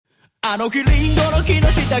あの日リンゴの木の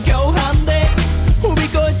下共犯で踏み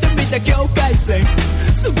越えてみた境界線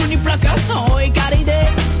すぐにプラカーの怒りで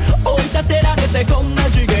追い立てられてこんな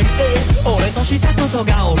次元俺としたこと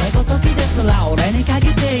が俺ごときですら俺に限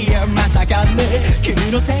っていやまさかね君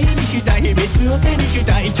のせいにした秘密を手にし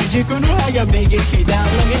た一軸の葉が右左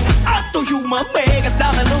あっという間目が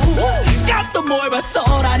覚めるかと思えば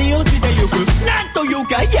空に落ちてゆくなんという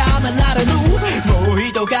かやめられぬもう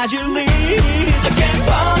一かじり Again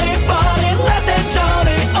falling falling less than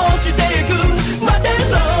Johnny 落ちてゆく待てろ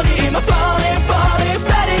に今 falling falling 二人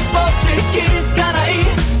ぼっち気づかない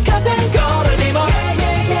カテゴリーにも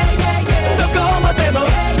どこまでも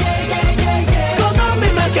好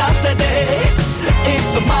み任せていつ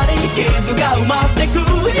の間に傷が埋まってく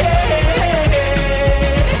yeah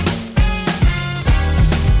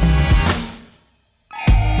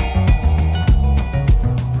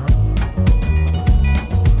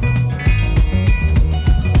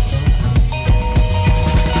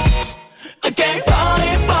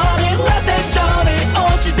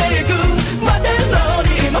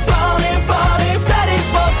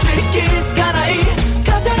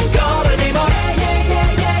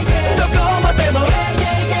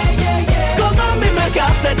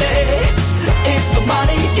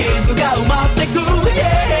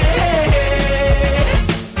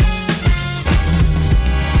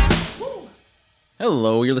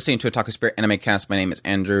Hello, you're listening to Otaku Spirit Anime Cast. My name is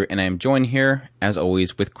Andrew, and I am joined here, as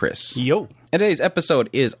always, with Chris. Yo. And today's episode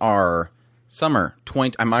is our summer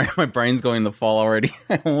 20... My brain's going to fall already.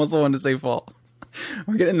 I almost wanted to say fall.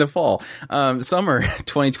 We're getting into fall. Summer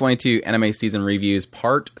 2022 anime season reviews,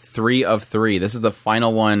 part 3 of 3. This is the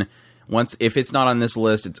final one. If it's not on this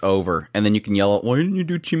list, it's over. And then you can yell out, why didn't you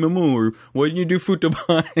do Chimamo? Or why didn't you do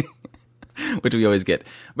Futabai? Which we always get.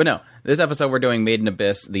 But no, this episode we're doing Made in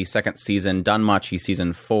Abyss, the second season, Danmachi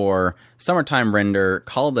season 4, Summertime Render,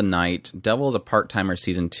 Call of the Night, Devil is a Part-Timer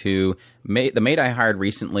season 2, the maid I hired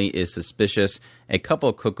recently is Suspicious, A Couple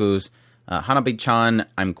of Cuckoos, Hanabi-chan,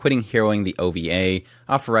 I'm Quitting Heroing the OVA,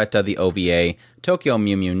 Afareta the OVA, Tokyo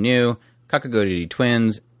Mew Mew New, Kakaguri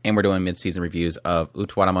Twins, and we're doing mid-season reviews of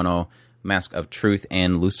Utwaramono, Mask of Truth,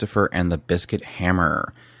 and Lucifer and the Biscuit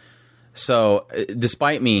Hammer. So,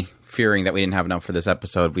 despite me fearing that we didn't have enough for this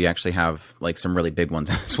episode, we actually have like some really big ones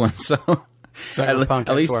in this one. So at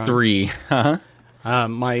least 3. Huh?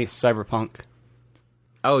 My Cyberpunk.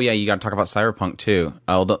 Oh yeah, you got to talk about Cyberpunk too.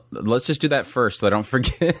 Let's just do that first so I don't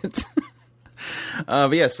forget.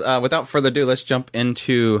 But yes, without further ado, let's jump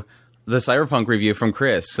into the Cyberpunk review from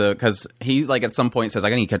Chris. Because he's like at some point says, I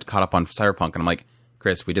need to get caught up on Cyberpunk. And I'm like,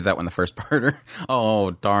 Chris, we did that when the first part.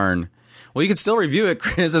 Oh, darn. Well, you can still review it,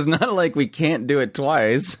 Chris. It's not like we can't do it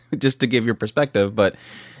twice, just to give your perspective. But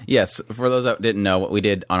yes, for those that didn't know, what we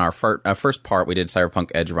did on our first part, we did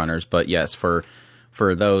Cyberpunk Edge Runners. But yes, for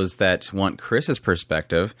those that want Chris's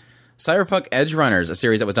perspective, Cyberpunk Edge Runners, a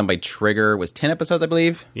series that was done by Trigger, was 10 episodes, I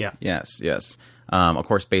believe? Yeah. Yes. Of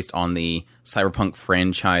course, based on the Cyberpunk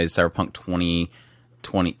franchise, Cyberpunk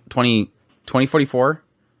 2044?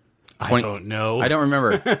 I don't know. I don't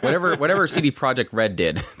remember. Whatever CD Projekt Red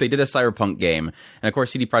did, they did a Cyberpunk game. And of course,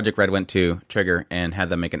 CD Projekt Red went to Trigger and had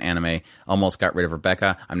them make an anime. Almost got rid of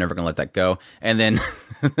Rebecca. I'm never going to let that go. And then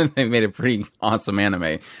they made a pretty awesome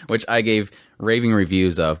anime, which I gave raving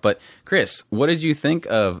reviews of. But Chris, what did you think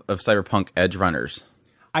of Cyberpunk Edge Runners?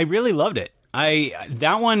 I really loved it.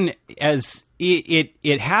 That one, as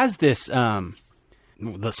it has this, the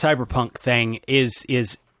Cyberpunk thing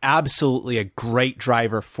is absolutely a great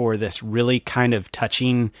driver for this really kind of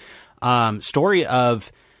touching story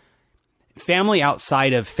of family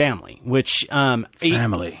outside of family, which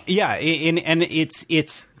family, yeah, and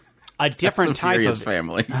it's a different type of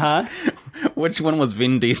family. Huh? Which one was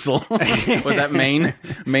Vin Diesel? Was that Maine?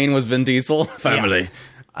 Maine was Vin Diesel. Family.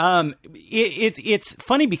 Yeah. It's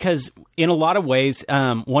funny because in a lot of ways,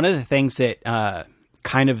 one of the things that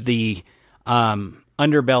kind of the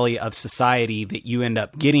underbelly of society that you end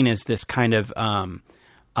up getting is this kind of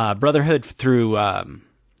brotherhood through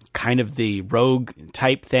kind of the rogue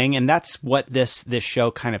type thing, and that's what this show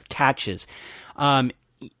kind of catches.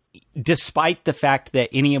 Despite the fact that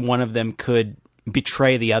any one of them could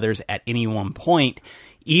betray the others at any one point,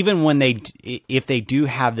 even when if they do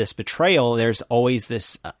have this betrayal, there's always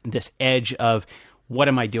this edge of, what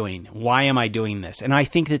am I doing? Why am I doing this? And I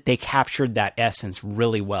think that they captured that essence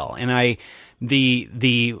really well. And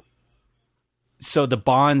so the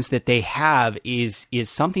bonds that they have is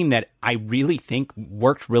something that I really think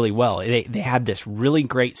worked really well. They had this really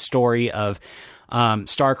great story of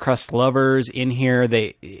star-crossed lovers in here.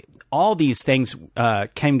 all these things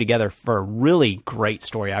came together for a really great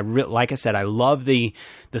story. Like I said, I love the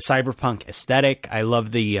cyberpunk aesthetic. I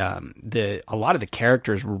love a lot of the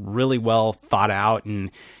characters were really well thought out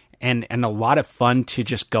and a lot of fun to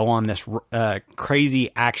just go on this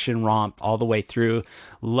crazy action romp all the way through.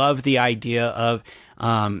 Love the idea of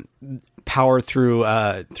power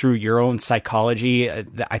through your own psychology.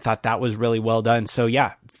 I thought that was really well done. So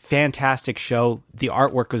yeah, fantastic show. The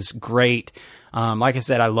artwork was great. Like I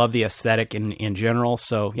said, I love the aesthetic in general.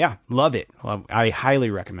 So yeah, love it. I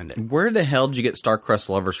highly recommend it. Where the hell did you get Star-Crossed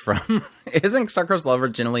Lovers from? Isn't Star-Crossed Lover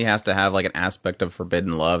generally has to have like an aspect of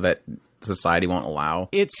forbidden love that society won't allow?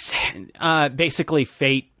 It's basically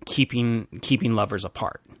fate keeping lovers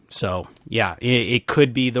apart. So yeah, it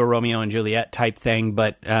could be the Romeo and Juliet type thing,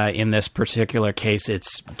 but in this particular case,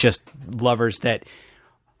 it's just lovers that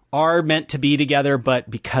are meant to be together,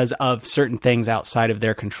 but because of certain things outside of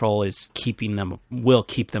their control will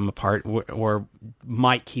keep them apart or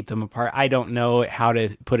might keep them apart. I don't know how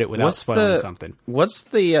to put it without spoiling something. What's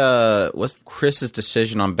Chris's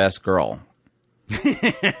decision on Best Girl?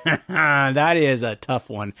 That is a tough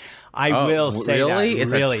one. I will say really? that.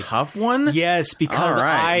 It's really. a tough one? Yes, because all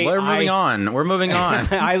right. We're moving on.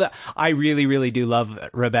 I really, really do love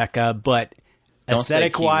Rebecca, but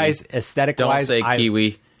aesthetic-wise, don't say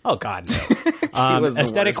Kiwi. Oh, God, no.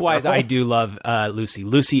 Aesthetic-wise, I do love Lucy.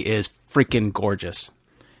 Lucy is freaking gorgeous.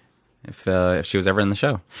 If she was ever in the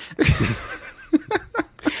show.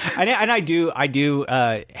 And I do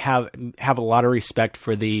have a lot of respect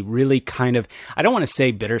for the really kind of, I don't want to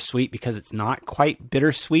say bittersweet because it's not quite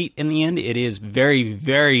bittersweet in the end. It is very,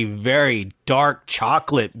 very, very dark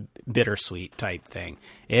chocolate bittersweet type thing.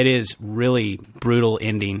 It is really brutal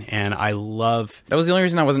ending, and I love. That was the only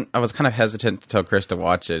reason I was kind of hesitant to tell Chris to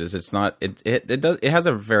watch it. Is it's not it has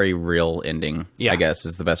a very real ending. Yeah. I guess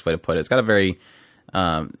is the best way to put it. It's got a very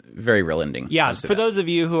very real ending. Yeah, for those of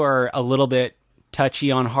you who are a little bit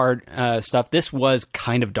touchy on hard stuff, this was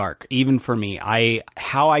kind of dark, even for me.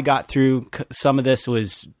 How I got through some of this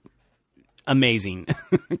was amazing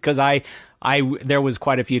because there was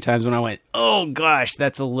quite a few times when I went, oh gosh,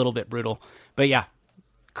 that's a little bit brutal. But yeah,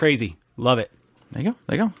 crazy, love it. There you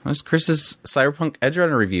go. That's Chris's Cyberpunk Edge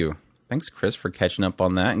Runner review. Thanks, Chris, for catching up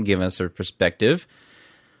on that and giving us a perspective.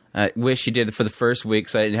 I wish you did it for the first week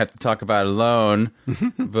so I didn't have to talk about it alone,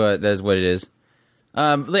 but that's what it is.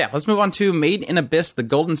 Yeah, let's move on to Made in Abyss, the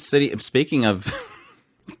Golden City. Speaking of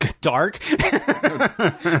dark,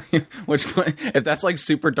 which one, if that's like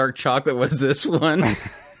super dark chocolate, what is this one?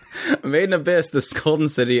 Made in Abyss, this Golden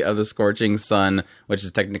City of the Scorching Sun, which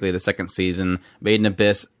is technically the second season. Made in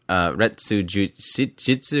Abyss, Retsu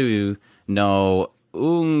Jitsu no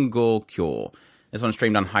Ungokyo. This one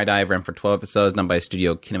streamed on High Dive, ran for 12 episodes, done by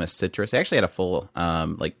Studio Kinema Citrus. They actually had a full,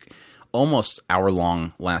 almost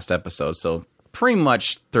hour-long last episode, so pretty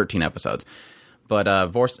much 13 episodes.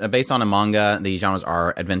 But based on a manga, the genres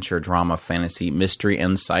are adventure, drama, fantasy, mystery,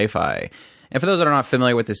 and sci-fi. And for those that are not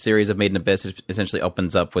familiar with this series of Made in Abyss, it essentially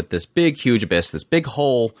opens up with this big, huge abyss, this big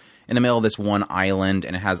hole in the middle of this one island,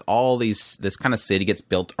 and it has all this kind of city gets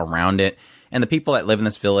built around it. And the people that live in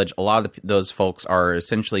this village, a lot of those folks are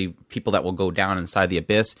essentially people that will go down inside the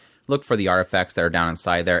abyss, look for the artifacts that are down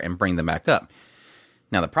inside there, and bring them back up.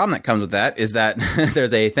 Now, the problem that comes with that is that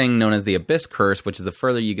there's a thing known as the Abyss Curse, which is the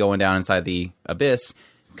further you go down inside the abyss,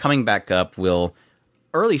 coming back up will,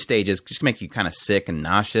 early stages, just make you kind of sick and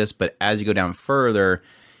nauseous, but as you go down further,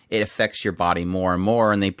 it affects your body more and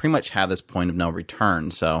more, and they pretty much have this point of no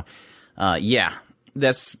return. So, yeah,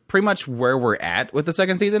 that's pretty much where we're at with the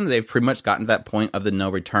second season. They've pretty much gotten to that point of the no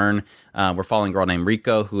return. We're following a girl named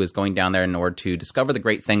Riko, who is going down there in order to discover the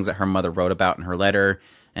great things that her mother wrote about in her letter.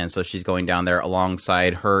 And so she's going down there.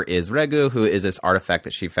 Alongside her is Regu, who is this artifact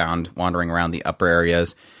that she found wandering around the upper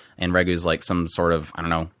areas. And Regu's like some sort of, I don't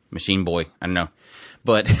know, machine boy. I don't know.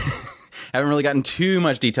 But haven't really gotten too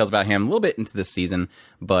much details about him. A little bit into this season.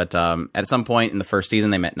 But at some point in the first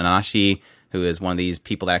season, they met Nanashi, who is one of these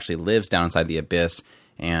people that actually lives down inside the abyss.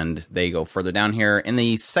 And they go further down here. In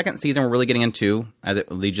the second season, we're really getting into, as it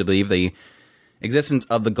leads you to believe, the existence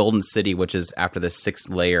of the Golden City, which is after the sixth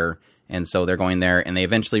layer. And so they're going there, and they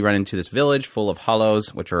eventually run into this village full of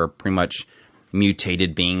hollows, which are pretty much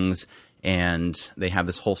mutated beings. And they have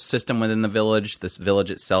this whole system within the village. This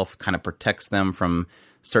village itself kind of protects them from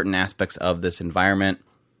certain aspects of this environment.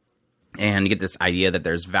 And you get this idea that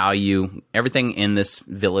there's value. Everything in this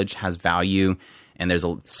village has value. And there's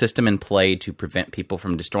a system in play to prevent people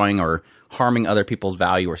from destroying or harming other people's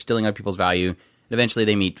value or stealing other people's value. And eventually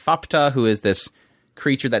they meet Fapta, who is this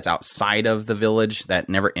creature that's outside of the village that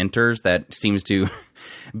never enters, that seems to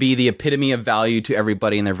be the epitome of value to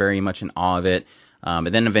everybody, and they're very much in awe of it. And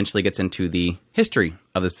then eventually gets into the history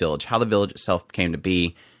of this village, how the village itself came to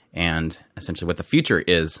be, and essentially what the future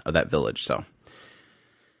is of that village. So,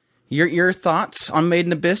 your thoughts on Made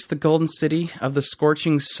in Abyss, the golden city of the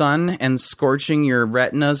scorching sun and scorching your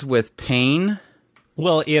retinas with pain?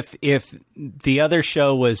 Well, if the other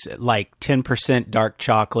show was like 10% dark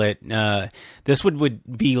chocolate, this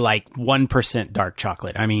would be like 1% dark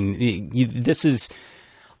chocolate. I mean, this is...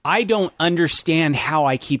 I don't understand how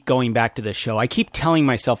I keep going back to this show. I keep telling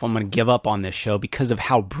myself I'm going to give up on this show because of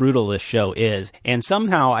how brutal this show is. And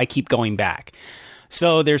somehow I keep going back.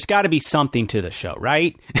 So there's got to be something to the show,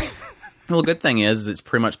 right? Well, good thing is it's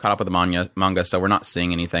pretty much caught up with the manga, so we're not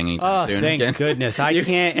seeing anything anytime soon. Thank goodness. I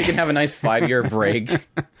can't. You can have a nice 5-year break.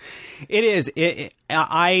 It is.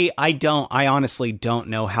 I honestly don't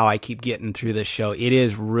know how I keep getting through this show. It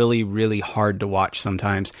is really, really hard to watch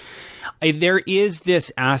sometimes. There is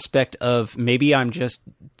this aspect of maybe I'm just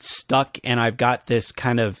stuck and I've got this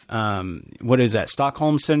kind of, what is that,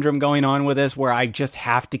 Stockholm Syndrome going on with this, where I just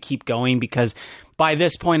have to keep going because by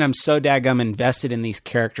this point I'm so daggum invested in these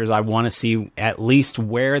characters. I want to see at least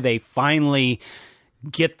where they finally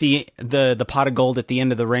get the pot of gold at the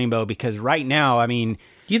end of the rainbow, because right now, I mean...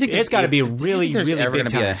 Do you think it's got to be really, really ever big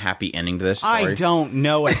going to be a happy ending to this story? I don't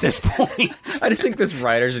know at this point. I just think this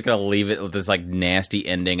writer's just going to leave it with this like nasty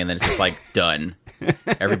ending, and then it's just like done.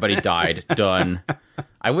 Everybody died. Done.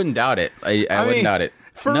 I wouldn't doubt it. I wouldn't doubt it.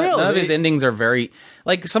 For real, none of his endings are very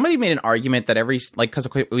like. Somebody made an argument that because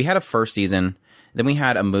we had a first season, then we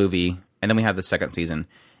had a movie, and then we had the second season.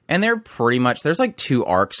 And they're pretty much, there's like 2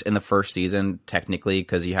 arcs in the first season, technically,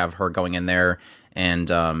 because you have her going in there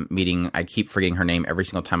and meeting, I keep forgetting her name every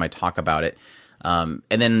single time I talk about it. And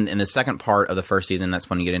then in the second part of the first season, that's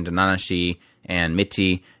when you get into Nanashi and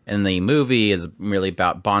Miti. And the movie is really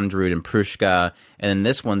about Bondrewd and Prushka. And then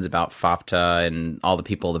this one's about Fapta and all the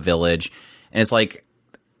people of the village. And it's like,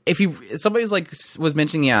 somebody's like, was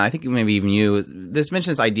mentioning, I think maybe even you,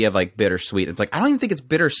 mentioned this idea of like bittersweet. It's like, I don't even think it's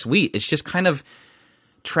bittersweet. It's just kind of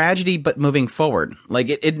tragedy, but moving forward. Like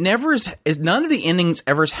it never is. None of the endings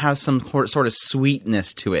ever have some sort of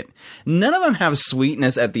sweetness to it. None of them have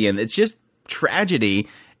sweetness at the end. It's just tragedy,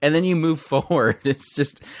 and then you move forward. It's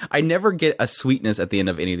just, I never get a sweetness at the end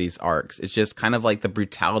of any of these arcs. It's just kind of like the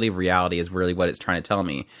brutality of reality is really what it's trying to tell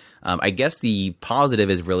me. I guess the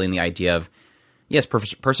positive is really in the idea of, yes,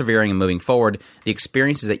 persevering and moving forward, the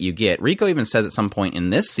experiences that you get. Riko even says at some point in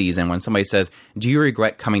this season when somebody says, do you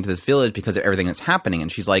regret coming to this village because of everything that's happening?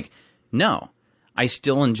 And she's like, no, I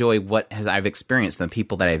still enjoy what I've experienced and the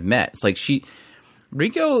people that I've met. It's like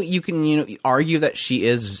Riko, you can argue that she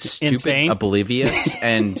is stupid, insane, oblivious,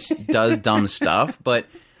 and does dumb stuff. But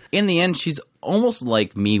in the end, she's almost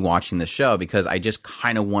like me watching the show because I just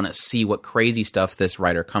kind of want to see what crazy stuff this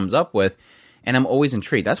writer comes up with. And I'm always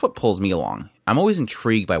intrigued. That's what pulls me along. I'm always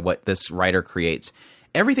intrigued by what this writer creates.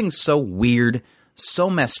 Everything's so weird,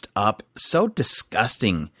 so messed up, so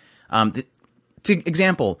disgusting.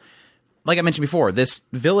 Example, like I mentioned before, this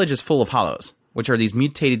village is full of hollows, which are these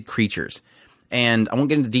mutated creatures. And I won't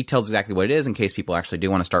get into details exactly what it is in case people actually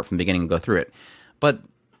do want to start from the beginning and go through it. But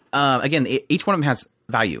again, each one of them has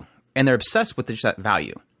value, and they're obsessed with just that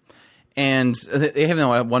value. And they have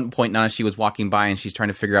at one point, Nanashi was walking by and she's trying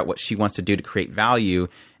to figure out what she wants to do to create value,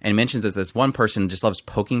 and mentions that this one person just loves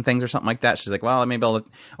poking things or something like that. She's like, well, maybe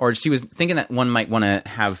or she was thinking that one might want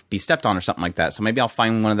to be stepped on or something like that. So maybe I'll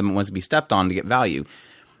find one of them that wants to be stepped on to get value.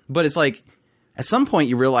 But it's like, at some point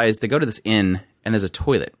you realize they go to this inn and there's a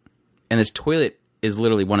toilet, and this toilet is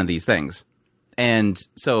literally one of these things. And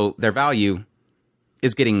so their value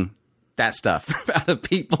is getting that stuff out of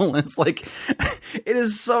people. And it's like, it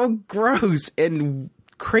is so gross and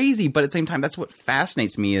crazy, but at the same time, that's what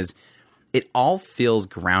fascinates me is it all feels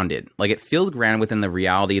grounded. Like, it feels grounded within the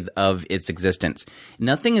reality of its existence.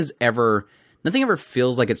 Nothing ever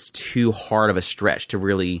feels like it's too hard of a stretch to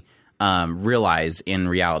really realize in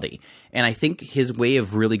reality. And I think his way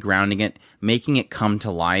of really grounding it, making it come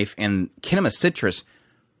to life, and Kinema Citrus,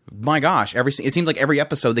 my gosh, it seems like every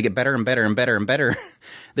episode they get better and better and better and better.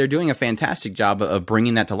 They're doing a fantastic job of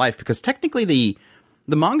bringing that to life, because technically the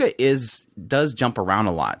manga does jump around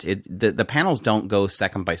a lot. The panels don't go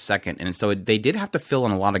second by second, and so they did have to fill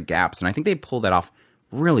in a lot of gaps, and I think they pulled that off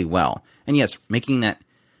really well. And yes,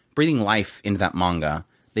 breathing life into that manga,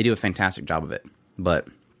 they do a fantastic job of it. But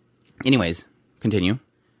anyways, continue.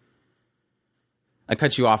 I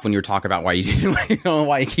cut you off when you were talking about why you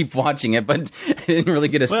keep watching it, but I didn't really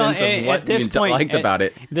get a sense of what you liked about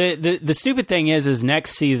it. The stupid thing is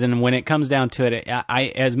next season, when it comes down to it,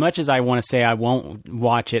 I as much as I want to say I won't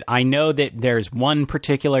watch it, I know that there's one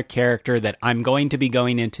particular character that I'm going to be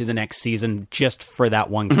going into the next season just for that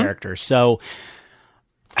one character. So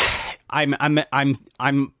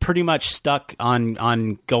I'm pretty much stuck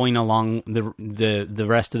on going along the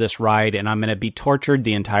rest of this ride, and I'm going to be tortured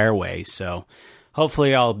the entire way. So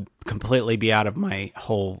hopefully I'll completely be out of my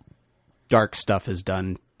whole dark stuff is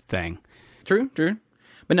done thing. True.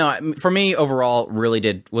 But no, for me overall,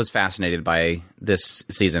 was fascinated by this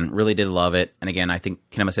season. Really did love it. And again, I think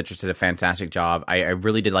Kinema Citrus did a fantastic job. I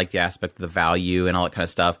really did like the aspect of the value and all that kind of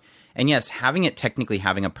stuff. And yes, having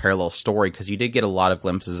a parallel story, because you did get a lot of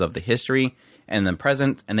glimpses of the history and then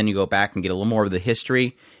present, and then you go back and get a little more of the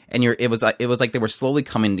history. And it was like they were slowly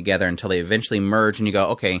coming together until they eventually merge, and you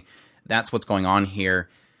go, okay, that's what's going on here.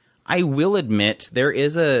 I will admit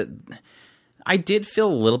I did feel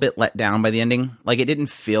a little bit let down by the ending. Like, it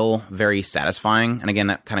didn't feel very satisfying. And again,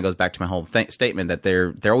 that kind of goes back to my whole statement that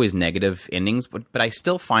they're always negative endings. But I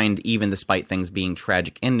still find, even despite things being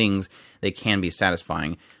tragic endings, they can be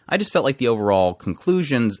satisfying. I just felt like the overall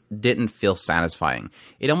conclusions didn't feel satisfying.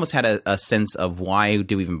 It almost had a sense of, why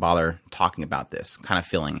do we even bother talking about this kind of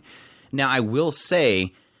feeling. Now, I will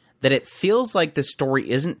say that it feels like the story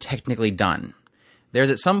isn't technically done.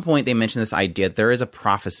 There's at some point they mention this idea that there is a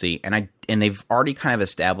prophecy, and they've already kind of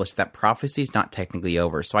established that prophecy is not technically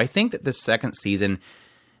over. So I think that this second season,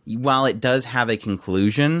 while it does have a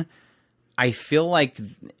conclusion, I feel like,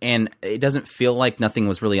 and it doesn't feel like nothing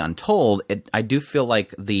was really untold, I do feel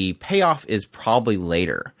like the payoff is probably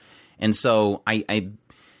later. And so I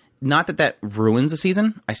not that ruins the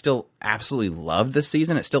season. I still absolutely loved this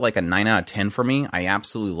season. It's still like a 9 out of 10 for me. I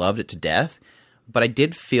absolutely loved it to death. But I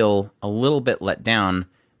did feel a little bit let down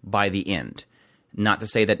by the end. Not to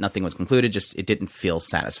say that nothing was concluded, just it didn't feel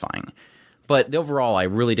satisfying. But overall, I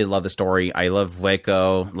really did love the story. I loved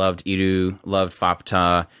Vueko, loved Iru, loved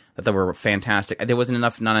Fapta. That they were fantastic. There wasn't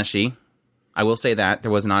enough Nanashi. I will say that.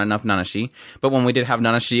 There was not enough Nanashi. But when we did have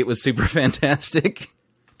Nanashi, it was super fantastic.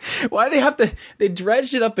 Why they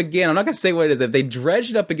dredged it up again. I'm not going to say what it is. If they dredged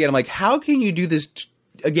it up again, I'm like, how can you do this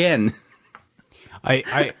again?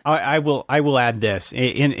 I will add this.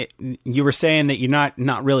 You were saying that you're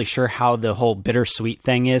not really sure how the whole bittersweet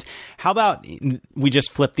thing is. How about we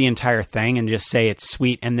just flip the entire thing and just say it's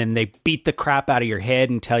sweet, and then they beat the crap out of your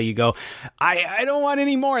head until you go, I don't want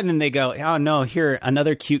any more, and then they go, oh no, here,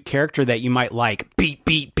 another cute character that you might like. Beat.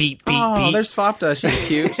 Oh, there's Fapta. She's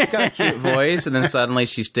cute. She's got a cute voice, and then suddenly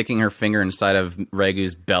she's sticking her finger inside of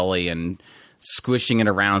Regu's belly and squishing it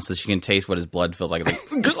around so she can taste what his blood feels like.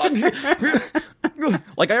 It's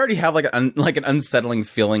like I already have like an unsettling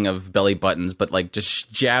feeling of belly buttons, but like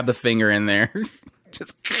just jab the finger in there.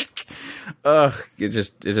 Just it's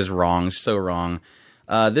just wrong. It's so wrong.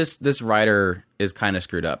 This writer is kind of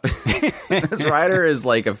screwed up. This writer is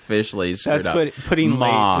like officially screwed up.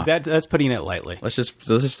 That's putting it lightly. Let's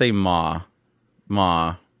just say Ma.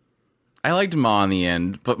 I liked Ma in the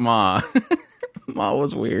end, but Ma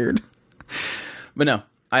was weird. But no,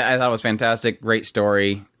 I thought it was fantastic. Great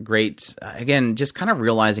story. Great. Again, just kind of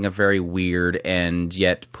realizing a very weird and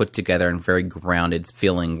yet put together and very grounded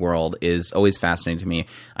feeling world is always fascinating to me.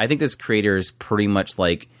 I think this creator is pretty much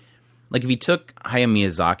like if you took Hayao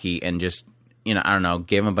Miyazaki and just, I don't know,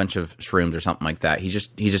 gave him a bunch of shrooms or something like that. He's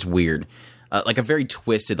just weird. Like a very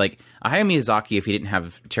twisted, like a Hayao Miyazaki if he didn't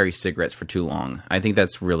have cherry cigarettes for too long. I think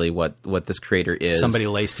that's really what this creator is. Somebody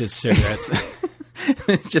laced his cigarettes.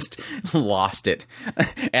 It's just lost it.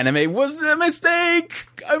 Anime was a mistake.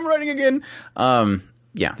 I'm writing again.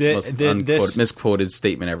 Yeah, most misquoted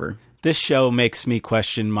statement ever. This show makes me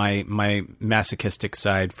question my masochistic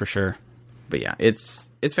side for sure. But yeah, it's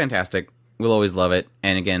fantastic. We'll always love it.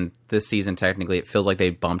 And again, this season technically it feels like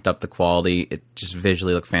they bumped up the quality. It just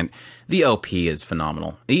visually looked The OP is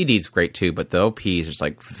phenomenal. The ED's great too, but the OP is just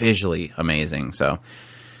like visually amazing. So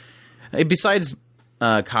besides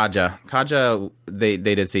Kaja, they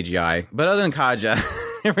did CGI, but other than Kaja,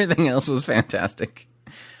 everything else was fantastic.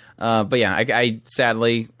 But yeah, I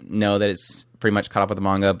sadly know that it's pretty much caught up with the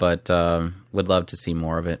manga, but would love to see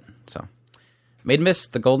more of it. So, Made Miss,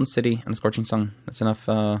 The Golden City, and The Scorching Sun. That's enough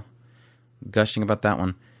gushing about that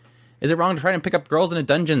one. Is it wrong to try and pick up girls in a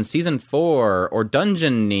dungeon season 4 or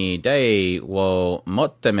dungeon ni dei wo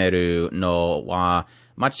mottemeru no wa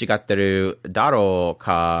machigatteru daro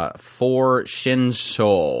ka for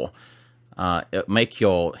shinsho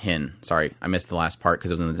Meikyo Hin. Sorry, I missed the last part because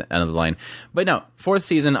it was in the end of the line. But no, 4th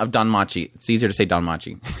season of Danmachi. It's easier to say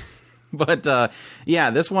Danmachi. But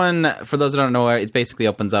yeah, this one, for those who don't know, it basically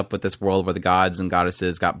opens up with this world where the gods and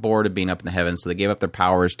goddesses got bored of being up in the heavens, so they gave up their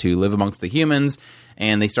powers to live amongst the humans,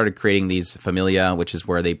 and they started creating these familia, which is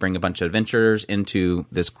where they bring a bunch of adventurers into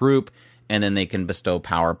this group, and then they can bestow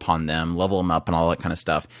power upon them, level them up, and all that kind of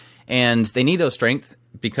stuff. And they need those strength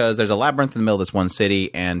because there's a labyrinth in the middle of this one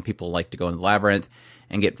city, and people like to go into the labyrinth.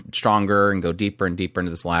 and get stronger and go deeper and deeper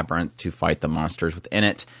into this labyrinth to fight the monsters within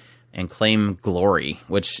it and claim glory,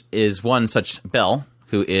 which is one such Bell,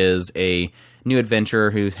 who is a new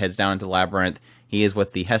adventurer who heads down into the labyrinth. He is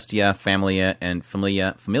with the Hestia, Familia, and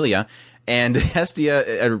Familia. And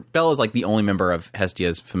Hestia, Bell is like the only member of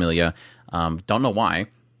Hestia's Familia. Don't know why.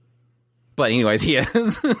 But anyways, he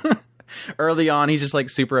is. Early on, he's just like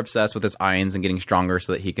super obsessed with his Ainz and getting stronger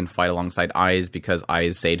so that he can fight alongside Aiz, because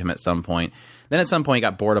Aiz saved him at some point. Then at some point, he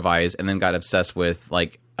got bored of Aiz and then got obsessed with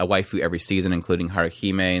like a waifu every season, including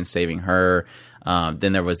Haruhime and saving her.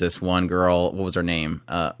 Then there was this one girl, what was her name?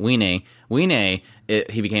 Wine. Wine,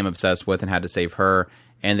 he became obsessed with and had to save her.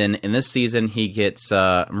 And then in this season, he gets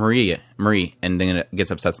Marie, and then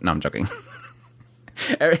gets obsessed. No, I'm joking.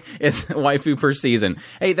 It's waifu per season.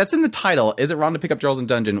 Hey, that's in the title. Is it wrong to pick up Girls in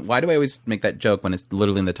Dungeon? Why do I always make that joke when it's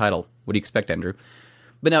literally in the title? What do you expect, Andrew?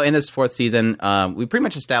 But no, in this 4th season, we pretty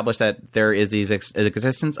much established that there is the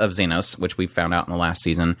existence of Xenos, which we found out in the last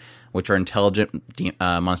season, which are intelligent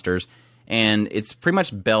monsters. And it's pretty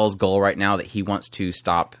much Bell's goal right now that he wants to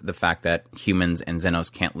stop the fact that humans and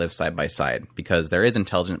Xenos can't live side by side, because there is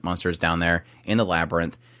intelligent monsters down there in the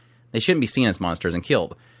labyrinth. They shouldn't be seen as monsters and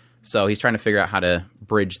killed. So he's trying to figure out how to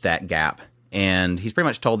bridge that gap. And he's pretty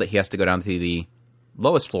much told that he has to go down to the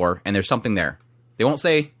lowest floor, and there's something there. They won't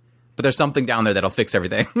say, but there's something down there that'll fix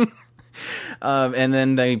everything. And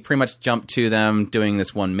then they pretty much jump to them doing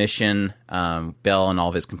this one mission, Bell and all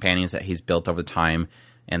of his companions that he's built over the time.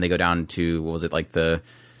 And they go down to, what was it, like the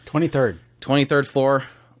 23rd floor,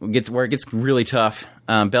 where it gets really tough.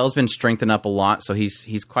 Bell's been strengthened up a lot, so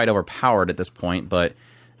he's quite overpowered at this point, but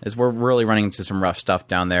as we're really running into some rough stuff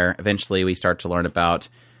down there, eventually we start to learn about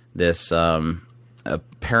this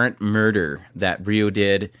apparent murder that Ryu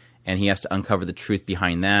did, and he has to uncover the truth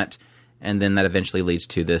behind that, and then that eventually leads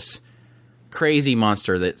to this crazy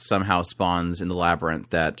monster that somehow spawns in the labyrinth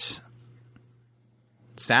that,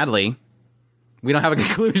 sadly, we don't have a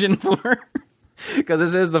conclusion for, because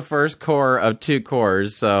this is the first core of 2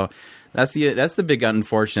 cores, so that's the big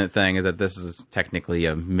unfortunate thing, is that this is technically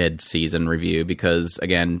a mid-season review, because,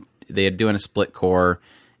 again, they're doing a split core,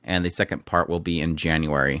 and the second part will be in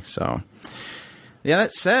January. So, yeah,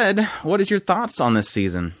 that said, what is your thoughts on this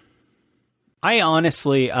season? I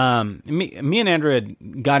honestly, me and Andrew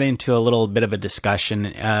had got into a little bit of a discussion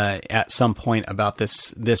at some point about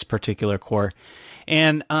this particular core,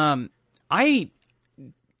 and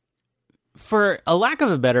for a lack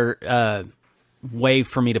of a better way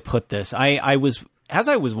for me to put this, I was, as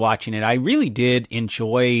I was watching it, I really did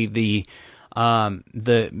enjoy the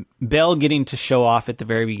Bell getting to show off at the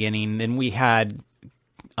very beginning. Then we had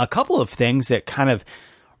a couple of things that kind of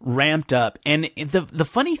ramped up, and the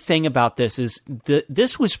funny thing about this is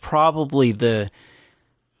this was probably the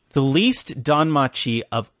least Danmachi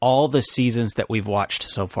of all the seasons that we've watched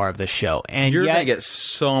so far of this show. And you're gonna get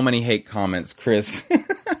so many hate comments, Chris.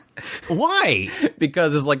 Why?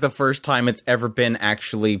 Because it's like the first time it's ever been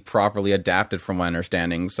actually properly adapted, from my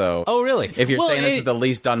understanding. So, oh really? If you're saying this is the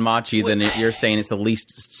least Danmachi, then you're saying it's the least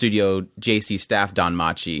Studio JC staff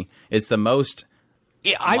Danmachi. It's the most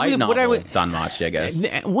light novel Danmachi, I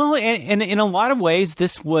guess. Well, and in a lot of ways,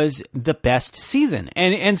 this was the best season,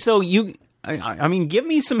 and so you. I mean, give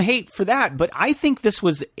me some hate for that, but I think this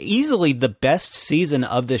was easily the best season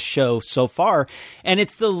of this show so far, and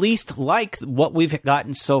it's the least like what we've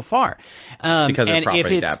gotten so far. Because they're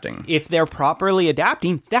properly adapting. If they're properly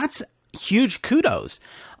adapting, that's huge kudos.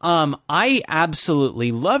 I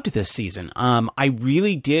absolutely loved this season. I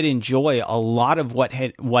really did enjoy a lot of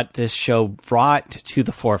what this show brought to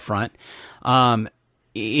the forefront.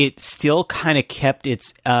 It still kind of kept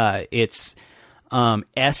its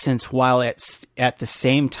essence, while at the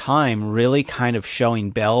same time really kind of showing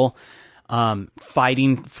Bell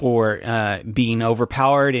fighting for being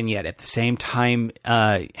overpowered, and yet at the same time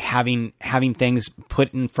having things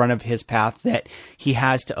put in front of his path that he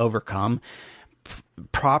has to overcome,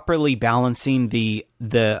 properly balancing the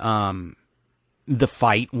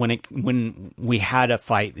fight when we had a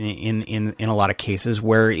fight in a lot of cases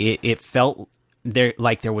where it felt there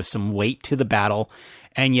was some weight to the battle,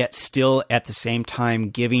 and yet still at the same time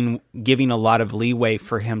giving a lot of leeway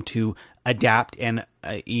for him to adapt and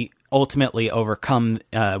ultimately overcome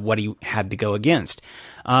what he had to go against.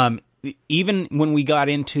 Even when we got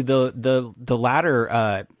into the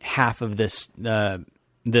latter half of this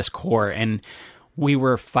core, and we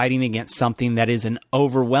were fighting against something that is an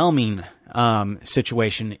overwhelming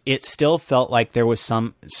situation, it still felt like there was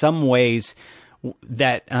some ways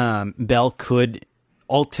that Bell could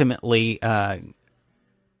ultimately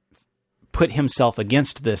put himself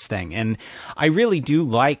against this thing. And I really do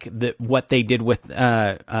like what they did with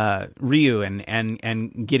Ryu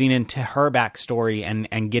and getting into her backstory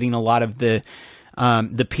and getting a lot of the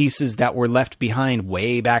pieces that were left behind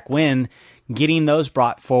way back when, getting those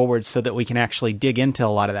brought forward so that we can actually dig into a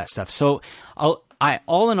lot of that stuff. So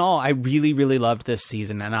all in all, I really, really loved this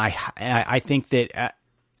season. And I think that,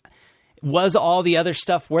 was all the other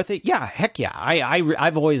stuff worth it? Yeah, heck yeah.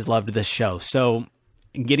 I've always loved this show. So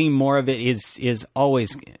getting more of it is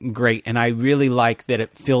always great. And I really like that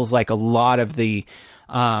it feels like a lot of the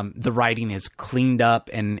writing is cleaned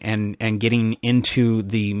up and getting into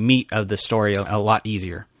the meat of the story a lot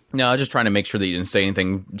easier. No, I was just trying to make sure that you didn't say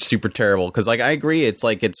anything super terrible. Because, like, I agree. It's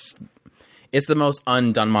like it's the most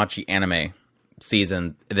un-Danmachi anime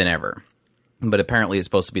season than ever. But apparently it's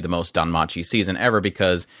supposed to be the most Danmachi season ever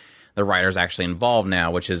because the writer's actually involved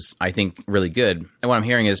now, which is, I think, really good. And what I'm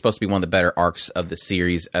hearing is it's supposed to be one of the better arcs of the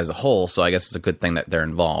series as a whole, so I guess it's a good thing that they're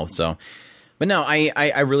involved. So, but no,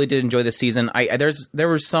 I really did enjoy this season. There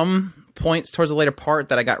were some points towards the later part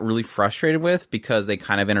that I got really frustrated with because they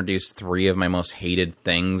kind of introduced 3 of my most hated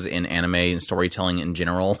things in anime and storytelling in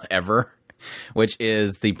general ever. Which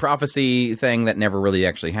is the prophecy thing that never really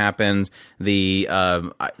actually happens. You're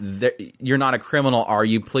not a criminal, are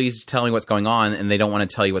you? Please tell me what's going on. And they don't want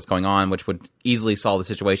to tell you what's going on, which would easily solve the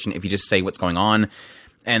situation if you just say what's going on.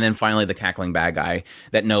 And then finally, the cackling bad guy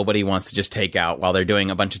that nobody wants to just take out while they're doing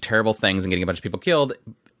a bunch of terrible things and getting a bunch of people killed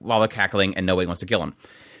while they're cackling and nobody wants to kill him.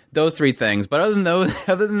 Those 3 things. But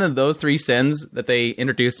other than those 3 sins that they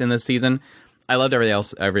introduced in this season, I loved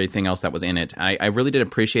everything else that was in it. I really did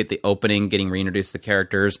appreciate the opening, getting reintroduced to the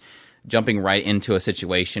characters, jumping right into a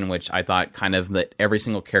situation which I thought kind of let every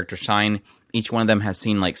single character shine. Each one of them has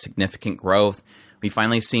seen like significant growth. We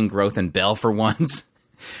finally seen growth in Bell for once.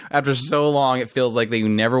 After so long, it feels like they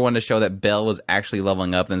never wanted to show that Bell was actually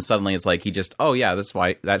leveling up. Then suddenly it's like he just, oh yeah, that's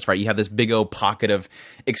right. You have this big old pocket of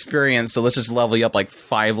experience, so let's just level you up like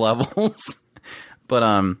 5 levels.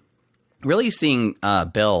 But really seeing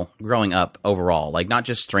Bell growing up overall, like not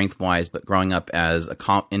just strength-wise, but growing up as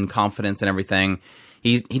in confidence and everything.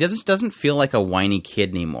 He doesn't feel like a whiny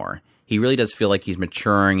kid anymore. He really does feel like he's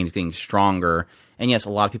maturing and he's getting stronger. And yes,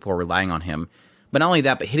 a lot of people are relying on him. But not only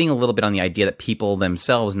that, but hitting a little bit on the idea that people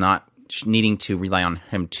themselves not needing to rely on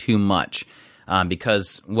him too much.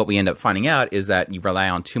 Because what we end up finding out is that you rely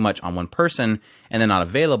on too much on one person and they're not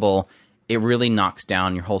available. It really knocks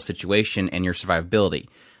down your whole situation and your survivability.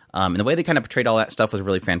 And the way they kind of portrayed all that stuff was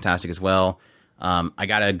really fantastic as well. I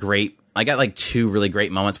got like 2 really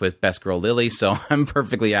great moments with Best Girl Lily, so I'm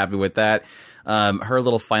perfectly happy with that. Her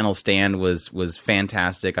little final stand was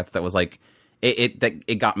fantastic. I thought that was like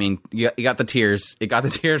it got me. It got the tears. It got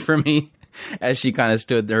the tears for me as she kind of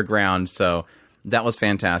stood their ground. So that was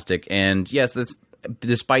fantastic. And yes,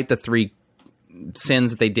 despite the 3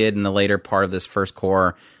 sins that they did in the later part of this first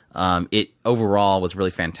core, it overall was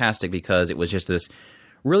really fantastic because it was just this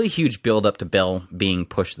really huge build up to Bell being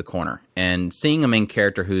pushed to the corner and seeing a main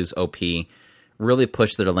character who's OP really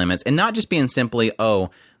push their limits and not just being simply,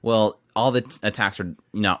 oh, well, all the attacks are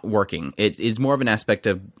not working. It is more of an aspect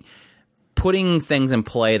of putting things in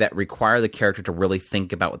play that require the character to really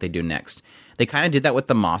think about what they do next. They kind of did that with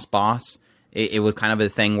the Moss Boss. It was kind of a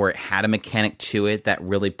thing where it had a mechanic to it that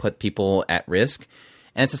really put people at risk.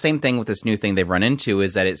 And it's the same thing with this new thing they've run into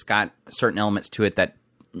is that it's got certain elements to it that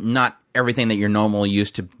not everything that you're normally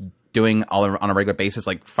used to doing on a regular basis,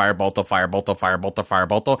 like Firebolto, Firebolto, Firebolto,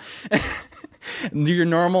 Firebolto. Your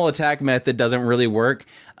normal attack method doesn't really work.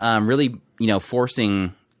 Really,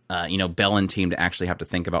 forcing, Bell and team to actually have to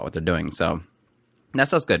think about what they're doing. So that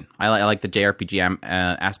stuff's good. I like the JRPG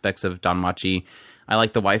aspects of Danmachi. I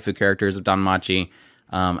like the waifu characters of Danmachi.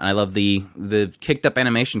 And I love the kicked up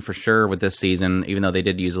animation for sure with this season, even though they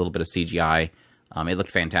did use a little bit of CGI. It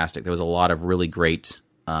looked fantastic. There was a lot of really great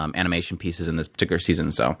animation pieces in this particular season.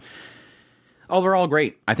 So overall,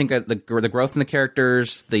 great. I think the growth in the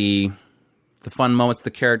characters, the fun moments of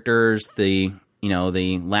the characters, the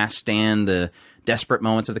last stand, the desperate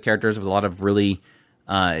moments of the characters. There was a lot of really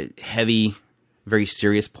heavy, very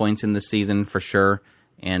serious points in this season for sure.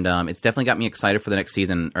 And it's definitely got me excited for the next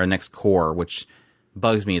season or next core, which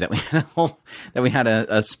bugs me that we had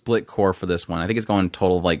a split core for this one. I think it's going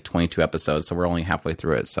total of like 22 episodes, so we're only halfway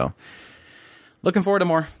through it. So looking forward to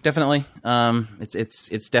more, definitely.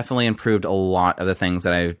 It's definitely improved a lot of the things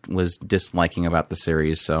that I was disliking about the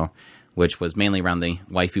series. So, which was mainly around the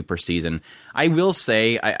waifu per season. I will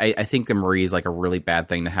say I think the Marie is like a really bad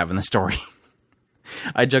thing to have in the story.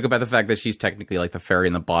 I joke about the fact that she's technically like the fairy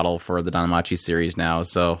in the bottle for the Danmachi series now.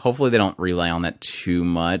 So hopefully they don't rely on that too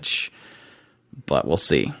much. But we'll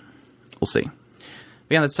see.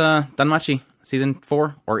 But yeah, that's Danmachi season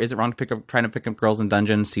 4, or is it wrong to trying to pick up girls in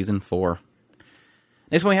dungeons season 4?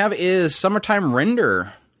 Next one we have is Summertime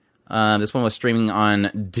Render. This one was streaming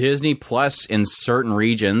on Disney Plus in certain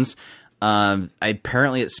regions.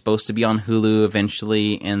 Apparently it's supposed to be on Hulu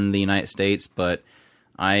eventually in the United States, but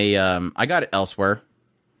I got it elsewhere.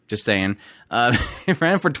 Just saying. It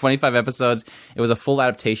ran for 25 episodes. It was a full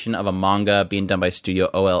adaptation of a manga being done by Studio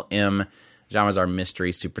OLM. Genres are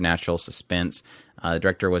mystery, supernatural, suspense. The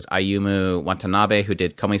director was Ayumu Watanabe, who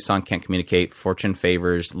did Komi-san Can't Communicate, Fortune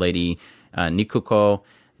Favors, Lady Nikuko,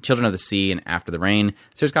 Children of the Sea, and After the Rain.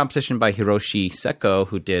 Series composition by Hiroshi Seko,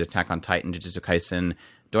 who did Attack on Titan, Jujutsu Kaisen,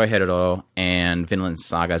 Daiharoro, and Vinland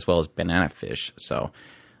Saga, as well as Banana Fish. So,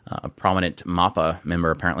 a prominent MAPPA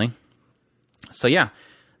member, apparently. So, yeah.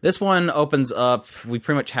 This one opens up, we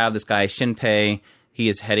pretty much have this guy, Shinpei. He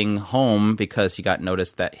is heading home because he got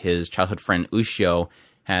noticed that his childhood friend Ushio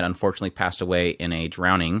had unfortunately passed away in a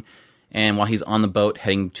drowning. And while he's on the boat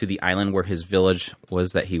heading to the island where his village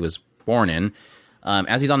was that he was born in,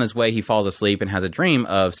 as he's on his way, he falls asleep and has a dream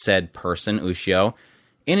of said person, Ushio.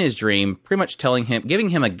 In his dream, pretty much giving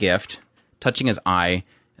him a gift, touching his eye,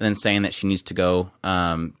 and then saying that she needs to go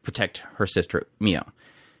protect her sister, Mio.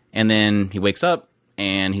 And then he wakes up,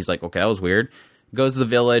 and he's like, okay, that was weird. Goes to the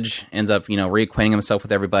village, ends up, reacquainting himself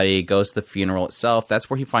with everybody, goes to the funeral itself. That's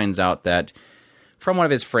where he finds out that, from one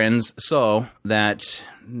of his friends, that,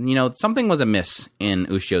 something was amiss in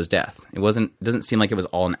Ushio's death. It doesn't seem like it was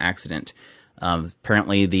all an accident.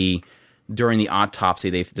 Apparently, during the autopsy,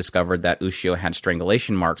 they've discovered that Ushio had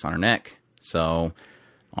strangulation marks on her neck. So,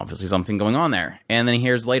 obviously something going on there. And then he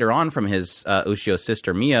hears later on from his Ushio's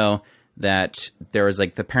sister, Mio, that there was,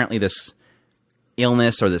 apparently this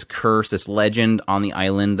illness or this curse, this legend on the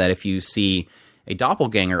island that if you see a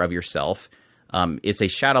doppelganger of yourself, it's a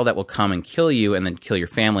shadow that will come and kill you and then kill your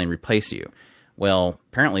family and replace you. Well,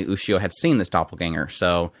 apparently Ushio had seen this doppelganger,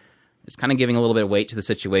 so it's kind of giving a little bit of weight to the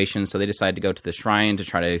situation. So they decide to go to the shrine to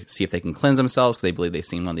try to see if they can cleanse themselves because they believe they've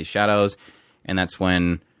seen one of these shadows. And that's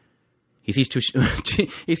when he sees two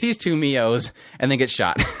Mios and then gets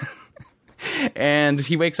shot. And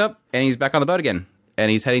he wakes up and he's back on the boat again. And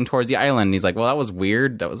he's heading towards the island. And he's like, well, that was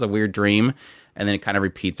weird. That was a weird dream. And then it kind of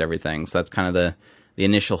repeats everything. So that's kind of the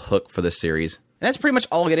initial hook for this series. And that's pretty much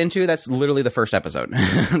all I'll get into. That's literally the first episode.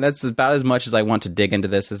 That's about as much as I want to dig into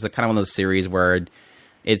this. It's kind of one of those series where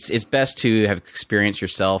it's best to have experienced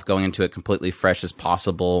yourself going into it completely fresh as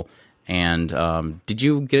possible. And did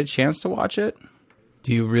you get a chance to watch it?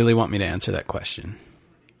 Do you really want me to answer that question?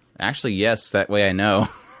 Actually, yes. That way I know.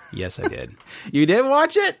 Yes, I did. You did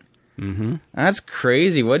watch it? Mm-hmm. That's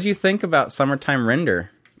crazy. What did you think about Summertime Render?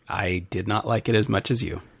 I did not like it as much as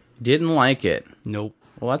you. Didn't like it? Nope.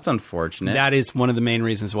 Well, that's unfortunate. That is one of the main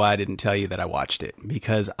reasons why I didn't tell you that I watched it,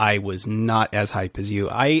 because I was not as hype as you.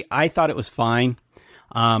 I thought it was fine.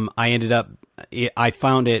 I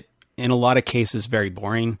found it in a lot of cases very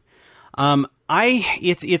boring.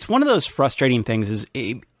 It's one of those frustrating things.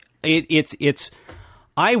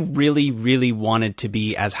 I really, really wanted to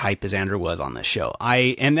be as hype as Andrew was on this show.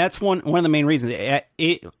 And that's one of the main reasons.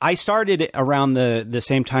 I started around the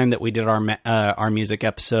same time that we did our music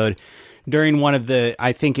episode during one of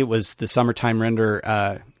I think it was the Summertime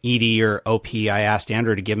Render ED or OP. I asked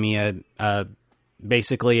Andrew to give me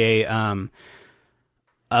basically a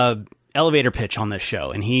elevator pitch on this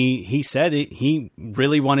show, and he said he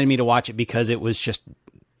really wanted me to watch it because it was just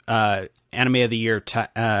anime of the year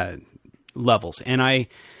levels. And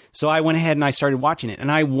so I went ahead and I started watching it, and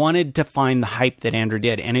I wanted to find the hype that Andrew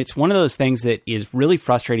did. And it's one of those things that is really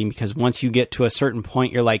frustrating because once you get to a certain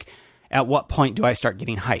point, you're like, at what point do I start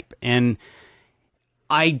getting hype? And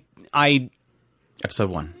I episode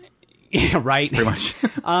 1. Yeah, right. Pretty much.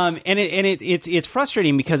 It's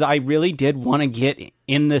frustrating because I really did want to get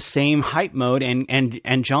in the same hype mode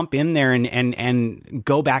and jump in there and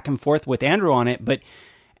go back and forth with Andrew on it, but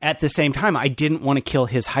at the same time, I didn't want to kill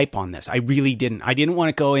his hype on this. I really didn't. I didn't want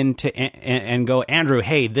to go into and go, Andrew,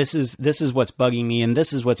 hey, this is what's bugging me, and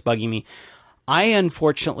this is what's bugging me. I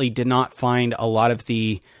unfortunately did not find a lot of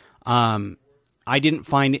the I didn't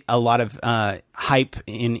find a lot of hype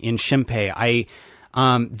in Shinpei.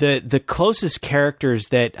 The closest characters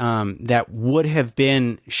that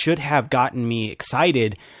should have gotten me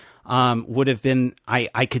excited would have been,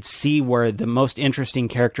 I could see where the most interesting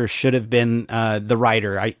character should have been the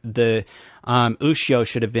writer. Ushio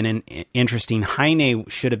should have been interesting. Heine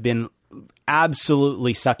should have been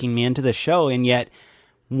absolutely sucking me into the show, and yet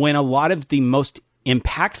when a lot of the most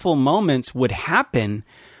impactful moments would happen,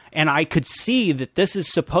 and I could see that this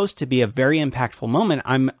is supposed to be a very impactful moment,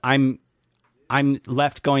 I'm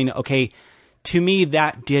left going, okay, to me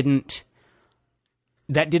that didn't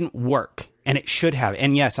that didn't work, and it should have.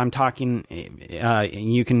 And yes, I'm talking.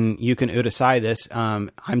 You can Udasai this.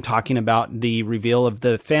 I'm talking about the reveal of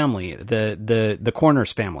the family, the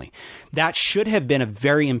Corners family. That should have been a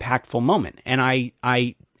very impactful moment, and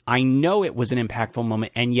I know it was an impactful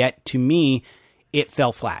moment, and yet to me, it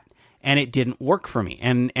fell flat, and it didn't work for me,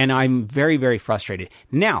 and I'm very, very frustrated.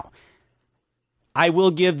 Now, I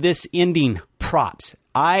will give this ending props.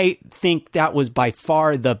 I think that was by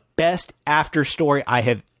far the best after story I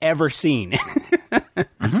have ever seen.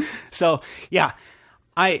 Mm-hmm. So yeah,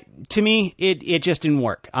 to me, it just didn't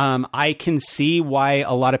work. I can see why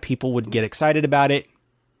a lot of people would get excited about it,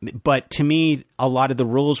 but to me, a lot of the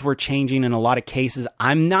rules were changing in a lot of cases.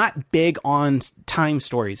 I'm not big on time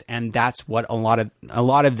stories, and that's what a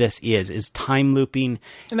lot of this is time looping.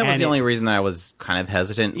 And that was the only reason that I was kind of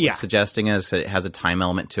hesitant with suggesting it has a time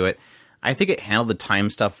element to it. I think it handled the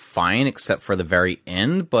time stuff fine, except for the very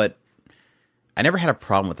end, but I never had a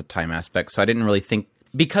problem with the time aspect, so I didn't really think,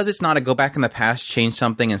 because it's not a go back in the past, change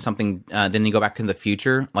something, and something, then you go back in the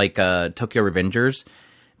future, like Tokyo Revengers,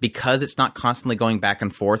 because it's not constantly going back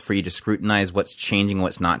and forth for you to scrutinize what's changing and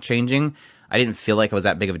what's not changing. I didn't feel like it was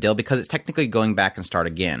that big of a deal, because it's technically going back and start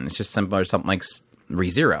again. It's just similar to something like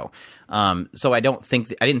ReZero. So I didn't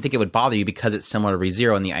think it would bother you because it's similar to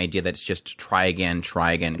ReZero, and the idea that it's just try again.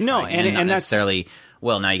 No, and not necessarily,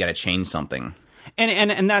 well, now you got to change something.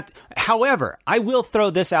 And that, however, I will throw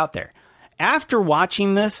this out there. After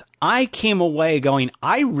watching this, I came away going,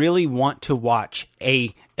 I really want to watch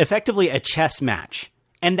effectively a chess match.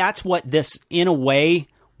 And that's what this, in a way,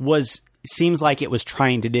 seems like it was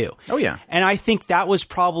trying to do. Oh, yeah. And I think that was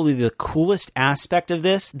probably the coolest aspect of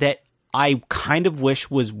this that I kind of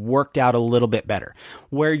wish was worked out a little bit better,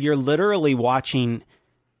 where you're literally watching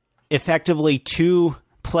effectively two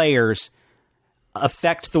players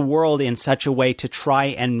affect the world in such a way to try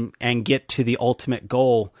and get to the ultimate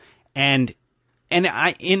goal. And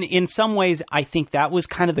in some ways, I think that was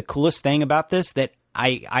kind of the coolest thing about this, that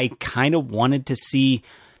I kind of wanted to see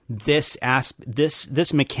this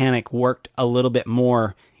mechanic worked a little bit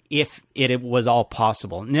more if it was all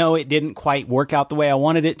possible. No, it didn't quite work out the way I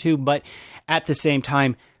wanted it to, but at the same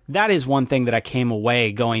time, that is one thing that I came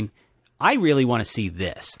away going, I really want to see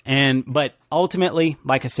this. But ultimately,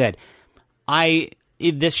 like I said,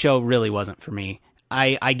 this show really wasn't for me.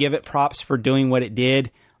 I give it props for doing what it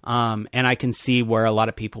did, and I can see where a lot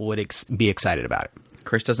of people would be excited about it.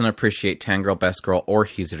 Chris doesn't appreciate Tangirl, Best Girl, or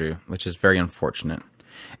Hizuru, which is very unfortunate.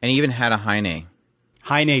 And he even had a Heine.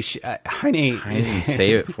 Heine didn't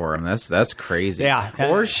save it for him. That's crazy. Yeah.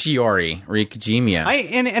 Or Shiori, Rikijimiya.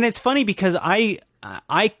 And it's funny because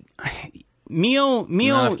Mio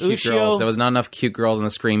Ushio. There was not enough cute girls on the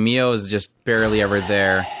screen. Mio is just barely ever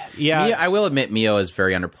there. Yeah. I will admit Mio is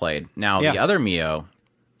very underplayed. Now, the other Mio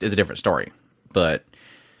is a different story. But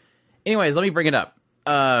anyways, let me bring it up.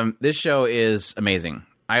 This show is amazing.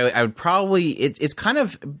 I would probably, it's kind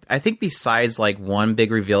of, I think besides like one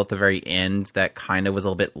big reveal at the very end that kind of was a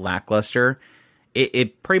little bit lackluster,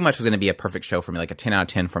 it pretty much was going to be a perfect show for me, like a 10 out of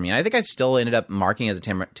 10 for me. And I think I still ended up marking it as a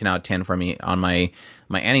 10 out of 10 for me on my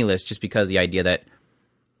Annie list, just because the idea that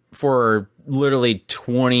for literally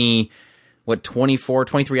 23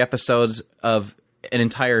 episodes of an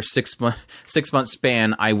entire 6 month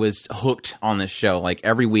span, I was hooked on this show. Like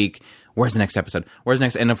every week, where's the next episode? Where's the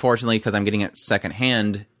next? And unfortunately, because I'm getting it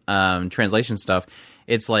secondhand translation stuff,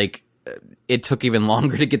 it's like it took even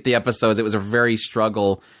longer to get the episodes. It was a very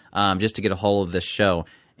struggle just to get a hold of this show.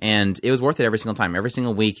 And it was worth it every single time. Every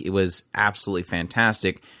single week, it was absolutely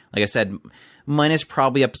fantastic. Like I said, minus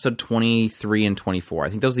probably episode 23 and 24. I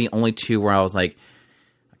think those are the only two where I was like,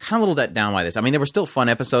 kind of a little let down by this. I mean, there were still fun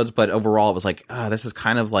episodes, but overall, it was like, this is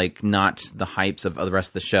kind of like not the hypes of the rest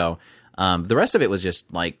of the show. The rest of it was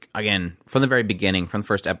just like, again, from the very beginning, from the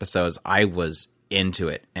first episodes, I was into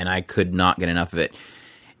it, and I could not get enough of it.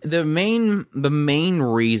 The main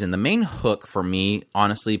reason, the main hook for me,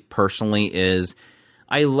 honestly, personally, is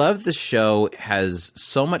I love the show has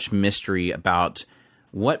so much mystery about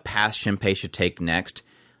what path Shinpei should take next.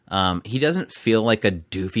 He doesn't feel like a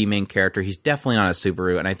doofy main character. He's definitely not a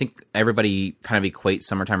Subaru, and I think everybody kind of equates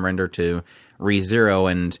Summertime Render to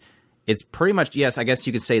ReZero, and it's pretty much, yes, I guess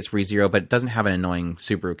you could say it's ReZero, but it doesn't have an annoying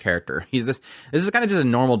Subaru character. This is kind of just a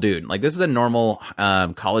normal dude. Like, this is a normal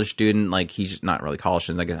college student. Like, he's not really college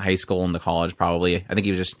student, like high school into college, probably. I think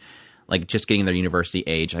he was just getting their university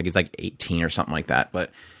age. Like, he's like 18 or something like that.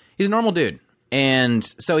 But he's a normal dude. And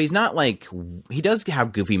so he's not like, he does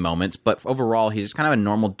have goofy moments, but overall, he's just kind of a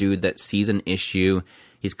normal dude that sees an issue.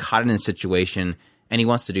 He's caught in a situation, and he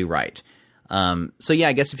wants to do right. So yeah,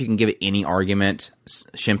 I guess if you can give it any argument,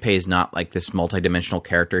 Shinpei is not like this multidimensional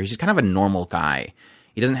character. He's just kind of a normal guy.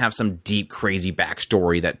 He doesn't have some deep, crazy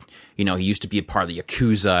backstory that, he used to be a part of the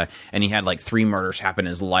Yakuza and he had like 3 murders happen in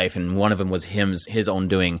his life and one of them was his own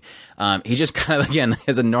doing. He just kind of, again,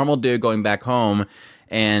 is a normal dude going back home,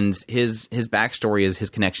 and his backstory is his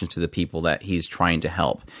connection to the people that he's trying to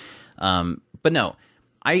help. But no,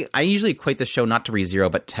 I usually equate the show not to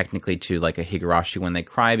ReZero, but technically to like a Higurashi When They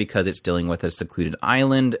Cry, because it's dealing with a secluded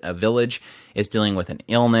island, a village. It's dealing with an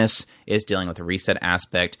illness. It's dealing with a reset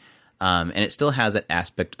aspect. And it still has that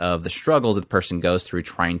aspect of the struggles that the person goes through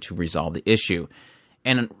trying to resolve the issue,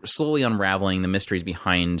 and slowly unraveling the mysteries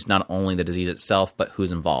behind not only the disease itself, but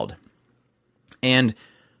who's involved. And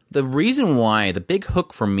the reason why, the big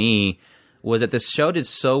hook for me, was that this show did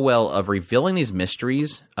so well of revealing these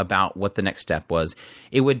mysteries about what the next step was.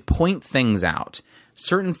 It would point things out.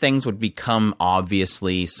 Certain things would become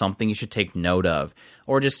obviously something you should take note of,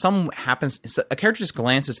 or just a character just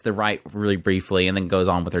glances to the right really briefly and then goes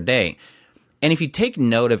on with their day. And if you take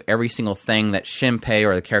note of every single thing that Shinpei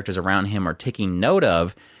or the characters around him are taking note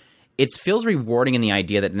of, it feels rewarding in the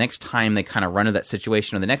idea that the next time they kind of run into that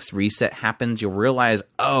situation or the next reset happens, you'll realize,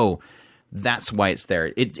 oh, that's why it's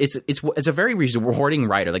there. It's a very rewarding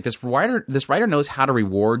writer. Like this writer knows how to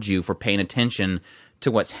reward you for paying attention to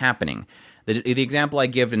what's happening. The example I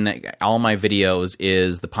give in all my videos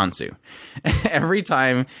is the Pantsu. Every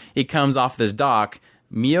time he comes off this dock,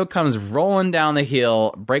 Mio comes rolling down the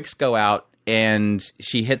hill, brakes go out, and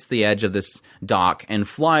she hits the edge of this dock and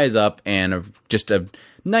flies up, and just a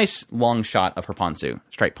nice long shot of her Pantsu,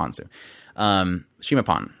 striped Pantsu.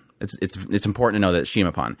 Shimapan. It's important to know that it's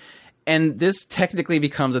Shimapan. And this technically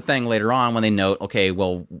becomes a thing later on when they note, okay,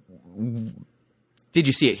 well, did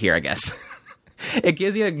you see it here, I guess? It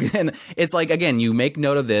gives you, again, it's like, again, you make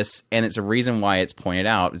note of this, and it's a reason why it's pointed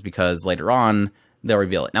out, is because later on, they'll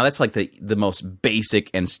reveal it. Now, that's like the most basic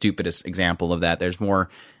and stupidest example of that. There's more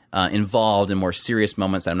involved and more serious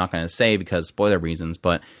moments that I'm not going to say because spoiler reasons,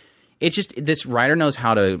 but it's just, this writer knows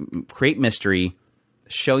how to create mystery,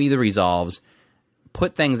 show you the resolves,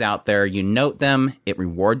 put things out there, you note them, it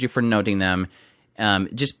rewards you for noting them,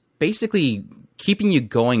 just basically keeping you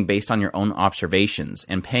going based on your own observations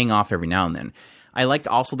and paying off every now and then. I like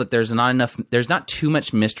also that there's not too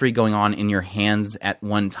much mystery going on in your hands at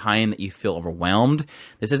one time that you feel overwhelmed.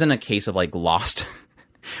 This isn't a case of like Lost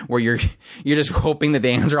where you're just hoping that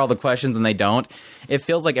they answer all the questions and they don't. It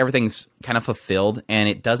feels like everything's kind of fulfilled and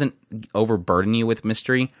it doesn't overburden you with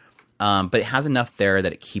mystery. But it has enough there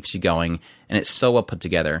that it keeps you going, and it's so well put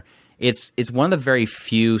together. It's one of the very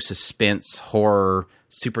few suspense, horror,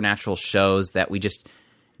 supernatural shows that we just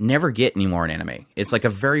never get anymore in anime. It's like a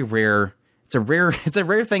very rare. It's a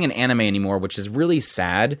rare thing in anime anymore, which is really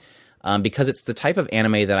sad, because it's the type of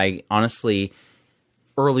anime that I honestly,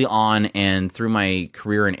 early on and through my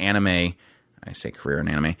career in anime, I say career in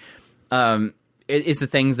anime, it's the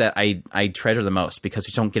things that I treasure the most because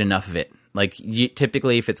we don't get enough of it. Like,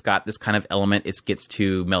 typically, if it's got this kind of element, it gets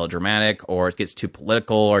too melodramatic, or it gets too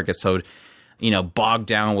political, or it gets so, bogged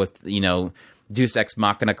down with, Deus Ex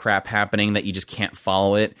Machina crap happening that you just can't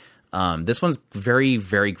follow it. This one's very,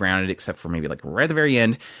 very grounded, except for maybe like right at the very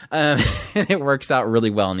end. And it works out really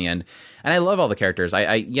well in the end. And I love all the characters.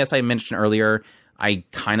 Yes, I mentioned earlier, I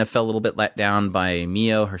kind of felt a little bit let down by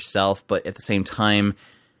Mio herself, but at the same time,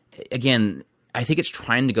 again, I think it's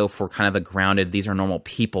trying to go for kind of a grounded, these are normal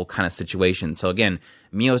people kind of situation. So again,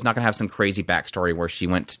 Mio's not going to have some crazy backstory where she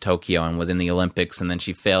went to Tokyo and was in the Olympics and then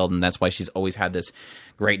she failed, and that's why she's always had this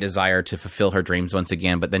great desire to fulfill her dreams once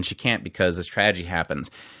again, but then she can't because this tragedy happens.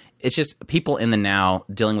 It's just people in the now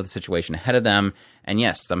dealing with the situation ahead of them, and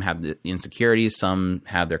yes, some have the insecurities, some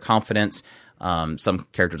have their confidence, some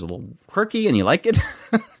characters are a little quirky and you like it,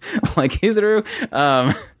 like Hizuru,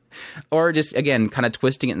 or just, again, kind of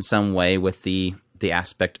twisting it in some way with the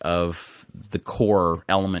aspect of the core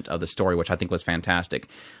element of the story, which I think was fantastic.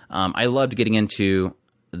 I loved getting into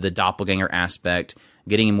the doppelganger aspect,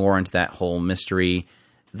 getting more into that whole mystery,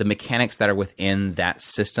 the mechanics that are within that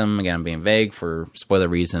system. Again, I'm being vague for spoiler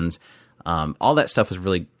reasons. All that stuff was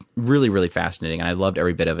really, really, really fascinating, and I loved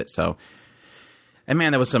every bit of it. So, and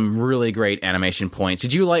man, there was some really great animation points.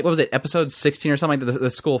 Did you like, what was it, episode 16 or something, like the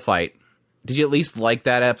school fight? Did you at least like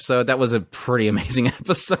that episode? That was a pretty amazing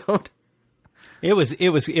episode. It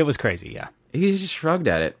was crazy, yeah. He just shrugged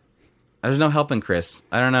at it. There's no helping Chris.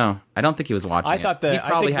 I don't know. I don't think he was watching. I thought the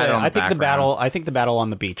battle on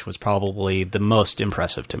the beach was probably the most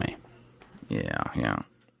impressive to me. Yeah.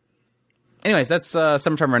 Anyways, that's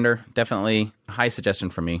Summertime Render. Definitely a high suggestion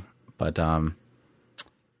for me, but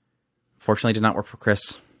fortunately did not work for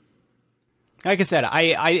Chris. Like I said,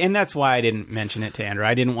 and that's why I didn't mention it to Andrew.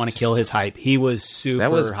 I didn't want to kill his hype. He was super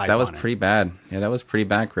hype. That was pretty bad. Yeah, that was pretty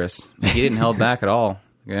bad, Chris. He didn't hold back at all.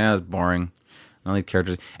 Yeah, it was boring. All these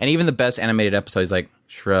characters, and even the best animated episodes, like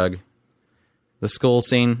shrug. The school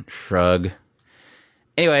scene, shrug.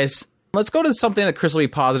 Anyways, let's go to something that Chris will be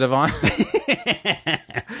positive on.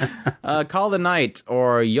 Call the Night,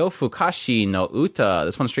 or Yofukashi no Uta.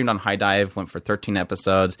 This one streamed on High Dive, went for 13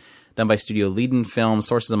 episodes, done by Studio Leiden Film.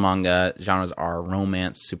 Sources of manga. Genres are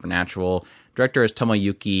romance, supernatural. Director is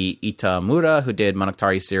Tomoyuki Itamura, who did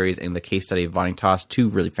Monogatari series and The Case Study of Vanitas, 2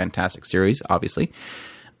 really fantastic series, obviously.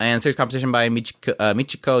 And series composition by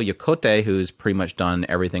Michiko Yokote, who's pretty much done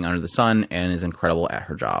everything under the sun and is incredible at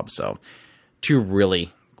her job. So 2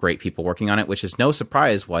 really great people working on it, which is no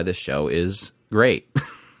surprise why this show is great.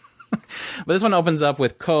 But this one opens up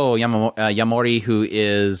with Ko Yamori, who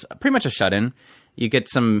is pretty much a shut-in. You get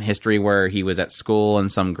some history where he was at school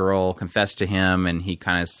and some girl confessed to him, and he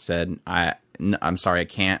kind of said, I'm sorry, I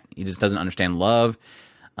can't. He just doesn't understand love.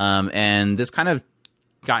 And this kind of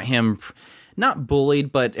got him not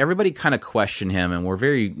bullied, but everybody kind of questioned him and were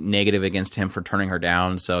very negative against him for turning her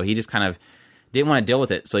down. So he just kind of didn't want to deal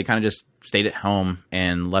with it. So he kind of just stayed at home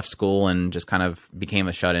and left school and just kind of became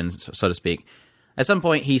a shut-in, so to speak. At some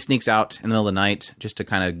point, he sneaks out in the middle of the night just to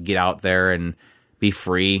kind of get out there and be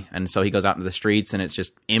free. And so he goes out into the streets, and it's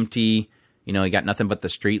just empty. You know, he got nothing but the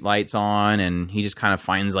street lights on, and he just kind of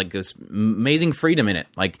finds like this amazing freedom in it.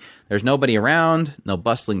 Like, there's nobody around, no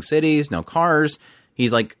bustling cities, no cars.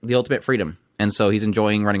 He's like the ultimate freedom. And so he's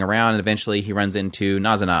enjoying running around, and eventually he runs into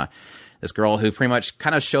Nazuna, this girl who pretty much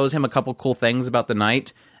kind of shows him a couple cool things about the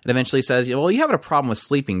night, and eventually says, well, you have a problem with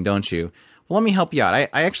sleeping, don't you? Well, let me help you out. I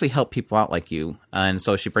actually help people out like you. And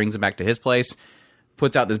so she brings him back to his place,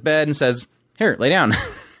 puts out this bed, and says, here, lay down.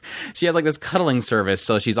 She has like this cuddling service.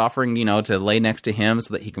 So she's offering, to lay next to him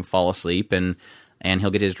so that he can fall asleep and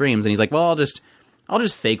he'll get his dreams. And he's like, well, I'll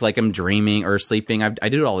just fake like I'm dreaming or sleeping. I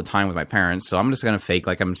do it all the time with my parents. So I'm just going to fake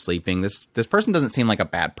like I'm sleeping. This person doesn't seem like a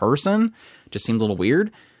bad person. Just seems a little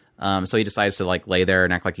weird. So he decides to like lay there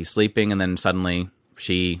and act like he's sleeping. And then suddenly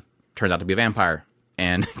she turns out to be a vampire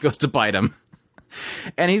and goes to bite him.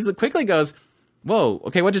 And he quickly goes, whoa,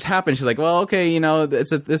 okay, what just happened? She's like, well, okay, it's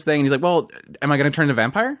this thing. And he's like, well, am I going to turn into a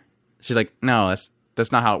vampire? She's like, no,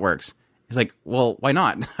 that's not how it works. He's like, well, why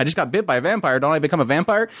not? I just got bit by a vampire. Don't I become a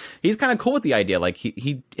vampire? He's kind of cool with the idea. Like,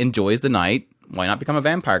 he enjoys the night. Why not become a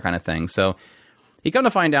vampire kind of thing? So he come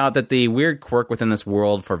to find out that the weird quirk within this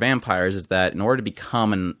world for vampires is that in order to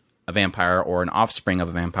become a vampire or an offspring of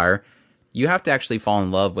a vampire, you have to actually fall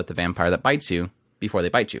in love with the vampire that bites you before they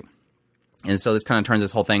bite you. And so this kind of turns this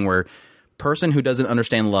whole thing where person who doesn't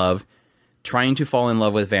understand love trying to fall in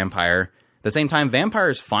love with vampire. At the same time, vampire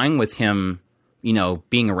is fine with him,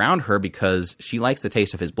 being around her because she likes the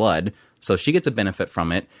taste of his blood. So she gets a benefit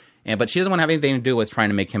from it. But she doesn't want to have anything to do with trying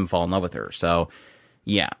to make him fall in love with her. So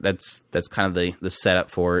yeah, that's kind of the setup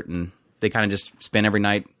for it. And they kind of just spend every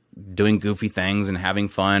night doing goofy things and having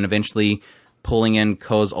fun, eventually pulling in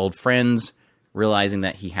Ko's old friends, realizing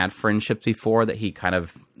that he had friendships before that he kind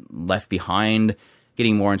of left behind,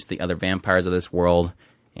 getting more into the other vampires of this world,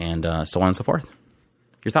 and so on and so forth.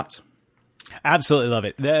 Your thoughts? Absolutely love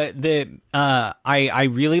it. I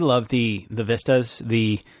really love the vistas,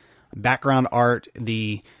 the background art,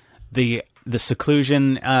 the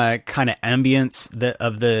seclusion kind of ambience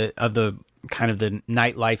of the kind of the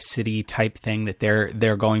nightlife city type thing that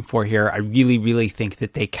they're going for here. I really, really think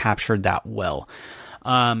that they captured that well.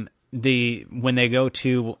 When they go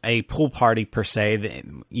to a pool party per se,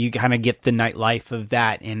 you kind of get the nightlife of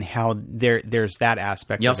that and how there's that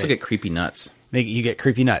aspect. You also get Creepy Nuts. You get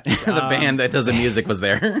Creepy Nuts. The band that does the music was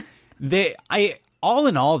there. All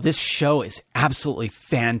in all, this show is absolutely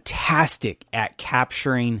fantastic at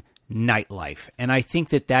capturing nightlife, and I think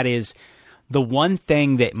that is the one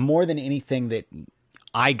thing that more than anything that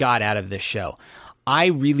I got out of this show. I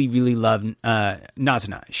really, really love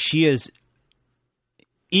Nazuna. She is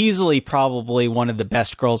easily probably one of the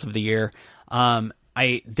best girls of the year. There's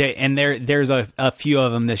a few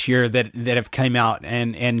of them this year that have come out,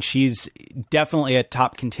 and she's definitely a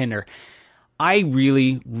top contender. I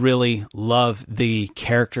really, really love the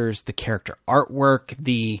characters, the character artwork,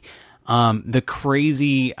 the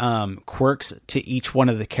crazy quirks to each one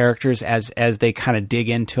of the characters as they kind of dig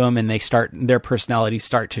into them and their personalities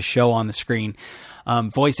start to show on the screen.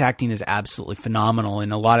 Voice acting is absolutely phenomenal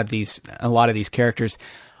in a lot of these characters.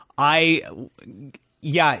 I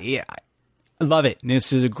love it.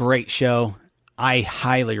 This is a great show. I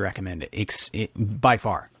highly recommend it by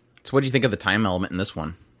far. So what do you think of the time element in this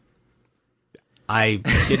one? I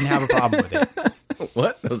didn't have a problem with it.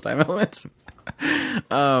 What? Those time elements?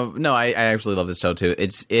 No, I absolutely love this show too.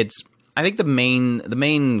 It's I think the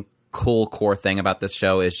main cool core thing about this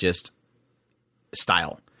show is just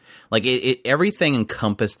style. Like everything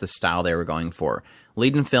encompassed the style they were going for.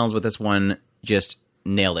 Leiden Films with this one just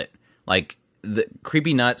nailed it. Like the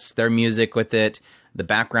Creepy Nuts, their music with it, the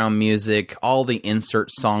background music, all the insert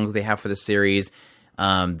songs they have for the series,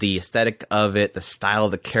 the aesthetic of it, the style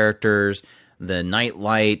of the characters, the night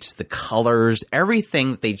light, the colors,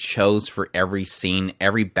 everything that they chose for every scene,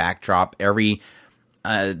 every backdrop, every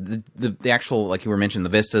the actual, like you were mentioning, the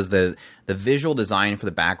vistas, the visual design for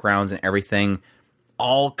the backgrounds and everything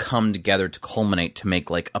all come together to culminate to make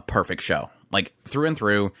like a perfect show. Like through and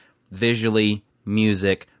through, visually,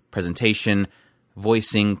 music, presentation,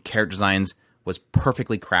 voicing, character designs was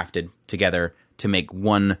perfectly crafted together to make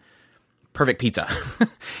one perfect pizza.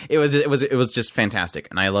 It was just fantastic,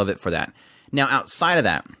 and I love it for that. Now, outside of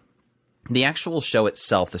that, the actual show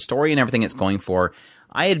itself, the story and everything it's going for,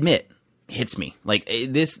 I admit, hits me. Like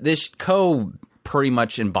this Ko pretty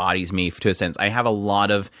much embodies me to a sense. I have a lot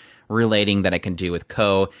of relating that I can do with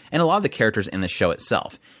Ko and a lot of the characters in the show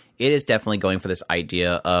itself. It is definitely going for this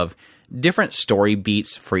idea of different story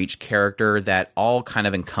beats for each character that all kind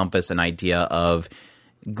of encompass an idea of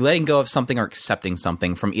letting go of something or accepting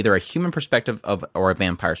something from either a human perspective or a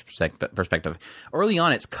vampire's perspective. Early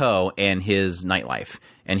on, it's Ko and his nightlife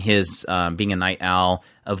and his being a night owl,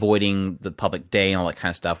 avoiding the public day and all that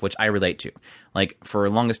kind of stuff, which I relate to. Like, for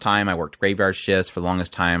the longest time, I worked graveyard shifts. For the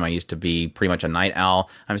longest time, I used to be pretty much a night owl.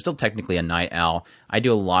 I'm still technically a night owl. I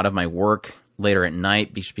do a lot of my work later at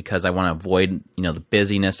night just because I want to avoid, the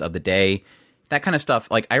busyness of the day. That kind of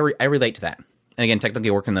stuff, like, I relate to that. And again,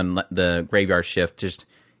 technically working the graveyard shift, just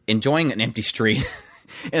enjoying an empty street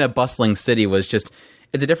in a bustling city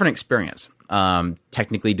it's a different experience.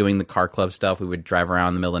 Technically doing the car club stuff, we would drive around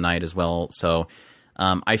in the middle of the night as well. So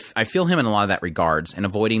I feel him in a lot of that regards, and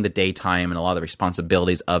avoiding the daytime and a lot of the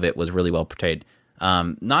responsibilities of it was really well portrayed.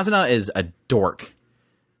 Nazuna is a dork.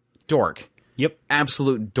 Yep.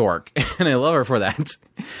 Absolute dork. And I love her for that.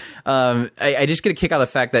 I just get a kick out of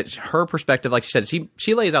the fact that her perspective, like she said,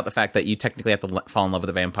 she lays out the fact that you technically have to fall in love with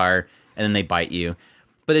a vampire and then they bite you.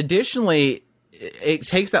 But additionally, it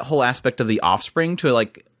takes that whole aspect of the offspring to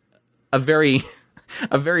like a very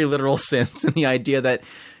literal sense, in the idea that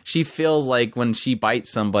she feels like when she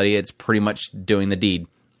bites somebody, it's pretty much doing the deed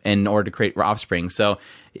in order to create offspring. So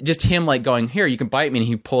just him like going, here, you can bite me, and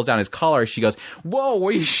he pulls down his collar. She goes, whoa, why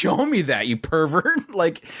are you showing me that, you pervert?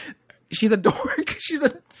 Like, she's a dork. She's a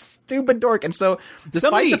stupid dork. And so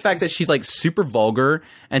despite the fact that she's like super vulgar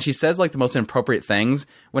and she says like the most inappropriate things,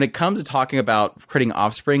 when it comes to talking about creating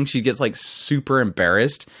offspring, she gets like super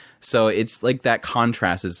embarrassed. So it's like that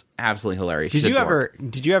contrast is absolutely hilarious. Did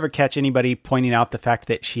you ever catch anybody pointing out the fact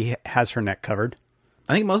that she has her neck covered?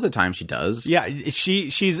 I think most of the time she does. Yeah,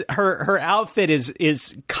 she's her outfit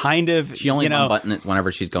is kind of, she only unbutton it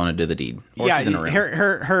whenever she's going to do the deed. Or she's in a room.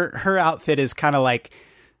 Her outfit is kind of like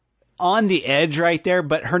on the edge right there,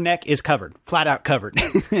 but her neck is covered, flat out covered.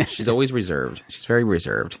 She's always reserved. She's very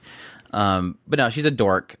reserved. But no, she's a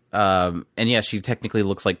dork. And yeah, she technically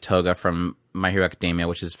looks like Toga from My Hero Academia,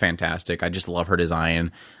 which is fantastic. I just love her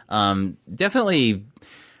design. Definitely,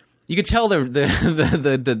 you could tell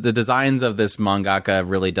the designs of this mangaka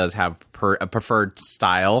really does have a preferred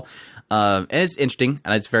style. And it's interesting,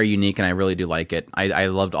 and it's very unique, and I really do like it. I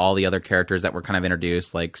loved all the other characters that were kind of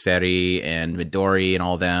introduced, like Seri and Midori and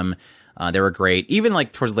all of them. They were great. Even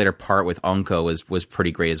like towards the later part with Onko was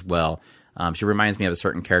pretty great as well. She reminds me of a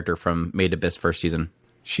certain character from Made Abyss first season.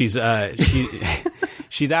 She's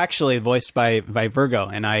actually voiced by Virgo,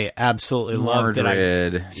 and I absolutely love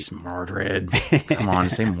that. She's Mordred. Come on,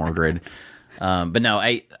 say Mordred. But no,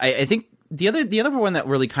 I think the other one that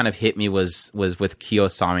really kind of hit me was with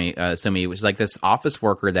Kiyosami Sumi, which is like this office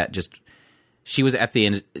worker that just, she was at the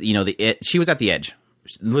end, she was at the edge.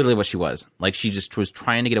 Literally what she was. Like, she just was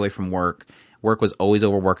trying to get away from work. Work was always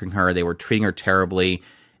overworking her. They were treating her terribly.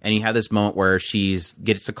 And you have this moment where she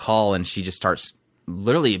gets a call and she just starts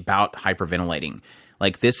literally about hyperventilating.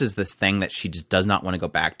 Like, this is this thing that she just does not want to go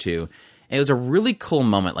back to. And it was a really cool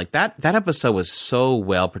moment. Like, that episode was so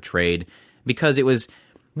well portrayed because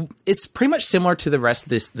it's pretty much similar to the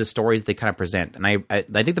rest of the stories they kind of present. And I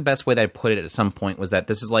think the best way that I put it at some point was that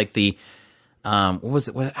this is like the, how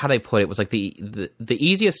did I put it? It was like the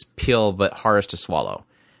easiest pill but hardest to swallow.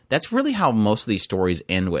 That's really how most of these stories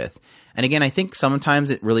end with. And again, I think sometimes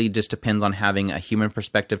it really just depends on having a human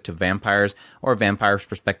perspective to vampires or a vampire's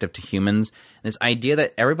perspective to humans. And this idea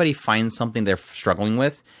that everybody finds something they're struggling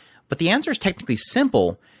with, but the answer is technically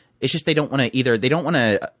simple. It's just they don't want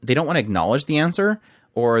to acknowledge the answer,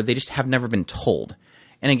 or they just have never been told.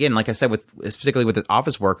 And again, like I said, particularly with the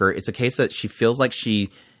office worker, it's a case that she feels like she's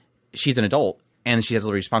an adult and she has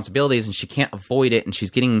the responsibilities and she can't avoid it, and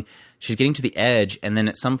she's getting to the edge, and then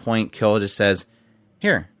at some point Kyo just says,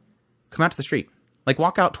 "Here, come out to the street. Like,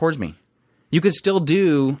 walk out towards me. You could still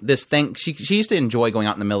do this thing." She used to enjoy going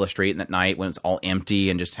out in the middle of the street at night when it's all empty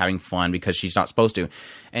and just having fun because she's not supposed to.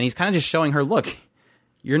 And he's kind of just showing her, look,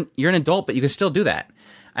 you're an adult, but you can still do that.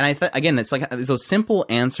 And I thought, again, it's like those simple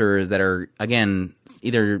answers that are, again,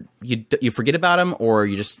 either you forget about them or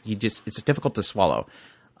you just it's difficult to swallow.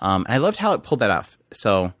 And I loved how it pulled that off.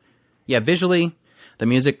 So yeah, visually, the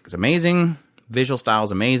music is amazing. Visual style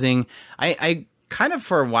is amazing. I kind of,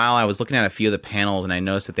 for a while, I was looking at a few of the panels and I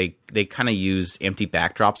noticed that they kind of use empty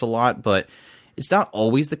backdrops a lot, but it's not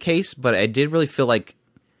always the case. But I did really feel like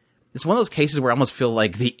it's one of those cases where I almost feel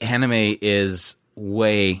like the anime is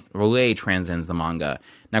way transcends the manga.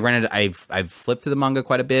 Now, granted, I've flipped through the manga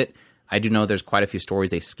quite a bit. I do know there's quite a few stories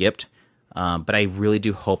they skipped, but I really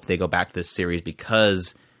do hope they go back to this series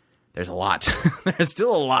because there's a lot. There's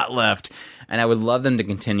still a lot left, and I would love them to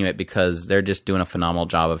continue it because they're just doing a phenomenal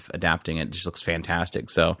job of adapting it. It just looks fantastic.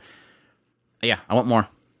 So, yeah, I want more.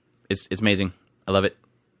 It's amazing. I love it.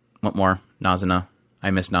 Want more. Nazuna.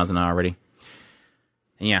 I miss Nazuna already.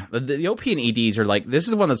 And yeah, the OP and EDs are like, this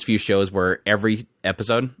is one of those few shows where every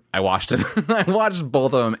episode I watched them. I watched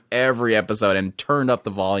both of them every episode and turned up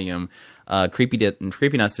the volume. Creepy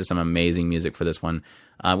Nuts did some amazing music for this one.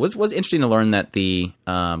 Was interesting to learn that the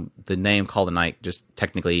name Call the Night just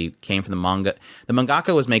technically came from the manga. The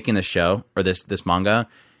mangaka was making the show, or this manga,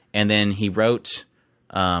 and then he wrote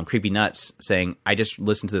Creepy Nuts saying, "I just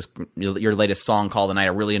listened to your latest song, Call the Night.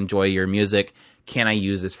 I really enjoy your music. Can I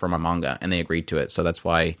use this for my manga?" And they agreed to it. So that's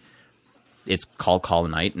why it's called Call the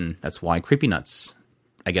Night, and that's why Creepy Nuts,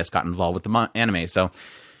 I guess, got involved with the anime. So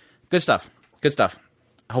good stuff. Good stuff.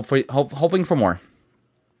 Hoping for more.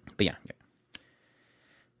 But yeah.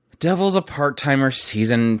 Devil's a Part-Timer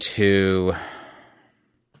Season 2.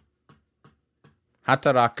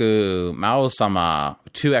 Hataraku Mao-sama,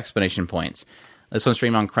 2 explanation points. This one's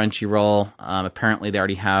streamed on Crunchyroll. Apparently, they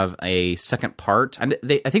already have a second part. I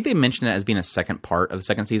think they mentioned it as being a second part of the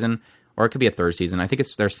second season, or it could be a third season. I think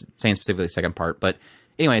they're saying specifically second part. But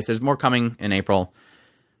anyways, there's more coming in April.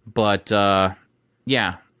 But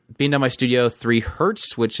yeah, being done by Studio 3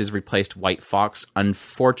 Hertz, which has replaced White Fox,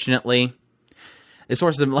 unfortunately. The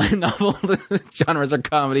sources of light novel genres are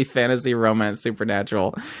comedy, fantasy, romance,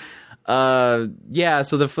 supernatural. Yeah,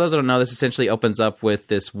 so for those that don't know, this essentially opens up with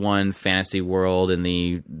this one fantasy world, and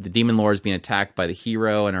the Demon Lord is being attacked by the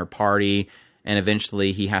hero and her party, and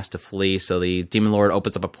eventually he has to flee. So the Demon Lord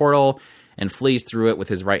opens up a portal and flees through it with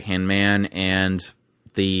his right-hand man, and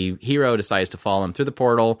the hero decides to follow him through the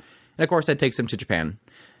portal, and of course that takes him to Japan.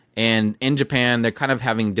 And in Japan, they're kind of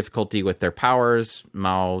having difficulty with their powers.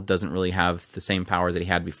 Mao doesn't really have the same powers that he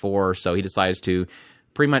had before, so he decides to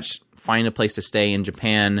pretty much find a place to stay in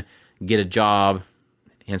Japan, get a job,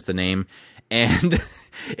 hence the name, and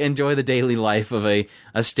enjoy the daily life of a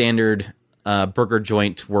standard burger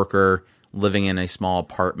joint worker living in a small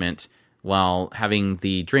apartment while having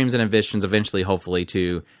the dreams and ambitions eventually, hopefully,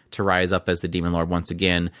 to rise up as the Demon Lord once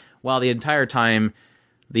again, while the entire time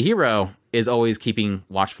the hero is always keeping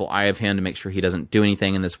watchful eye of him to make sure he doesn't do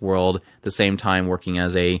anything in this world, at the same time working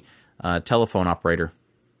as a telephone operator.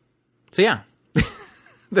 So yeah,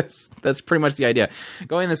 that's pretty much the idea.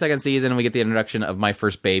 Going in the second season, we get the introduction of My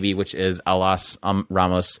First Baby, which is Alas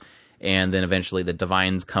Ramos, and then eventually the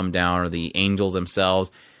divines come down, or the angels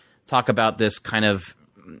themselves, talk about this kind of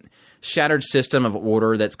shattered system of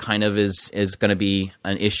order that's kind of is going to be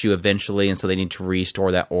an issue eventually, and so they need to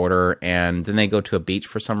restore that order. And then they go to a beach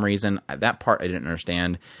for some reason. That part I didn't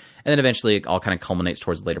understand. And then eventually it all kind of culminates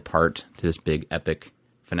towards the later part to this big epic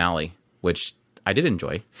finale, which I did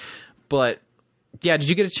enjoy. But yeah, did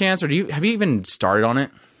you get a chance, or have you even started on it?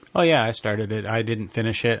 Oh yeah, I started it. I didn't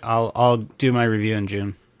finish it. I'll do my review in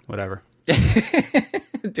June. Whatever. Do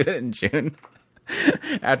it in June.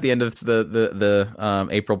 At the end of the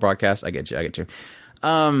April broadcast. I get you.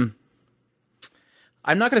 I'm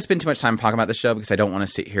not going to spend too much time talking about the show because I don't want to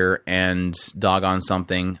sit here and dog on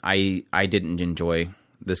something. I didn't enjoy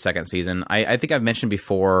the second season. I think I've mentioned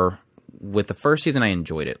before, with the first season, I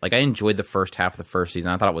enjoyed it. Like, I enjoyed the first half of the first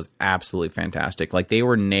season. I thought it was absolutely fantastic. Like, they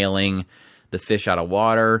were nailing the fish out of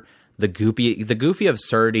water, the goofy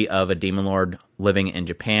absurdity of a Demon Lord living in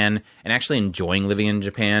Japan and actually enjoying living in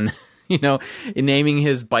Japan. You know, naming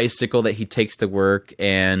his bicycle that he takes to work,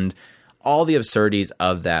 and all the absurdities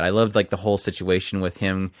of that. I loved, like, the whole situation with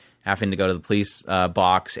him having to go to the police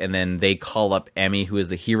box, and then they call up Emmy, who is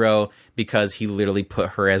the hero, because he literally put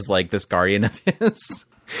her as, like, this guardian of his.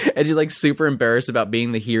 And she's like super embarrassed about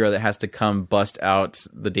being the hero that has to come bust out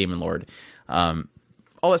the Demon Lord.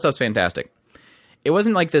 All that stuff's fantastic. It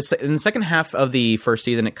wasn't like this in the second half of the first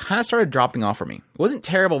season. It kind of started dropping off for me. It wasn't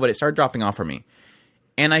terrible, but it started dropping off for me.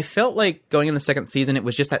 And I felt like going in the second season, it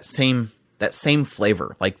was just that same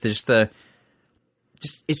flavor. Like it's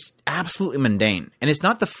absolutely mundane. And it's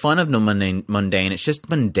not the fun of no mundane. It's just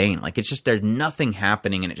mundane. Like it's just, there's nothing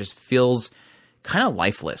happening and it just feels kind of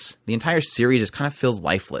lifeless. The entire series just kind of feels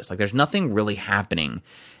lifeless. Like there's nothing really happening.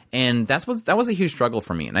 And that was a huge struggle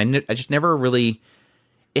for me. And I just never really,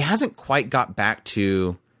 it hasn't quite got back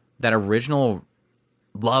to that original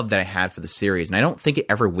love that I had for the series. And I don't think it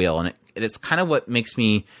ever will. And it's kind of what makes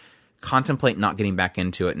me contemplate not getting back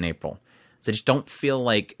into it in April. So I just don't feel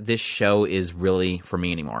like this show is really for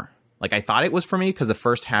me anymore. Like I thought it was for me because the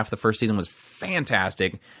first half of the first season was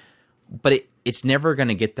fantastic, but it's never going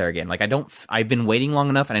to get there again. Like I've been waiting long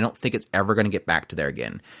enough and I don't think it's ever going to get back to there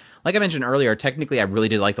again. Like I mentioned earlier, technically I really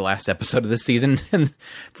did like the last episode of this season. And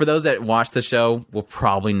for those that watch the show will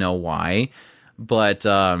probably know why. But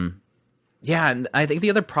yeah, and I think the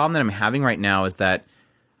other problem that I'm having right now is that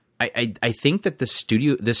I think that the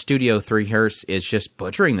Studio 3 Hertz is just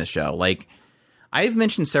butchering the show. Like I've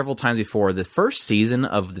mentioned several times before, the first season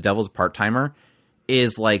of The Devil's Part-Timer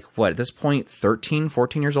is like, what, at this point, 13,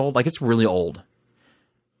 14 years old? Like it's really old.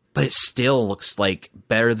 But it still looks like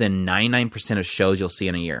better than 99% of shows you'll see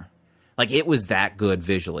in a year. Like it was that good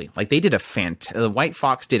visually. Like they did the White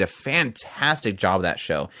Fox did a fantastic job of that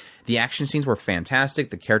show. The action scenes were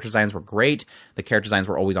fantastic. The character designs were great. The character designs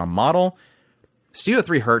were always on model. Studio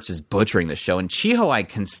 3 Hertz is butchering the show, and Chiho,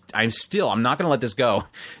 I'm not going to let this go.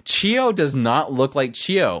 Chiho does not look like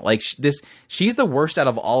Chiho. Like she's the worst out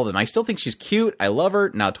of all of them. I still think she's cute. I love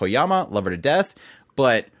her. Now Toyama, love her to death.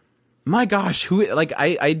 But my gosh,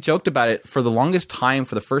 I joked about it for the longest time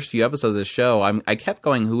for the first few episodes of the show. I kept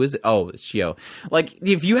going, who is it? Oh, it's Chiho. Like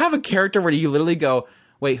if you have a character where you literally go,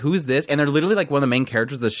 wait, who's this? And they're literally like one of the main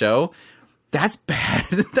characters of the show. That's bad.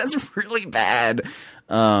 That's really bad.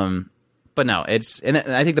 But no, and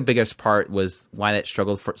I think the biggest part was why that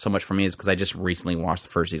struggled so much for me is because I just recently watched the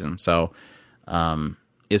first season, so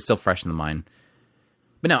it's still fresh in the mind.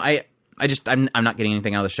 But no, I'm not getting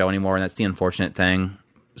anything out of the show anymore, and that's the unfortunate thing.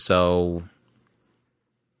 So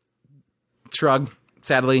shrug.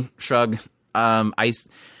 I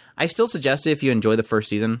still suggest it if you enjoy the first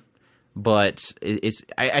season, but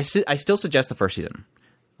I still suggest the first season.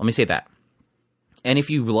 Let me say that. And if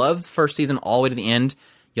you love the first season all the way to the end,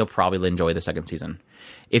 you'll probably enjoy the second season.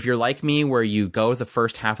 If you're like me, where you go to the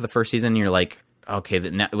first half of the first season, and you're like, okay,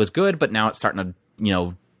 it was good, but now it's starting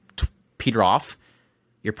to, peter off,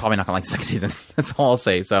 you're probably not gonna like the second season. That's all I'll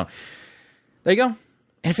say. So there you go.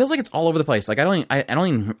 And it feels like it's all over the place. Like I don't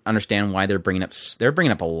even understand why they're bringing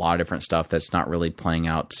up a lot of different stuff that's not really playing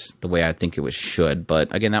out the way I think it should.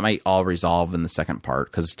 But again, that might all resolve in the second part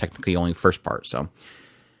because it's technically only the first part. So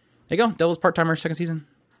there you go. Devil's Part-Timer, second season.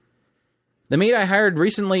 The maid I hired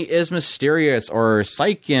recently is mysterious, or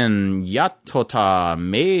Saiken Yatota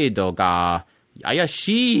Meidoga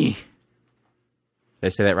Ayashi. Did I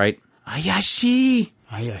say that right? Ayashi.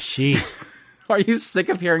 Are you sick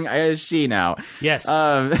of hearing Ayashi now? Yes.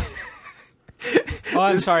 Oh,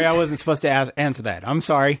 I'm sorry. I wasn't supposed to answer that. I'm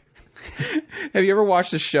sorry. Have you ever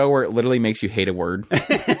watched a show where it literally makes you hate a word?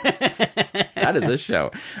 That is this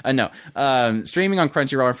show. No. Streaming on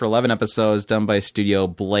Crunchyroll for 11 episodes, done by Studio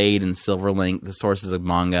Blade and Silverlink. The sources of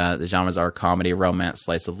manga. The genres are comedy, romance,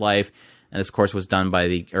 slice of life. And this, of course, was done by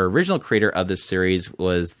the original creator of this series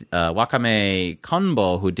was Wakame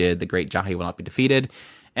Konbo, who did The Great Jahi Will Not Be Defeated.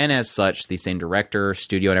 And as such, the same director,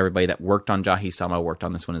 studio, and everybody that worked on Jahi-sama worked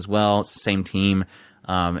on this one as well. It's the same team.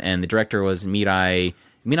 And the director was Mirai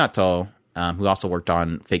Minato, who also worked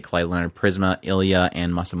on Fate Collide Leonard Prisma, Ilya,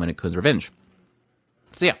 and Masamune Kun's Revenge.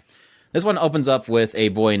 So yeah, this one opens up with a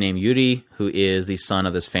boy named Yuri, who is the son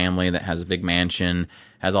of this family that has a big mansion,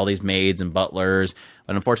 has all these maids and butlers,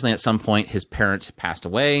 but unfortunately at some point his parents passed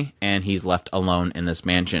away, and he's left alone in this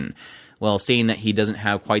mansion. Well, seeing that he doesn't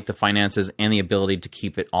have quite the finances and the ability to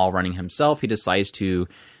keep it all running himself, he decides to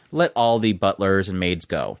let all the butlers and maids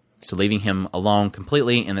go. So leaving him alone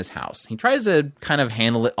completely in this house. He tries to kind of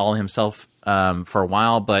handle it all himself for a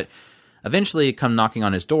while, but eventually come knocking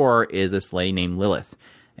on his door is this lady named Lilith.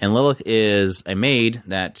 And Lilith is a maid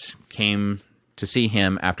that came to see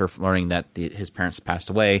him after learning that his parents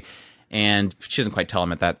passed away. And she doesn't quite tell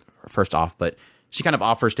him at that first off, but she kind of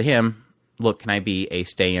offers to him, look, can I be a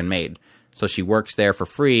stay-in maid? So she works there for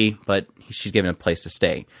free, but she's given a place to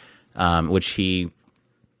stay, which he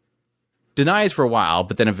denies for a while,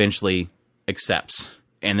 but then eventually accepts.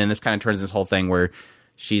 And then this kind of turns this whole thing where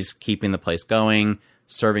she's keeping the place going,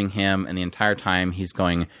 serving him, and the entire time he's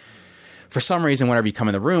going, for some reason, whenever you come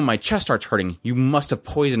in the room, my chest starts hurting. You must have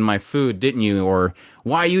poisoned my food, didn't you? Or,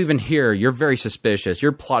 why are you even here? You're very suspicious.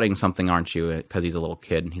 You're plotting something, aren't you? Because he's a little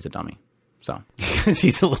kid and he's a dummy. So, because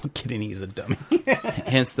he's a little kid and he's a dummy.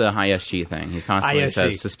 Hence the ISG thing. He's constantly ISG.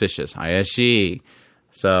 says suspicious. ISG.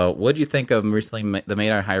 So, what do you think of recently? The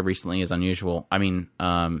maid I hired recently is unusual. I mean,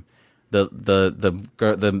 the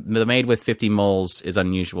maid with 50 moles is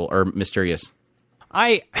unusual or mysterious.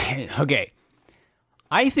 Okay.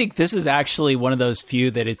 I think this is actually one of those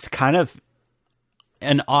few that it's kind of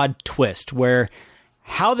an odd twist where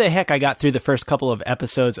how the heck I got through the first couple of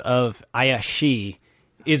episodes of Ayashi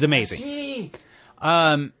is amazing.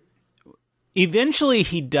 Eventually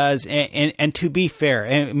he does, and to be fair,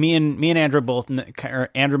 and me and Andrew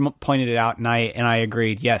Andrew pointed it out, and I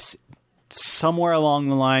agreed. Yes, somewhere along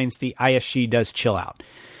the lines, the Ayashi does chill out.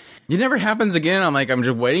 It never happens again. I'm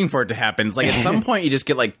just waiting for it to happen. It's like at some point you just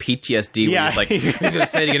get like PTSD. Where he's like, he's gonna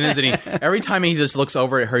say it again, isn't he? Every time he just looks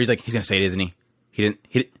over at her, he's like, he's gonna say it, isn't he? He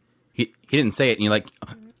didn't say it, and you're like,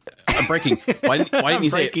 I'm breaking. Why didn't you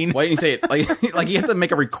say it? Why didn't you say it? Like you have to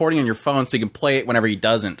make a recording on your phone so you can play it whenever he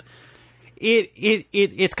doesn't.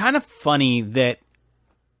 It's kind of funny that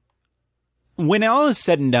when all is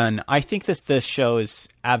said and done, I think this show is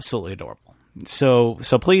absolutely adorable. So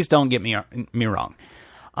please don't get me wrong.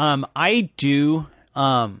 I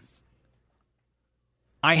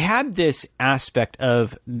had this aspect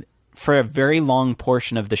of, for a very long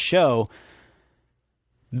portion of the show,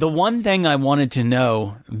 the one thing I wanted to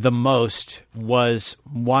know the most was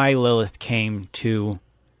why Lilith came to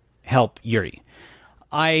help Yuri.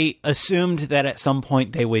 I assumed that at some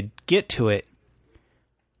point they would get to it.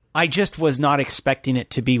 I just was not expecting it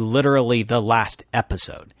to be literally the last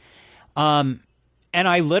episode. And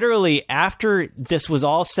I literally, after this was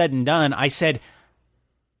all said and done, I said,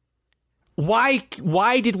 why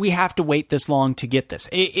did we have to wait this long to get this?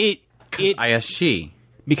 ISG.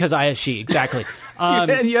 Because ISG, exactly.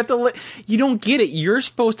 You have to. You don't get it. You're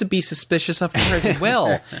supposed to be suspicious of her as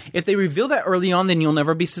well. If they reveal that early on, then you'll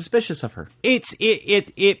never be suspicious of her.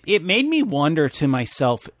 It made me wonder to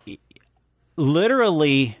myself,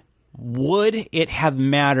 literally, would it have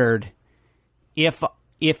mattered if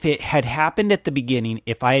it had happened at the beginning,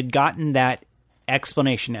 if I had gotten that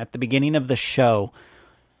explanation at the beginning of the show,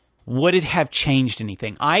 would it have changed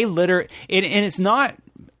anything? And it's not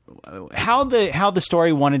how the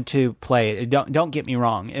story wanted to play. Don't get me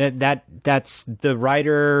wrong. That's the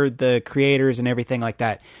writer, the creators, and everything like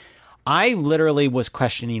that. I literally was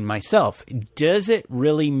questioning myself. Does it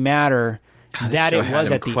really matter that it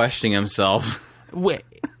was at the questioning himself?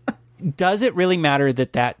 Does it really matter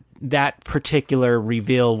that particular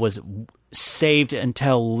reveal was saved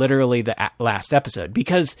until literally the last episode?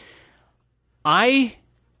 Because I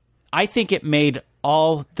think it made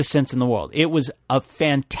all the sense in the world. It was a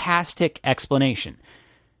fantastic explanation.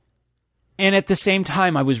 And at the same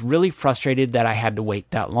time, I was really frustrated that I had to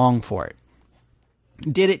wait that long for it.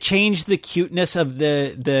 Did it change the cuteness of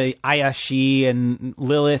the Ayashi and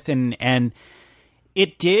Lilith? And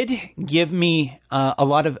it did give me a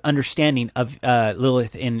lot of understanding of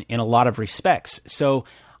Lilith in a lot of respects. So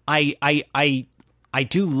I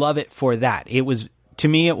do love it for that. It was, to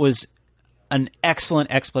me, it was an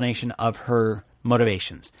excellent explanation of her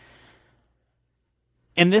motivations.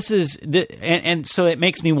 And this is and so it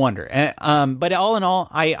makes me wonder. But all in all,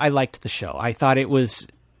 I liked the show. I thought it was,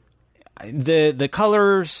 the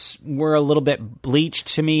colors were a little bit bleached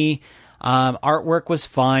to me. Artwork was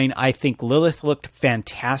fine. I think Lilith looked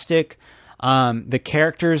fantastic. The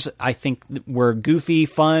characters, I think, were goofy,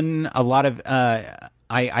 fun. A lot of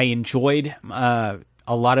I enjoyed a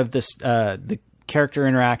lot of this the character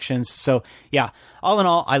interactions. So yeah, all in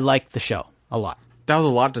all, I liked the show a lot. That was a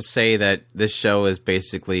lot to say that this show is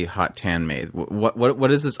basically Hot Handmaid.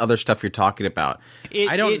 What is this other stuff you're talking about?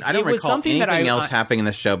 I don't recall anything else happening in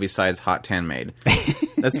the show besides Hot Handmaid.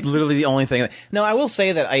 That's literally the only thing. No, I will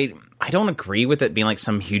say that I don't agree with it being like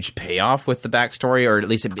some huge payoff with the backstory, or at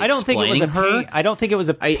least it be explaining her. I don't think it was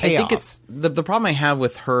a payoff. I think it's the problem I have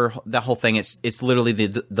with her. That whole thing. It's literally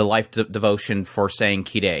the life devotion for saying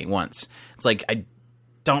Kide once. It's like I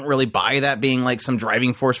don't really buy that being like some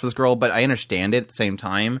driving force for this girl, but I understand it at the same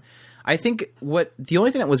time. I think the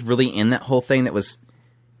only thing that was really in that whole thing that was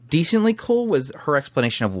decently cool was her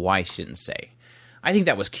explanation of why she didn't say. I think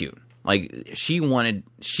that was cute. Like she wanted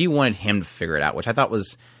him to figure it out, which I thought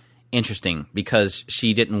was interesting because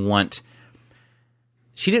she didn't want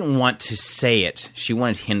to say it. She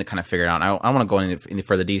wanted him to kind of figure it out. I don't want to go into any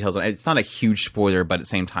further details. It's not a huge spoiler, but at the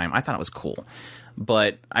same time, I thought it was cool.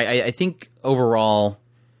 But I think overall,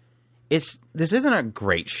 this isn't a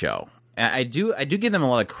great show. I do give them a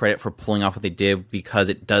lot of credit for pulling off what they did, because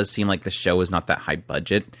it does seem like the show is not that high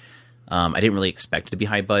budget. I didn't really expect it to be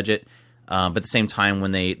high budget, but at the same time,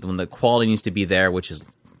 when the quality needs to be there, which is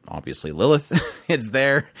obviously Lilith, it's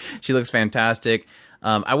there. She looks fantastic.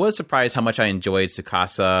 I was surprised how much I enjoyed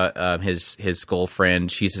Tsukasa, his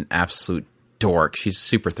girlfriend. She's an absolute dork. She's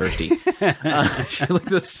super thirsty. She's like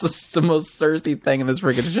the most thirsty thing in this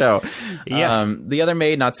freaking show. Yes. The other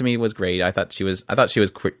maid, Natsumi, was great. I thought she was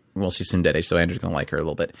quick. Well, she's tsundere, so Andrew's gonna like her a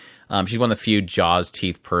little bit. She's one of the few jaws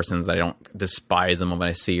teeth persons that I don't despise them when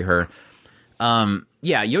I see her.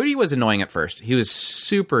 Yeah, Yori was annoying at first. He was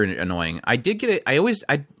super annoying.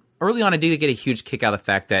 Early on I did get a huge kick out of the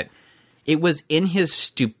fact that it was in his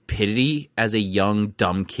stupidity as a young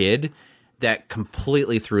dumb kid that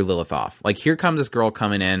completely threw Lilith off. Like, here comes this girl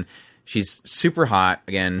coming in. She's super hot.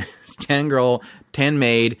 Again, tan girl, tan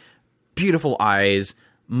maid, beautiful eyes,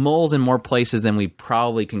 moles in more places than we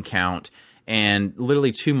probably can count, and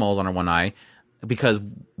literally 2 moles on her one eye, because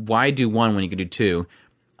why do one when you can do 2?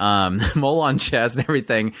 Mole on chest and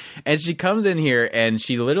everything. And she comes in here, and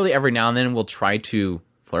she literally every now and then will try to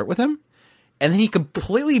flirt with him. And then he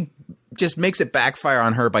completely just makes it backfire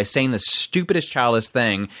on her by saying the stupidest childish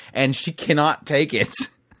thing, and she cannot take it.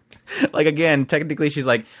 Like, again, technically she's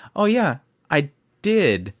like, oh yeah, I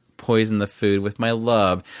did poison the food with my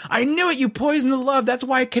love. I knew it, you poisoned the love. That's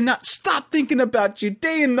why I cannot stop thinking about you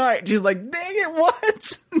day and night. She's like, dang it,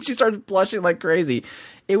 what? And she started blushing like crazy.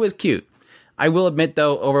 It was cute. I will admit,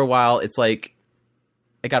 though, over a while, it's like,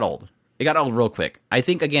 it got old. It got old real quick. I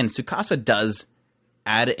think, again, Tsukasa does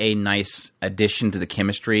add a nice addition to the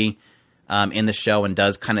chemistry in the show, and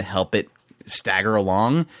does kind of help it stagger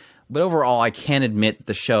along. But overall, I can admit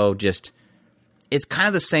the show just, it's kind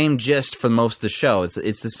of the same gist for most of the show. It's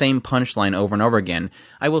the same punchline over and over again.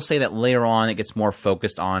 I will say that later on it gets more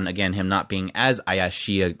focused on, again, him not being as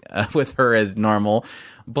Ayashi with her as normal,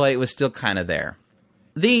 but it was still kind of there.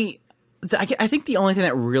 I think the only thing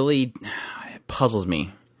that really puzzles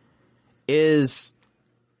me is,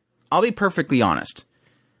 I'll be perfectly honest,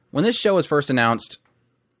 when this show was first announced,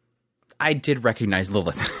 I did recognize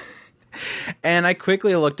Lilith. And I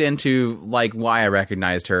quickly looked into, like, why I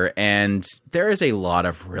recognized her, and there is a lot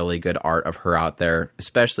of really good art of her out there,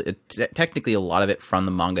 especially, technically a lot of it from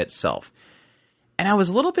the manga itself. And I was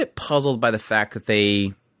a little bit puzzled by the fact that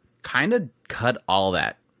they kind of cut all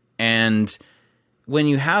that. And when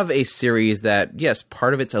you have a series that, yes,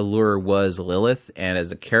 part of its allure was Lilith and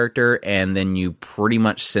as a character, and then you pretty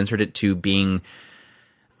much censored it to being,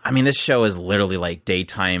 I mean, this show is literally like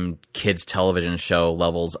daytime kids television show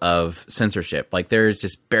levels of censorship. Like, there's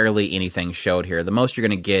just barely anything showed here. The most you're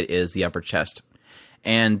going to get is the upper chest.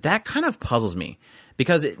 And that kind of puzzles me,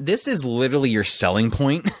 because this is literally your selling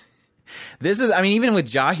point. This is, I mean, even with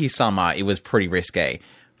Jahi-sama, it was pretty risque.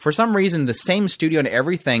 For some reason, the same studio and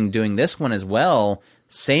everything doing this one as well,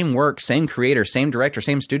 same work, same creator, same director,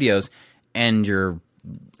 same studios, and you're,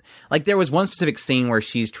 like, there was one specific scene where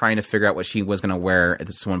she's trying to figure out what she was going to wear at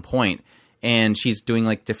this one point, and she's doing,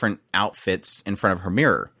 like, different outfits in front of her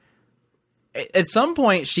mirror. At some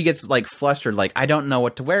point, she gets, like, flustered, like, I don't know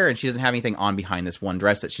what to wear, and she doesn't have anything on behind this one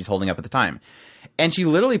dress that she's holding up at the time. And she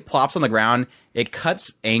literally plops on the ground, it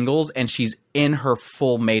cuts angles, and she's in her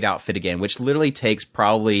full maid outfit again, which literally takes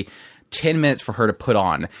probably 10 minutes for her to put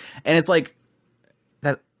on. And it's like,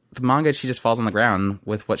 the manga, she just falls on the ground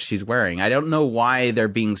with what she's wearing. I don't know why they're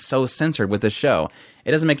being so censored with this show.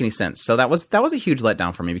 It doesn't make any sense. So that was a huge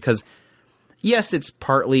letdown for me, because yes, it's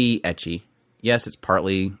partly ecchi. Yes, it's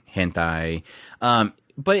partly hentai.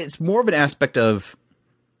 But it's more of an aspect of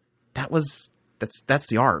that's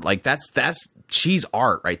the art. Like, that's she's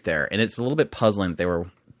art right there. And it's a little bit puzzling that they were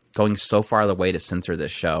going so far the way to censor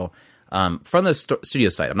this show. From the studio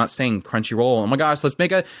side. I'm not saying Crunchyroll. Oh my gosh, let's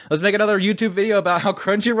make another YouTube video about how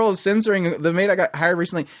Crunchyroll is censoring the maid I got hired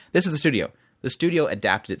recently. This is the studio. The studio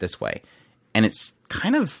adapted it this way, and it's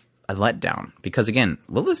kind of a letdown, because again,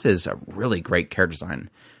 Lilith is a really great character design.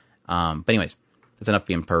 But anyways, that's enough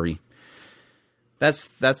being pervy. That's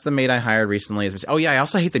the maid I hired recently. Oh yeah, I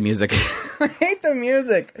also hate the music. I hate the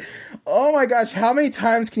music. Oh my gosh, how many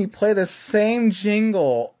times can you play the same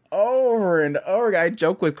jingle over and over again? I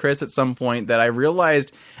joke with Chris at some point that I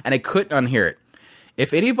realized, and I couldn't unhear it.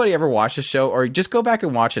 If anybody ever watched the show, or just go back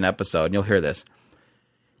and watch an episode, and you'll hear this.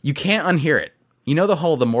 You can't unhear it. You know the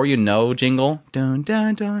whole "the more you know" jingle? Dun,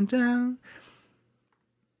 dun, dun, dun.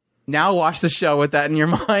 Now watch the show with that in your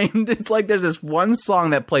mind. It's like there's this one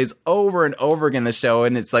song that plays over and over again in the show,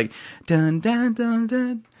 and it's like dun dun dun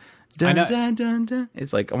dun dun dun dun dun.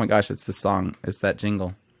 It's like, oh my gosh, it's the song. It's that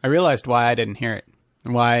jingle. I realized why I didn't hear it.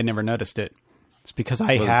 Why I never noticed it. It's because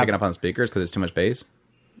I wasn't picking up on speakers because there's too much bass.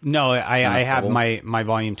 No, I have my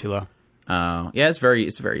volume too low. Yeah, it's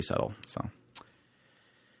very subtle. So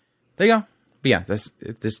there you go. But yeah,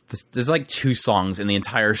 there's like 2 songs in the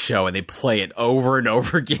entire show, and they play it over and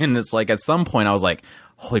over again. It's like at some point I was like,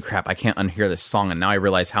 holy crap, I can't unhear this song. And now I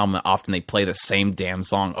realize how often they play the same damn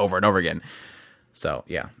song over and over again. So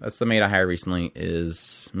yeah, that's the maid I hired recently,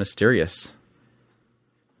 is Mysterious.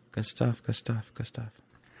 Good stuff.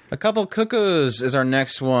 A Couple Cuckoos is our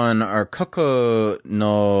next one. Our Koko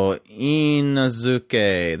no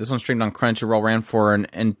Inazuke. This one streamed on Crunchyroll, ran for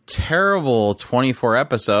an terrible 24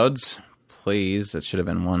 episodes. Please, it should have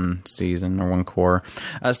been 1 season or 1 core.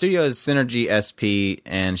 Studio is Synergy SP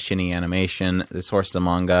and Shinny Animation. The source of the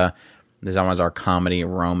manga. The genres are comedy,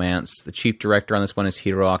 romance. The chief director on this one is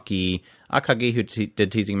Hiroaki Akagi, who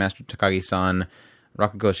did Teasing Master Takagi-san,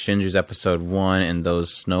 Rakugo Shinju's episode 1, and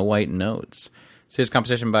those Snow White Notes. Series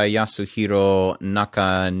composition by Yasuhiro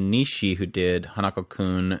Nakanishi, who did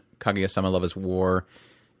Hanako-kun, Kaguya-sama Love is War,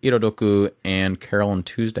 Irodoku, and Carol and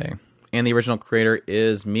Tuesday. And the original creator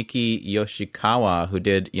is Miki Yoshikawa, who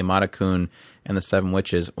did Yamada-kun and The Seven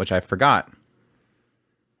Witches, which I forgot.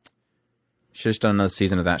 Should have done another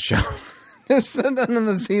season of that show. Should have done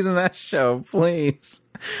another season of that show, please.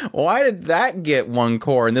 Why did that get 1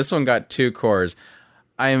 core and this one got 2 cores?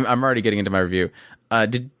 I'm already getting into my review.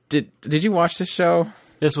 Did you watch this show?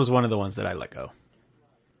 This was one of the ones that I let go.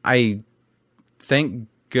 I thank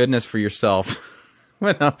goodness for yourself.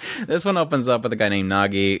 But no, this one opens up with a guy named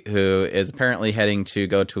Nagi, who is apparently heading to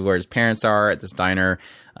go to where his parents are at this diner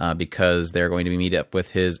because they're going to meet up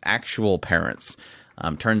with his actual parents.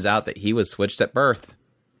 Turns out that he was switched at birth.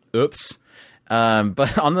 Oops.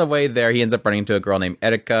 But on the way there, he ends up running into a girl named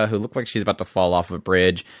Erika, who looked like she's about to fall off a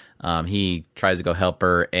bridge. He tries to go help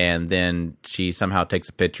her, and then she somehow takes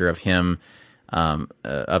a picture of him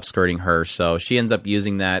upskirting her. So she ends up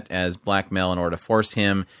using that as blackmail in order to force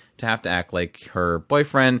him to have to act like her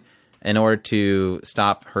boyfriend in order to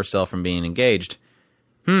stop herself from being engaged.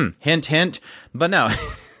 Hint, hint. But no.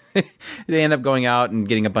 They end up going out and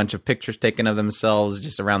getting a bunch of pictures taken of themselves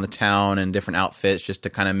just around the town in different outfits just to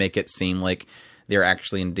kind of make it seem like they're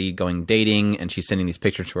actually indeed going dating, and she's sending these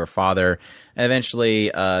pictures to her father. And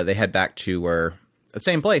eventually they head back to the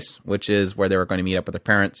same place, which is where they were going to meet up with their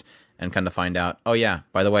parents and kind of find out, oh yeah,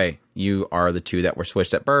 by the way, you are the 2 that were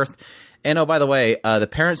switched at birth. And oh, by the way, the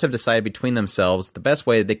parents have decided between themselves the best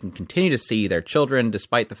way that they can continue to see their children,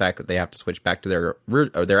 despite the fact that they have to switch back to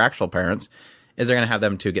their actual parents, is they're going to have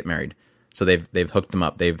them 2 get married. So they've hooked them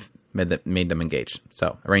up. They've made them engaged.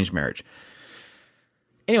 So arranged marriage.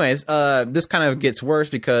 Anyways, this kind of gets worse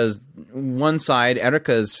because one side,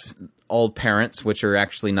 Erika's old parents, which are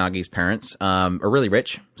actually Nagi's parents, are really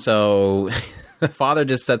rich. So the father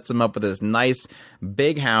just sets them up with this nice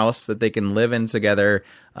big house that they can live in together,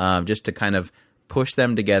 just to kind of push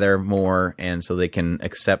them together more, and so they can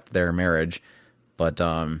accept their marriage. But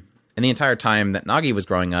in the entire time that Nagi was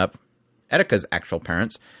growing up, Erika's actual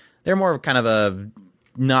parents, they're more of kind of a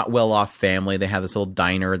not well-off family. They have this little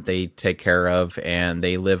diner they take care of, and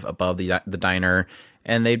they live above the diner,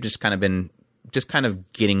 and they've just kind of been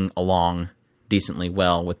getting along decently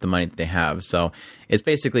well with the money that they have. So it's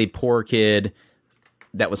basically poor kid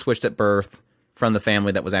that was switched at birth from the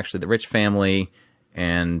family that was actually the rich family,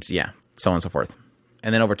 and yeah, so on and so forth.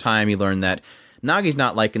 And then over time, you learn that Nagi's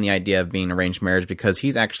not liking the idea of being arranged marriage because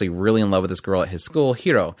he's actually really in love with this girl at his school,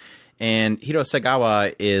 Hiro. And Hiro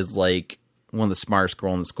Segawa is like one of the smartest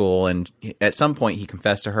girl in the school. And at some point he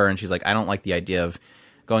confessed to her, and she's like, I don't like the idea of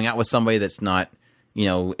going out with somebody that's not,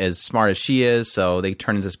 as smart as she is. So they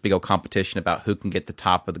turn into this big old competition about who can get the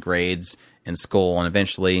top of the grades in school. And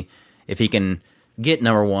eventually, if he can get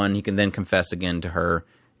number 1, he can then confess again to her.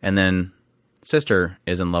 And then sister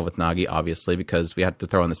is in love with Nagi, obviously, because we have to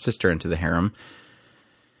throw in the sister into the harem.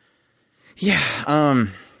 Yeah, I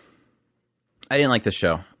didn't like this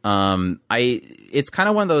show. It's kind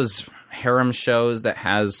of one of those harem shows that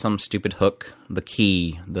has some stupid hook, the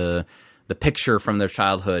key, the picture from their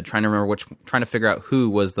childhood, trying to figure out who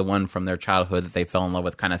was the one from their childhood that they fell in love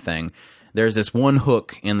with, kind of thing. There's this one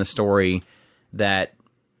hook in the story that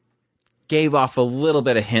gave off a little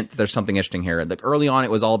bit of hint that there's something interesting here. Like early on, it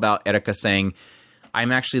was all about Erika saying,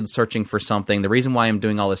 I'm actually searching for something. The reason why I'm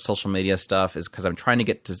doing all this social media stuff is because I'm trying to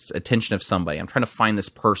get to attention of somebody. I'm trying to find this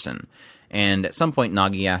person. And at some point,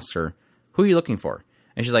 Nagi asked her, who are you looking for?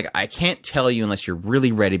 And she's like, I can't tell you unless you're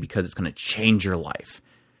really ready because it's going to change your life.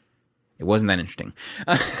 It wasn't that interesting.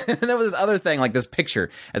 And there was this other thing, like this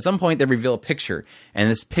picture. At some point, they reveal a picture. And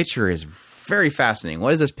this picture is very fascinating.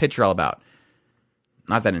 What is this picture all about?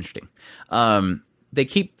 Not that interesting. They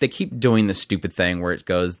keep doing this stupid thing where it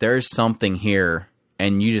goes, there's something here.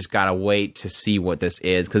 and you just gotta wait to see what this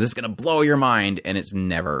is, because it's gonna blow your mind, and it's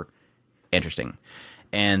never interesting.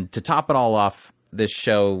 And to top it all off, this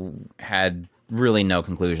show had really no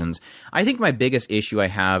conclusions. I think my biggest issue I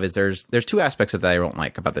have is there's two aspects of that I don't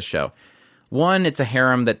like about the show. One, it's a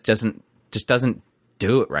harem that doesn't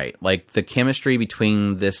do it right. Like, the chemistry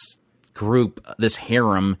between this group, this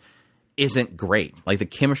harem, isn't great. Like, the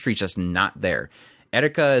chemistry's just not there.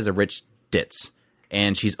 Erika is a rich ditz,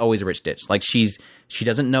 and she's always a rich ditz. Like, she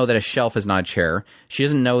doesn't know that a shelf is not a chair. She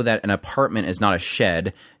doesn't know that an apartment is not a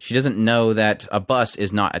shed. She doesn't know that a bus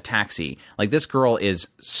is not a taxi. Like, this girl is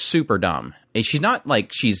super dumb. And she's not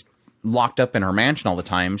like she's locked up in her mansion all the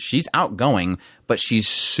time. She's outgoing, but she's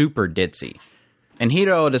super ditzy. And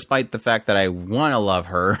Hiro, despite the fact that I want to love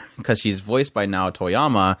her because she's voiced by Nao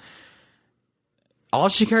Toyama, all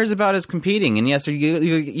she cares about is competing. And yes,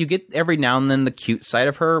 you get every now and then the cute side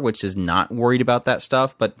of her, which is not worried about that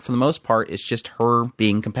stuff. But for the most part, it's just her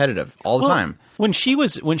being competitive all the time.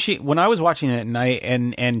 When I was watching it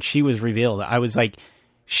and she was revealed, I was like,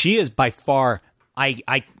 she is by far,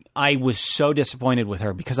 I was so disappointed with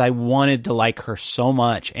her because I wanted to like her so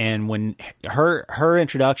much. And when her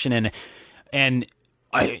introduction and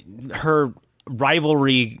her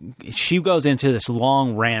rivalry, she goes into this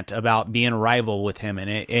long rant about being a rival with him, and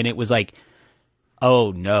it was like,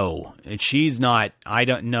 oh no, she's not. I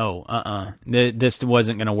don't know. This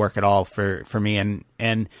wasn't going to work at all for me.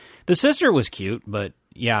 And the sister was cute, but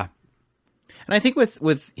yeah. And I think with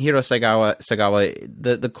Hiro Sagawa,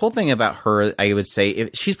 the cool thing about her, I would say,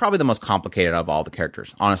 she's probably the most complicated of all the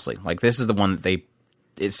characters. Honestly, like, this is the one that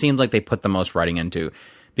it seems like they put the most writing into.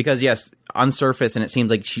 Because, yes, on surface, and it seems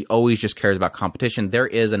like she always just cares about competition, there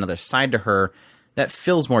is another side to her that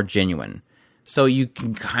feels more genuine. So you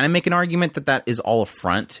can kind of make an argument that is all a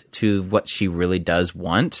front to what she really does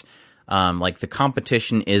want. Like, the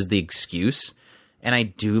competition is the excuse. And I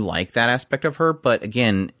do like that aspect of her. But,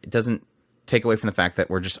 again, it doesn't take away from the fact that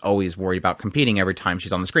we're just always worried about competing every time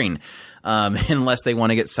she's on the screen. Unless they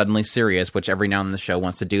want to get suddenly serious, which every now and then the show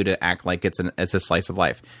wants to do to act like it's a slice of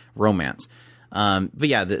life romance. But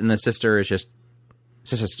yeah, and the sister is just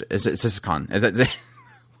Sisicon.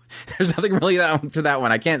 There's nothing really to that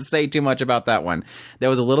one. I can't say too much about that one. There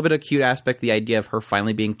was a little bit of cute aspect, the idea of her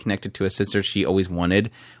finally being connected to a sister she always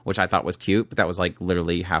wanted, which I thought was cute, but that was like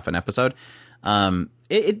literally half an episode.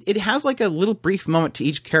 It has like a little brief moment to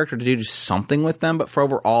each character to do something with them, but for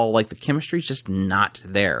overall, like, the chemistry's just not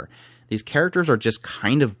there. These characters are just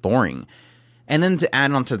kind of boring. And then to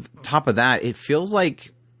add on to the top of that, it feels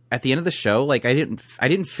like at the end of the show, like, I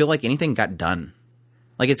didn't feel like anything got done.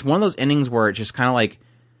 Like, it's one of those endings where it's just kind of like,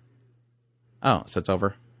 oh, so it's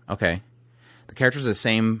over. Okay. The characters are the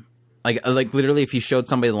same. Like literally, if you showed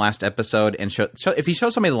somebody the last episode and if you show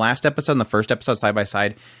somebody the last episode and the first episode side by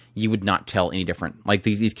side, you would not tell any different. Like,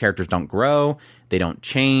 these characters don't grow. They don't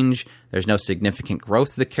change. There's no significant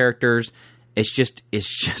growth to the characters. It's just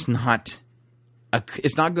not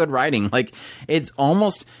it's not good writing. Like, it's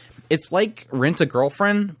like Rent a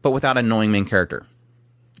Girlfriend, but without a annoying main character.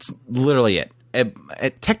 It's literally it.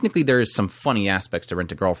 Technically, there is some funny aspects to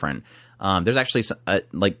Rent a Girlfriend. There's actually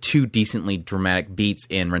like 2 decently dramatic beats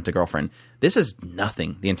in Rent a Girlfriend. This is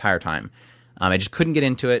nothing the entire time. I just couldn't get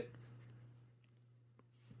into it.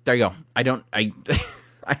 There you go. I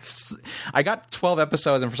got 12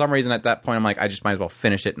 episodes, and for some reason at that point, I'm like, I just might as well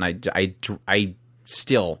finish it. And I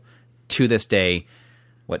still, to this day,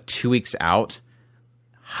 2 weeks out,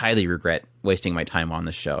 highly regret wasting my time on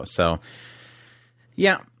this show. So,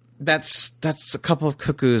 yeah, that's a couple of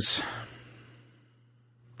cuckoos.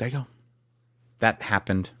 There you go. That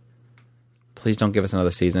happened. Please don't give us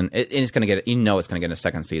another season. It's going to get, it's going to get a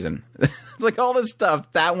second season. Like, all this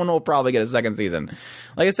stuff, that one will probably get a second season.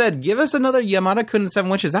 Like I said, give us another Yamada-kun and 7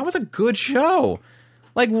 Witches. That was a good show.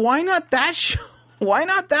 Like, why not that show? Why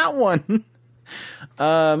not that one?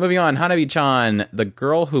 Moving on, Hanabi-chan, the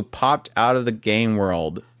girl who popped out of the game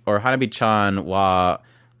world, or Hanabi-chan wa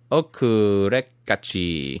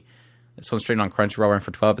Okurekachi. This one's straight on Crunchyroll, running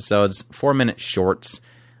for 12 episodes, 4-minute shorts.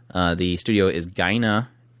 The studio is Gaina.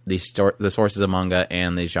 The source is a manga,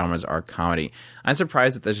 and the genres are comedy. I'm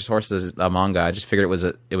surprised that the source is a manga. I just figured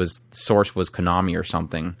source was Konami or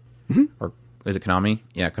something. Mm-hmm. Or is it Konami?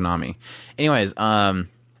 Yeah, Konami. Anyways,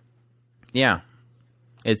 yeah.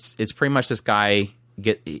 It's pretty much this guy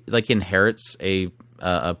inherits a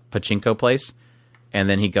pachinko place, and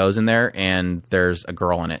then he goes in there, and there's a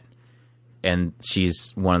girl in it, and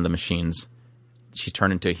she's one of the machines. She's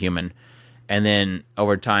turned into a human, and then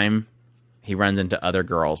over time, he runs into other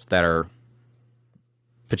girls that are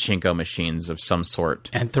pachinko machines of some sort,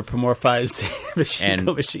 anthropomorphized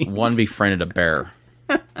pachinko machines. One befriended a bear.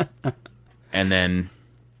 and then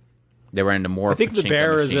they ran into more. I think the pachinko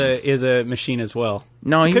bear machines. is a machine as well.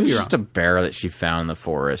 No, he Could was be just a bear that she found in the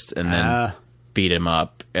forest, and then beat him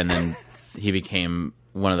up, and then he became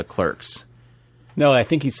one of the clerks. No, I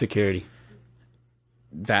think he's security.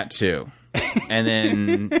 That too. And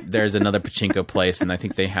then there's another pachinko place, and I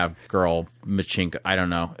think they have girl pachinko. I don't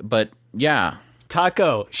know, but yeah,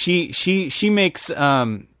 Taco. She makes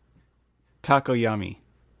taco yummy,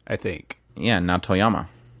 I think. yeah. Now Toyama.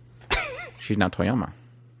 She's now Toyama.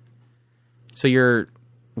 So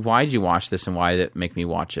why'd you watch this, and why did it make me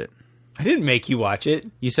watch it? I didn't make you watch it.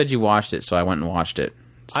 You said you watched it, so I went and watched it.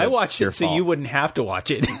 So I watched it's your it so fault. you wouldn't have to watch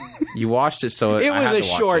it. You watched it, so It I had was a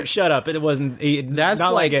to watch short. it. Shut up! It wasn't. That's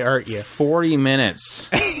not like it hurt you. 40 minutes.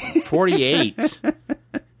 48.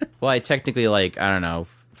 Well, I technically I don't know,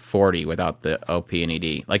 40 without the OP and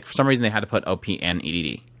ED. Like for some reason they had to put OP and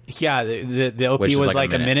ED. Yeah, the OP Which is was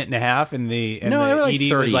like a a minute and a half, and the No, they were like ED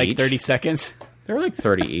 30 was like each. 30 seconds. They were like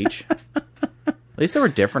 30 each. At least they were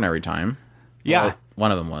different every time. Yeah, Well,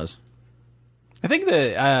 one of them was. I think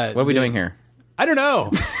the. What are we doing here? I don't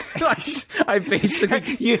know. I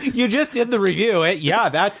basically you just did the review.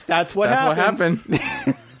 That's what happened. what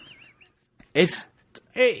happened. It's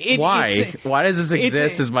It- why? it's- Why does this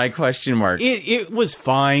exist? Is my question mark. It was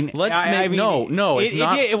fine. Let's I make mean, no. It's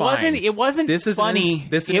not. It fine. wasn't. This is funny.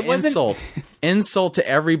 This is it an wasn't, insult. Insult to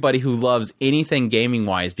everybody who loves anything gaming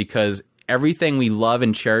wise, because everything we love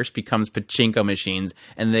and cherish becomes pachinko machines,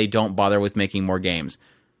 and they don't bother with making more games.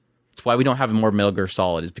 It's why we don't have more Metal Gear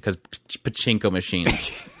Solid, is because pachinko machines.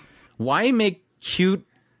 Why make cute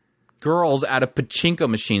girls out of pachinko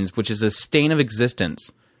machines, which is a stain of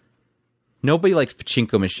existence? Nobody likes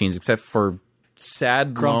pachinko machines except for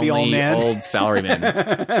sad, Grumpy lonely, old man. old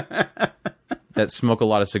salarymen that smoke a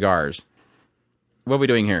lot of cigars. What are we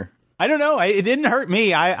doing here? I don't know. It didn't hurt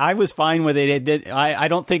me. I was fine with it. It did. I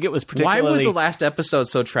don't think it was particularly. Why was the last episode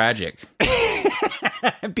so tragic?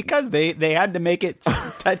 Because they had to make it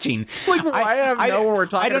touching. Where we're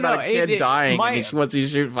talking about a kid dying My, and she wants to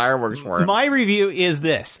shoot fireworks for him. my review is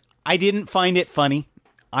this: I didn't find it funny.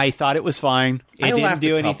 I thought it was fine. It didn't laughed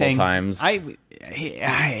do a couple anything. times. I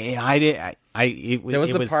did. There was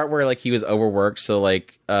the part where like he was overworked, so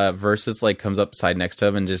like Versus like comes up side next to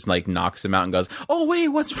him and just like knocks him out and goes, "Oh wait,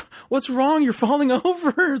 what's wrong? You're falling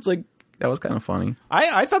over." It's like that was kind of funny.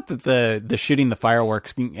 I thought that the shooting the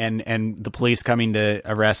fireworks and the police coming to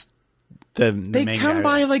arrest the They main come guy.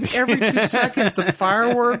 by like every 2 seconds. The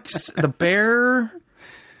fireworks, the bear.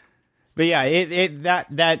 But yeah,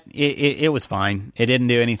 it was fine. It didn't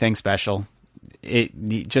do anything special.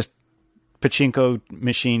 It just pachinko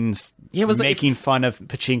machines. Yeah, it was like- making fun of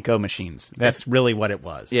pachinko machines. That's really what it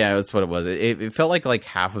was. Yeah, that's what it was. It felt like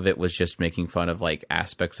half of it was just making fun of like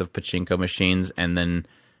aspects of pachinko machines, and then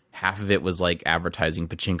half of it was like advertising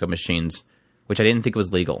pachinko machines, which I didn't think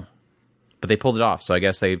was legal, but they pulled it off. So I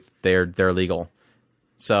guess they're legal.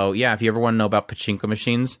 So yeah, if you ever want to know about pachinko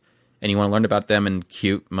machines and you want to learn about them and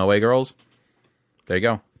cute moe girls, there you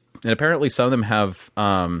go. And apparently some of them have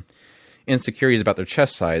insecurities about their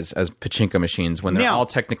chest size as pachinko machines when they're Now- all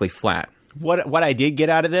technically flat. What I did get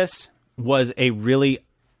out of this was a really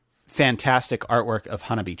fantastic artwork of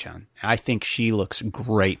Hanabi-chan. I think she looks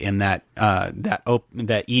great in that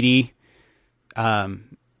ED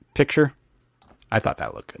picture. I thought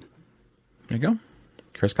that looked good. There you go.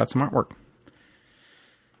 Chris got some artwork.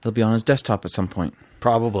 It'll be on his desktop at some point.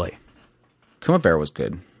 Probably. Kuma Bear was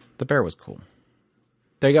good. The bear was cool.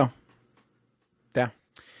 There you go. Yeah.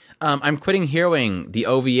 I'm quitting heroing the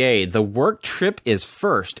OVA. The work trip is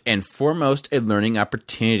first and foremost a learning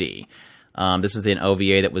opportunity. This is an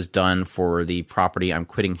OVA that was done for the property I'm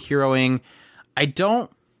quitting heroing. I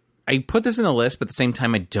put this in the list, but at the same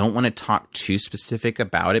time, I don't want to talk too specific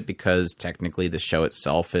about it because technically the show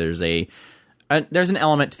itself, there's an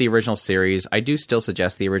element to the original series. I do still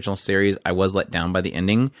suggest the original series. I was let down by the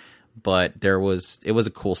ending, but it was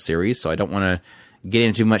a cool series, so I don't want to get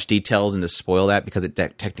into too much details and to spoil that because it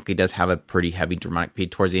technically does have a pretty heavy dramatic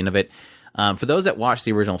beat towards the end of it. For those that watched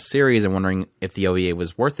the original series and wondering if the OVA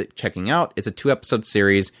was worth it checking out, it's a 2-episode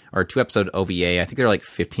series or a 2-episode OVA. I think they're like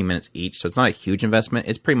 15 minutes each, so it's not a huge investment.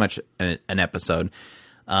 It's pretty much an episode.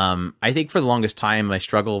 I think for the longest time, my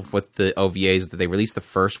struggle with the OVAs is that they released the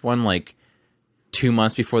first one like 2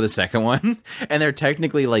 months before the second one, and they're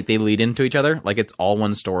technically like they lead into each other, like it's all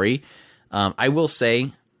one story. I will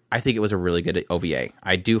say, I think it was a really good OVA.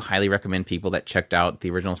 I do highly recommend people that checked out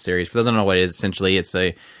the original series. For those who don't know what it is, essentially it's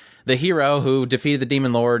the hero who defeated the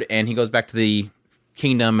Demon Lord, and he goes back to the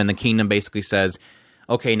kingdom, and the kingdom basically says,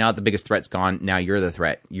 okay, now that the biggest threat's gone, now you're the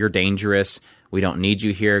threat. You're dangerous. We don't need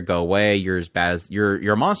you here. Go away. You're as bad as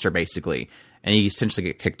you're a monster, basically. and you essentially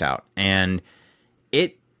get kicked out. And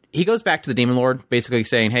he goes back to the Demon Lord, basically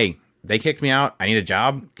saying, "Hey, they kicked me out. I need a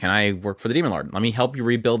job. Can I work for the Demon Lord? Let me help you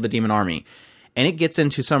rebuild the demon army." And it gets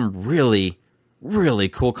into some really, really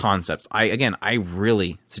cool concepts. I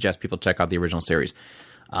really suggest people check out the original series.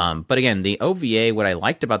 But again, the OVA, what I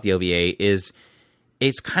liked about the OVA is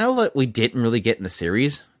it's kind of what we didn't really get in the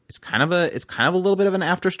series. It's kind of a little bit of an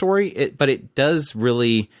after story, but it does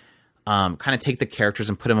really kind of take the characters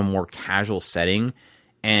and put them in a more casual setting.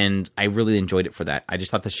 And I really enjoyed it for that. I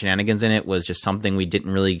just thought the shenanigans in it was just something we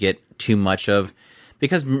didn't really get too much of.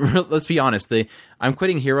 Because let's be honest, I'm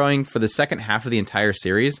Quitting Heroing for the second half of the entire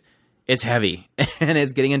series. It's heavy, and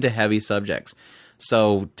it's getting into heavy subjects.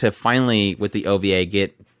 So to finally, with the OVA,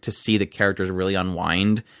 get to see the characters really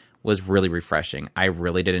unwind was really refreshing. I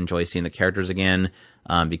really did enjoy seeing the characters again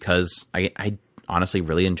because I honestly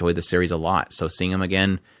really enjoyed the series a lot. So seeing them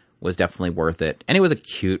again was definitely worth it. And it was a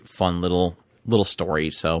cute, fun little story.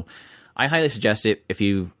 So I highly suggest it. If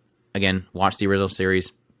you, again, watch the original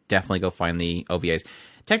series, definitely go find the OVAs.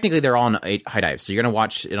 Technically, they're all on High Dive. So you're going to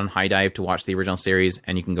watch it on High Dive to watch the original series,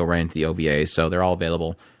 and you can go right into the OVAs. So they're all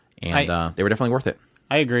available, and they were definitely worth it.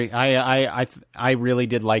 I agree. I really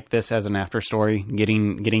did like this as an after story,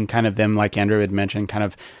 getting kind of them, like Andrew had mentioned, kind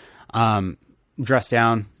of dressed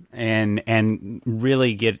down and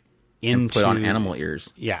really get into... And put on animal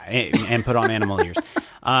ears. Yeah, and put on animal ears.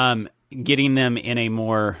 Getting them in a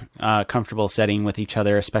more comfortable setting with each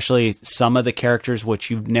other, especially some of the characters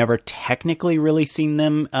which you've never technically really seen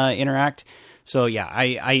them interact. So yeah,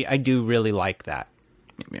 I do really like that.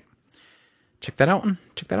 Yeah. Check that out.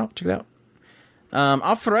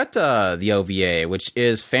 Alpharetta, the OVA, which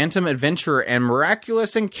is Phantom Adventure and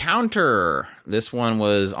Miraculous Encounter. This one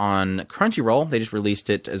was on Crunchyroll. They just released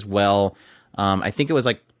it as well. I think it was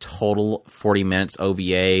like total 40 minutes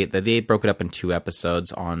OVA. They broke it up in 2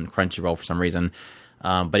 episodes on Crunchyroll for some reason.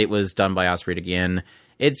 But it was done by Osreed again.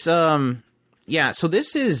 It's, so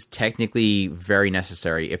this is technically very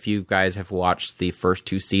necessary. If you guys have watched the first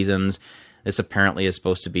 2 seasons, this apparently is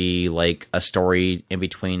supposed to be like a story in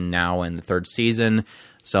between now and the 3rd season.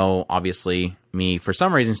 So obviously me, for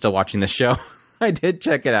some reason, still watching this show. I did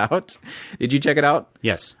check it out. Did you check it out?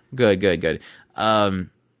 Yes. Good.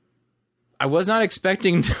 I was not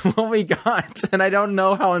expecting what we got, and I don't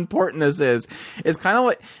know how important this is. It's kind of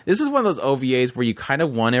like, this is one of those OVAs where you kind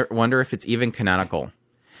of wonder if it's even canonical.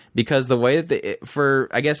 Because the way that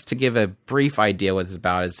I guess to give a brief idea what it's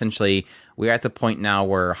about, is essentially we're at the point now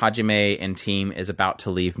where Hajime and team is about to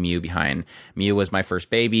leave Miu behind. Miu was my first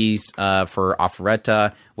baby for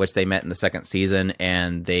Alpharetta, which they met in the 2nd season,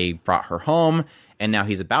 and they brought her home, and now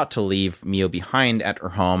he's about to leave Miu behind at her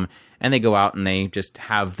home, and they go out and they just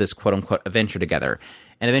have this quote-unquote adventure together.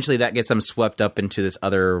 And eventually that gets them swept up into this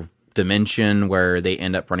other dimension where they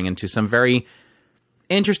end up running into some very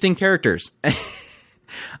interesting characters.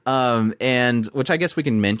 And which I guess we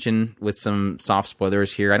can mention with some soft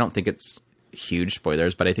spoilers here. I don't think it's huge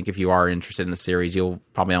spoilers, but I think if you are interested in the series, you'll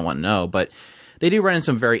probably not want to know. But they do run into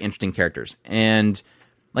some very interesting characters. And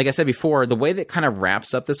like I said before, the way that kind of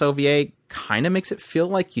wraps up this OVA kind of makes it feel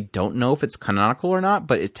like you don't know if it's canonical or not,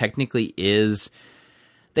 but it technically is.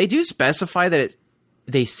 They do specify that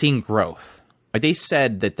they seen growth. Like they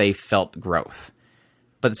said that they felt growth.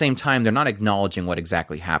 But at the same time, they're not acknowledging what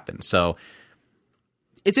exactly happened. So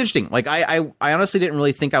it's interesting. Like I honestly didn't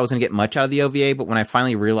really think I was going to get much out of the OVA, but when I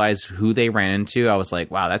finally realized who they ran into, I was like,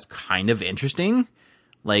 wow, that's kind of interesting.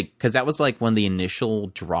 Like, because that was like one of the initial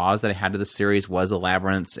draws that I had to the series was the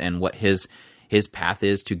Labyrinths and what his path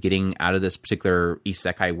is to getting out of this particular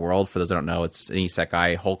isekai world. For those who don't know, it's an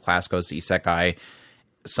isekai. Whole class goes to isekai.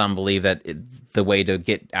 Some believe that the way to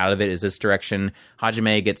get out of it is this direction.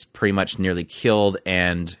 Hajime gets pretty much nearly killed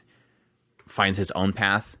and finds his own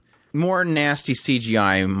path. More nasty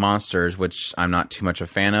CGI monsters, which I'm not too much a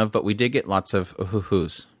fan of, but we did get lots of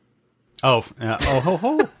ooh-hoo-hoos.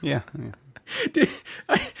 Yeah. Dude,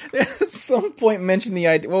 at some point mentioned the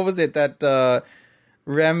idea. What was it that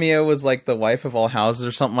Ramia was like the wife of all houses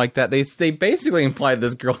or something like that? They basically implied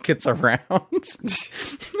this girl gets around.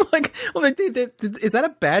 Like, is that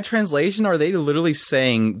a bad translation? Or are they literally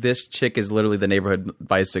saying this chick is literally the neighborhood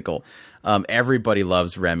bicycle? Everybody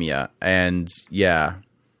loves Ramia, and yeah,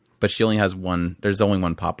 but she only has one. There's only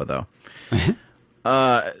one Papa though.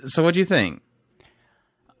 So what do you think?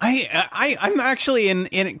 I'm actually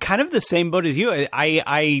in kind of the same boat as you.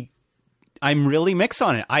 I'm really mixed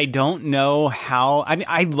on it. I don't know how. I mean,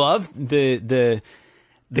 I love the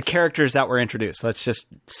characters that were introduced. Let's just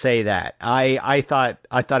say that I thought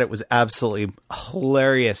it was absolutely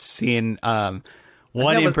hilarious seeing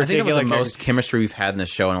one in particular. I think it was the most chemistry we've had in the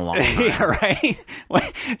show in a long time. Yeah, right.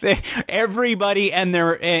 Everybody and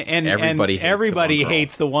everybody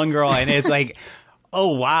hates the one girl, and it's like,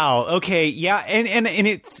 oh wow, okay, yeah, and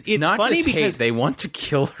it's not funny just because they want to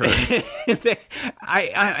kill her.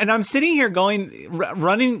 I'm sitting here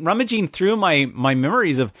rummaging through my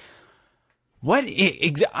memories of what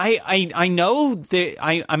I know that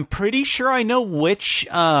I'm pretty sure I know which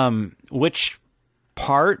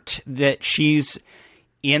part that she's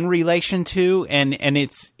in relation to, and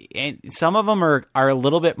some of them are a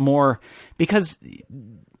little bit more, because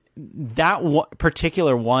that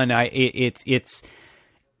particular one,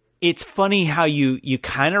 it's funny how you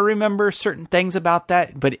kind of remember certain things about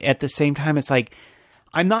that, but at the same time, it's like,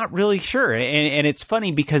 I'm not really sure. And it's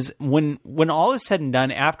funny because when all is said and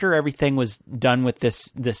done, after everything was done with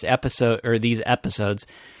this episode or these episodes,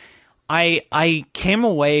 I came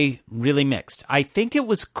away really mixed. I think it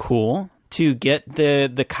was cool to get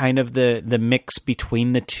the kind of the mix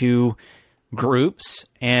between the two groups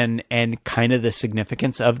and kind of the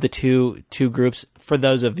significance of the two groups. For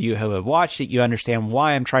those of you who have watched it, you understand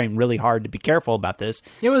why I'm trying really hard to be careful about this.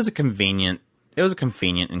 It was a convenient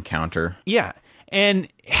encounter. Yeah. And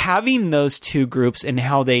having those two groups and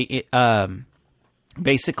how they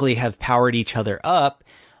basically have powered each other up,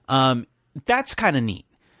 that's kind of neat.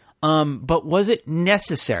 But was it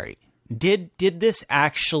necessary? Did this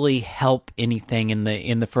actually help anything in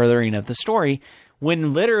the furthering of the story?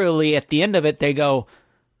 When literally at the end of it, they go,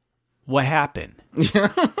 "What happened?" Yeah,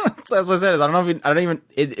 that's what I said.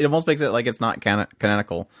 It almost makes it like it's not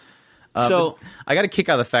canonical. So I got a kick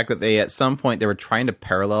out of the fact that at some point they were trying to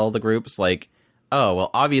parallel the groups, like, oh,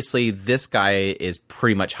 well, obviously this guy is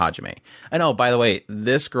pretty much Hajime. And oh, by the way,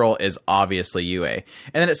 this girl is obviously Yue. And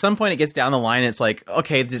then at some point it gets down the line and it's like,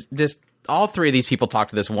 okay, this all three of these people talk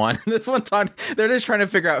to this one. This one talked. They're just trying to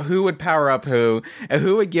figure out who would power up who, and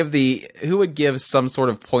who would give some sort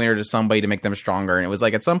of pointer to somebody to make them stronger. And it was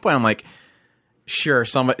like at some point I'm like, sure,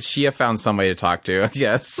 Shia found somebody to talk to, I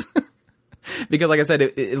guess. Because like I said,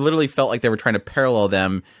 it literally felt like they were trying to parallel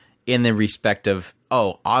them in the respect of,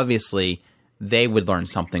 oh, obviously they would learn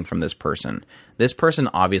something from this person. This person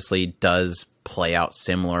obviously does play out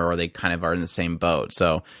similar, or they kind of are in the same boat.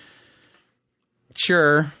 So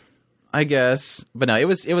sure, I guess. But no, it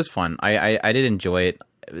was fun. I did enjoy it.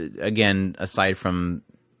 Again, aside from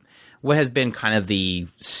what has been kind of the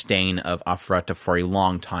stain of Afuruta for a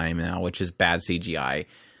long time now, which is bad CGI.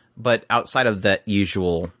 But outside of that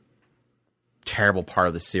usual terrible part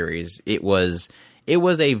of the series, it was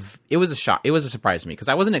a shock. It was a surprise to me because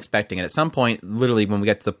I wasn't expecting it. At some point, literally when we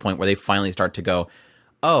get to the point where they finally start to go,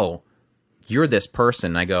 oh, you're this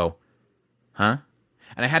person. I go, huh?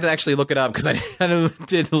 And I had to actually look it up because I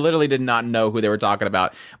literally did not know who they were talking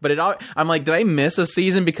about. But I'm like, did I miss a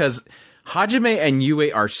season? Because Hajime and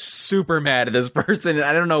Yue are super mad at this person, and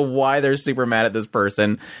I don't know why they're super mad at this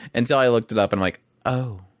person until I looked it up, and I'm like,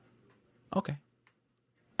 oh, okay.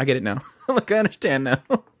 I get it now. Like, I understand now.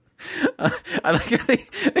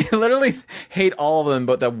 They literally hate all of them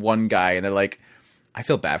but that one guy, and they're like, I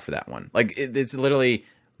feel bad for that one. Like, it's literally,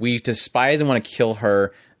 we despise and want to kill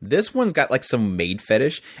her. This one's got like some maid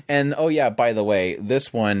fetish, and oh yeah, by the way,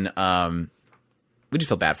 this one, we just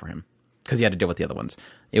feel bad for him because he had to deal with the other ones.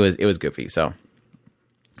 It was goofy. So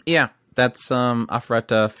yeah, that's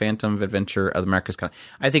Afuruta, Phantom Adventure of America's Con.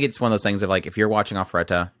 I think it's one of those things of like, if you're watching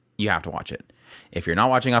Afuruta, you have to watch it. If you're not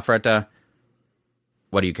watching Afuruta,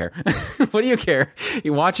 what do you care? What do you care?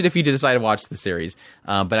 You watch it if you decide to watch the series.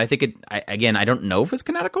 But I think I don't know if it's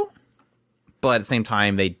canonical, but at the same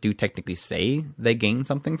time, they do technically say they gain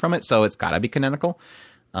something from it, so it's got to be canonical.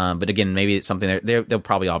 But again, maybe it's something they'll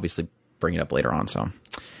probably obviously bring it up later on, so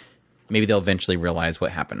maybe they'll eventually realize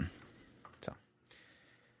what happened. So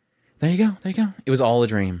there you go. It was all a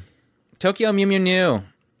dream. Tokyo Mew Mew New.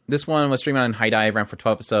 This one was streamed on HIDIVE, ran for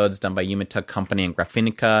 12 episodes, done by Yumeta Company and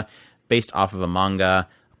Graphinica, based off of a manga,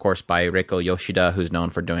 of course, by Reiko Yoshida, who's known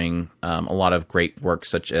for doing a lot of great works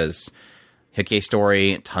such as Hikki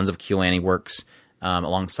Story, tons of KyoAni works,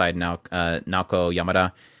 alongside Naoko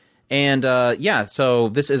Yamada. And so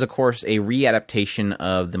this is, of course, a readaptation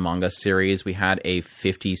of the manga series. We had a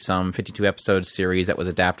 52 episode series that was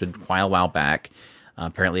adapted a while back.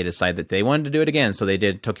 Apparently they decided that they wanted to do it again, so they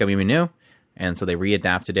did Tokyo Mew Mew New, and so they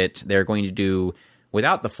readapted it. They're going to do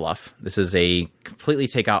without the fluff. This is a completely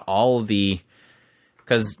take out all of the,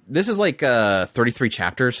 because this is like 33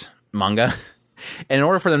 chapters manga. And in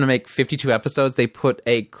order for them to make 52 episodes, they put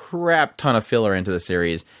a crap ton of filler into the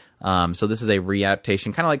series. So this is a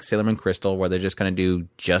readaptation, kind of like Sailor Moon Crystal, where they're just going to do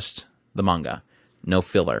just the manga, no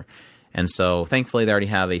filler. And so thankfully they already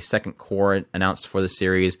have a second core announced for the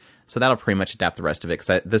series. So that'll pretty much adapt the rest of it,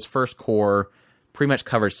 because this first core pretty much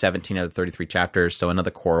covers 17 of the 33 chapters. So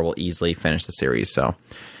another core will easily finish the series. So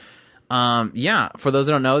for those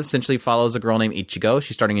who don't know, it essentially follows a girl named Ichigo.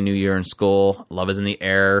 She's starting a new year in school. Love is in the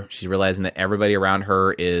air. She's realizing that everybody around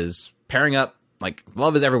her is pairing up. Like,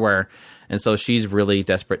 love is everywhere. And so she's really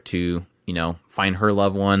desperate to, find her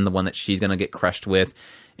loved one, the one that she's going to get crushed with.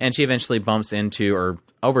 And she eventually bumps into or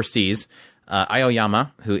oversees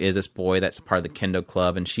Aoyama, who is this boy that's part of the Kendo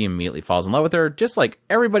Club. And she immediately falls in love with her, just like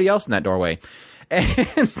everybody else in that doorway.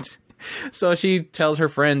 And so she tells her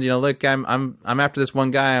friends, look, I'm after this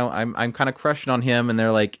one guy. I'm kind of crushing on him. And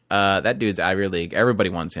they're like, that dude's Ivy League. Everybody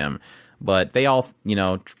wants him. But they all,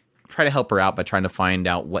 try to help her out by trying to find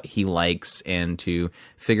out what he likes and to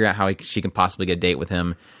figure out how she can possibly get a date with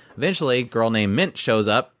him. Eventually, a girl named Mint shows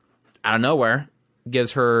up out of nowhere,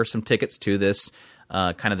 gives her some tickets to this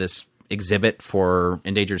kind of this exhibit for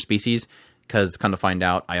endangered species, because come to find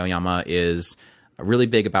out, Aoyama is really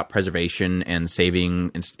big about preservation and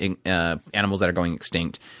saving animals that are going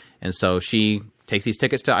extinct. And so she takes these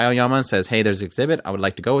tickets to Aoyama and says, hey, there's an exhibit. I would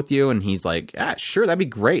like to go with you. And he's like, yeah, sure, that'd be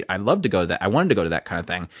great. I'd love to go to that. I wanted to go to that kind of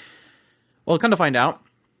thing. Well, come to find out,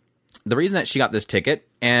 the reason that she got this ticket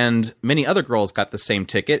and many other girls got the same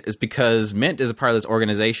ticket is because Mint is a part of this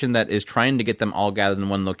organization that is trying to get them all gathered in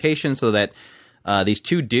one location so that these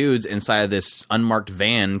two dudes inside of this unmarked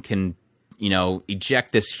van can,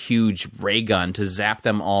 eject this huge ray gun to zap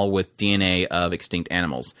them all with DNA of extinct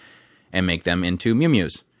animals and make them into Mew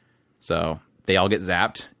Mews. So they all get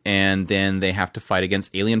zapped, and then they have to fight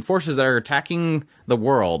against alien forces that are attacking the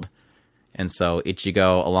world. And so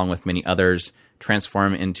Ichigo, along with many others,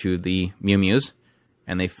 transform into the Mew Mews,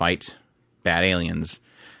 and they fight bad aliens.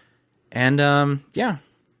 And,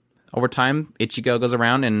 over time, Ichigo goes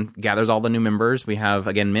around and gathers all the new members. We have,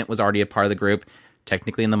 again, Mint was already a part of the group.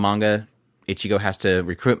 Technically, in the manga, Ichigo has to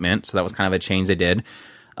recruit Mint, so that was kind of a change they did.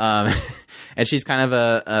 And she's kind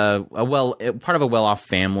of part of a well-off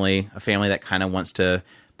family, a family that kind of wants to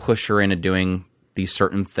push her into doing these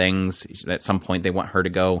certain things. At some point, they want her to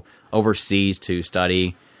go overseas to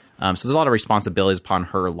study. So there's a lot of responsibilities upon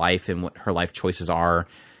her life and what her life choices are.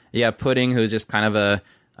 Yeah, Pudding, who's just kind of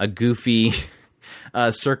a goofy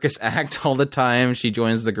circus act all the time. She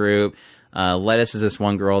joins the group. Lettuce is this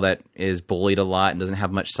one girl that is bullied a lot and doesn't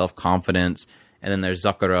have much self-confidence. And then there's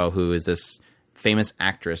Zakuro, who is this famous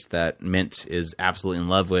actress that Mint is absolutely in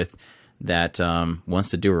love with, that wants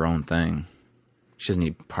to do her own thing. She doesn't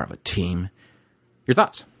need to be part of a team. Your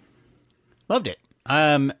thoughts? Loved it.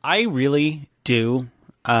 I really do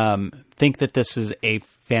think that this is a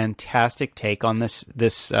fantastic take on this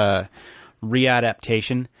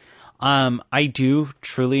readaptation. I do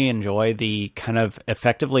truly enjoy the kind of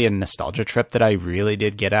effectively a nostalgia trip that I really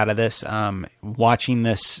did get out of this. Watching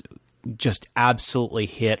this just absolutely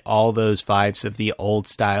hit all those vibes of the old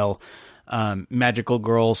style magical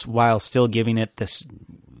girls while still giving it this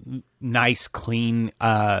nice, clean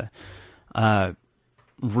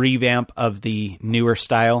revamp of the newer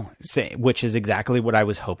style, which is exactly what I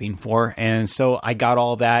was hoping for. And so I got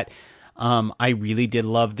all that. I really did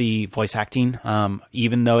love the voice acting,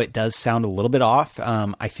 even though it does sound a little bit off.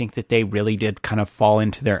 I think that they really did kind of fall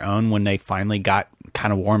into their own when they finally got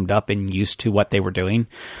kind of warmed up and used to what they were doing.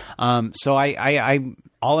 So I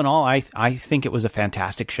all in all, I think it was a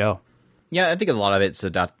fantastic show. Yeah, I think a lot of it's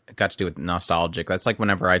got to do with nostalgic. That's like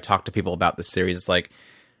whenever I talk to people about this series, it's like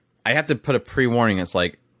I have to put a pre-warning. It's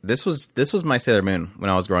like this was my Sailor Moon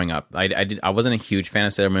when I was growing up. I wasn't a huge fan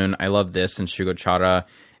of Sailor Moon. I loved this and Shugo Chara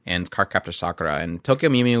and Cardcaptor Sakura, and Tokyo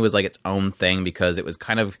Mew Mew was like its own thing because it was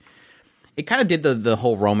kind of did the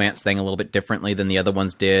whole romance thing a little bit differently than the other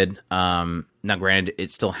ones did. Now, granted,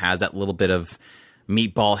 it still has that little bit of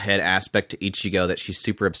meatball head aspect to Ichigo that she's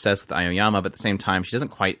super obsessed with Aoyama, but at the same time, she doesn't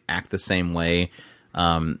quite act the same way.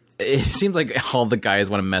 It seems like all the guys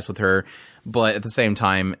want to mess with her, but at the same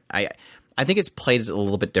time, I think it's played a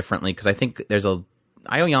little bit differently because I think there's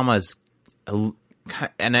Aoyama is,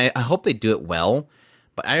 and I hope they do it well.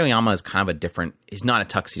 But Aoyama is kind of a different. He's not a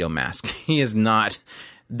tuxedo mask. He is not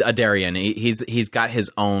a Darien. He's got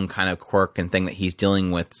his own kind of quirk and thing that he's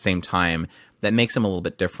dealing with at the same time that makes him a little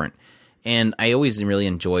bit different. And I always really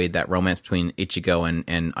enjoyed that romance between Ichigo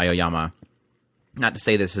and Aoyama. Not to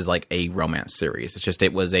say this is like a romance series. It's just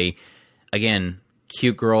it was again,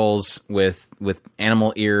 cute girls with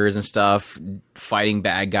animal ears and stuff fighting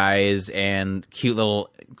bad guys and cute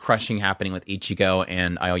little crushing happening with Ichigo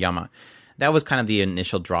and Aoyama. That was kind of the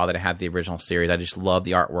initial draw that I had the original series. I just love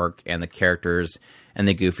the artwork and the characters and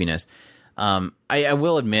the goofiness. I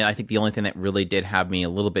will admit, I think the only thing that really did have me a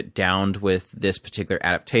little bit downed with this particular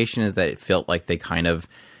adaptation is that it felt like they kind of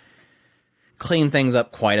cleaned things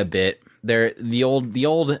up quite a bit. The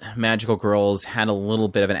old magical girls had a little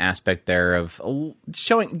bit of an aspect there of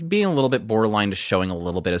being a little bit borderline to showing a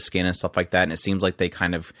little bit of skin and stuff like that, and it seems like they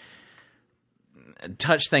kind of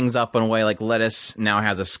touch things up in a way, like Lettuce now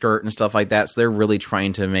has a skirt and stuff like that, so they're really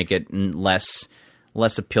trying to make it less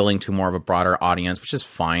appealing to more of a broader audience, which is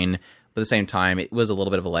fine, but at the same time, it was a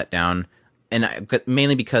little bit of a letdown, and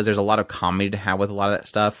mainly because there's a lot of comedy to have with a lot of that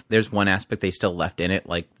stuff. There's one aspect they still left in it,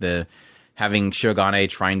 like having Shirogane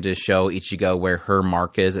trying to show Ichigo where her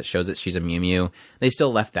mark is, that shows that she's a Mew Mew. They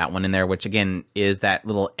still left that one in there, which again is that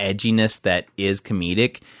little edginess that is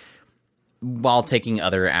comedic, while taking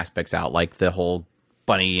other aspects out, like the whole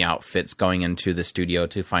bunny outfits going into the studio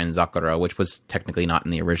to find Zakura, which was technically not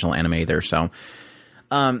in the original anime either. So,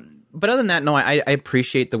 but other than that, no, I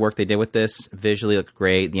appreciate the work they did with this. Visually looked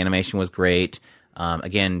great. The animation was great.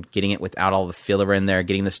 Again, getting it without all the filler in there,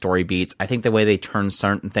 getting the story beats. I think the way they turned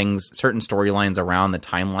certain storylines around the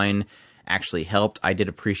timeline actually helped. I did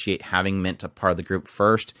appreciate having Mint a part of the group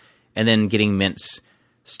first, and then getting Mint's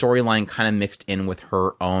storyline kind of mixed in with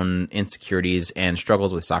her own insecurities and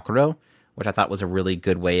struggles with Sakura, which I thought was a really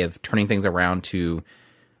good way of turning things around to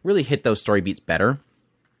really hit those story beats better.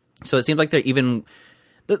 So it seems like they're even...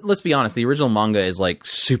 Let's be honest, the original manga is like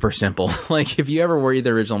super simple. Like if you ever read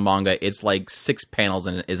the original manga, it's like 6 panels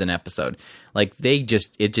and is an episode. Like it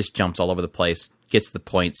just jumps all over the place, gets to the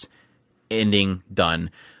points, ending,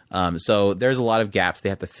 done. So there's a lot of gaps they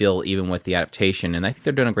have to fill even with the adaptation, and I think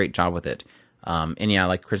they're doing a great job with it. And yeah,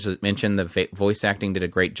 like Chris mentioned, the voice acting did a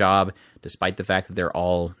great job, despite the fact that they're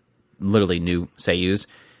all literally new seiyus.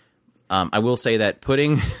 I will say that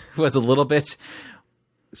Pudding was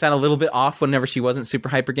sound a little bit off whenever she wasn't super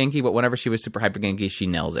hyper Genki, but whenever she was super hyper Genki, she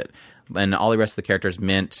nails it. And all the rest of the characters,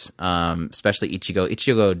 Mint, especially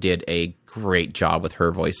Ichigo did a great job with her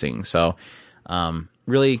voicing. So,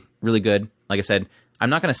 really, really good. Like I said, I'm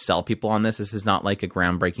not going to sell people on this. This is not like a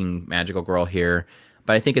groundbreaking magical girl here,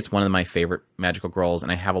 but I think it's one of my favorite magical girls,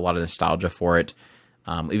 and I have a lot of nostalgia for it.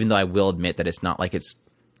 Even though I will admit that it's not like this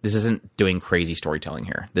isn't doing crazy storytelling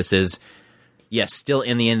here. This is, yes, still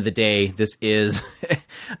in the end of the day, this is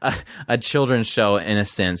a children's show in a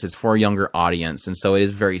sense. It's for a younger audience, and so it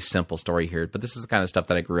is very simple story here. But this is the kind of stuff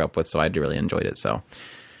that I grew up with, so I really enjoyed it. So,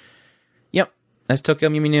 yep, that's Tokyo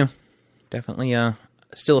Mew Mew. Definitely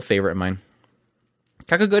still a favorite of mine.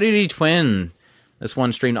 Kakegurui Twin. This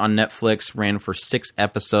one streamed on Netflix, ran for 6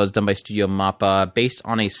 episodes, done by Studio Mappa, based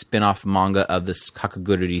on a spin-off manga of this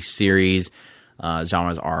Kakegurui series.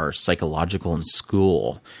 Genres are psychological and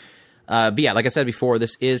school. But yeah, like I said before,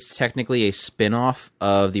 this is technically a spin-off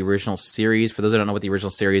of the original series. For those who don't know what the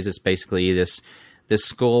original series is, basically this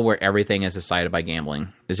school where everything is decided by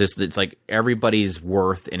gambling. It's like everybody's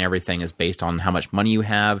worth and everything is based on how much money you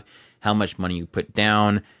have, how much money you put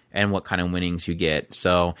down, and what kind of winnings you get.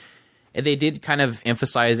 So they did kind of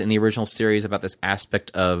emphasize in the original series about this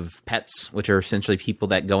aspect of pets, which are essentially people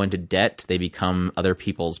that go into debt. They become other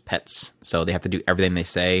people's pets, so they have to do everything they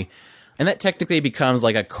say. And that technically becomes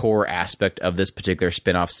like a core aspect of this particular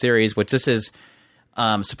spin-off series, which this is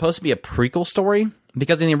supposed to be a prequel story,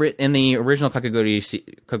 because in the original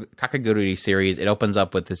Kakegurui series, it opens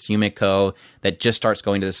up with this Yumeko that just starts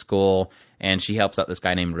going to the school, and she helps out this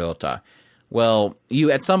guy named Ryota. Well,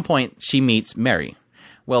 at some point, she meets Mary.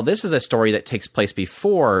 Well, this is a story that takes place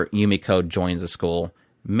before Yumeko joins the school.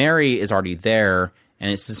 Mary is already there,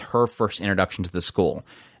 and this is her first introduction to the school.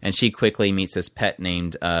 And she quickly meets this pet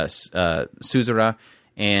named Suzura,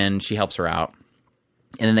 and she helps her out.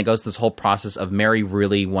 And then it goes this whole process of Mary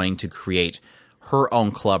really wanting to create her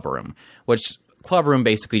own club room, which club room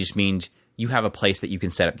basically just means you have a place that you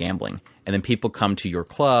can set up gambling. And then people come to your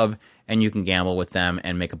club, and you can gamble with them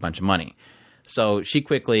and make a bunch of money. So she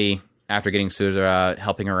quickly, after getting Suzura,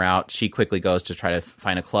 helping her out, she quickly goes to try to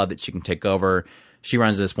find a club that she can take over. She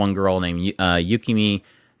runs this one girl named Yukimi,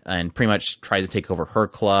 and pretty much tries to take over her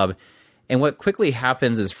club. And what quickly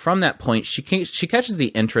happens is from that point, she catches the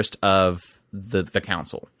interest of the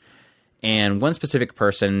council. And one specific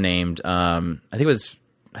person named, I forget if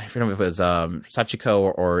it was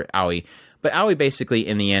Sachiko or Aoi. But Aoi basically,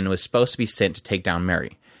 in the end, was supposed to be sent to take down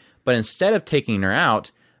Mary. But instead of taking her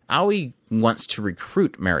out, Aoi wants to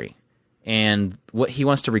recruit Mary. And what he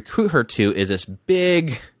wants to recruit her to is this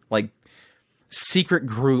big, like, secret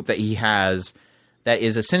group that he has that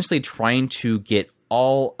is essentially trying to get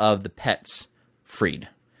all of the pets freed.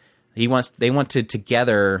 They want to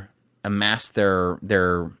together amass their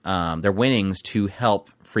winnings to help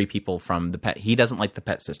free people from the pet. He doesn't like the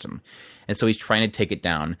pet system, and so he's trying to take it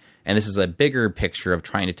down. And this is a bigger picture of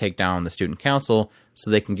trying to take down the student council so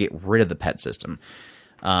they can get rid of the pet system.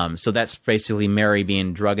 So that's basically Mary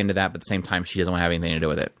being drug into that, but at the same time, she doesn't want to have anything to do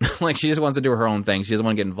with it. Like, she just wants to do her own thing. She doesn't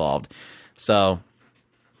want to get involved. So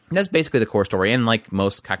that's basically the core story. And like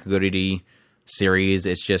most Kakegurui series,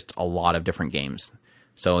 it's just a lot of different games.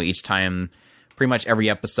 So each time, pretty much every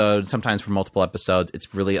episode, sometimes for multiple episodes,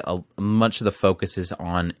 it's really much of the focus is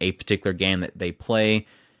on a particular game that they play,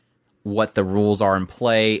 what the rules are in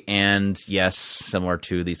play, and yes, similar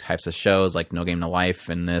to these types of shows like No Game No Life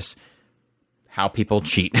and this, how people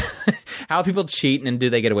cheat. How people cheat, and do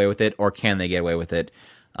they get away with it, or can they get away with it?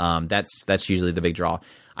 That's usually the big draw.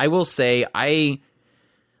 I will say I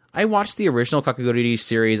watched the original Kakegurui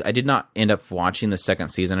series. I did not end up watching the second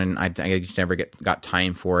season, and I just never got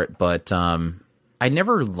time for it. But I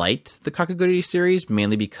never liked the Kakegurui series,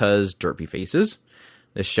 mainly because Derpy Faces.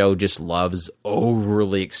 The show just loves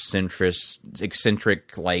overly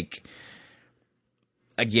eccentric, like,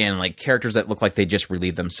 again, like characters that look like they just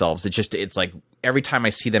relieve themselves. It's like every time I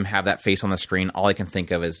see them have that face on the screen, all I can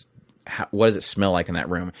think of is, what does it smell like in that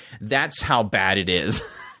room? That's how bad it is.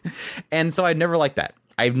 And so I never liked that.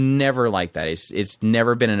 I've never liked that. It's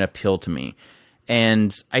never been an appeal to me.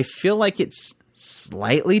 And I feel like it's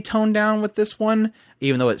slightly toned down with this one,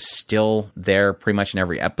 even though it's still there pretty much in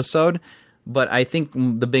every episode. But I think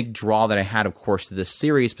the big draw that I had, of course, to this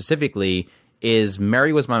series specifically is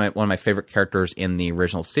Mary was one of my favorite characters in the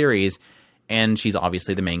original series, and she's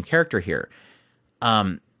obviously the main character here.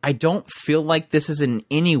 I don't feel like this is in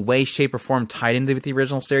any way, shape, or form tied into the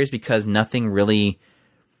original series, because nothing really...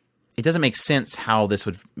 It doesn't make sense how this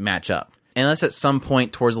would match up. Unless at some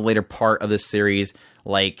point towards the later part of this series,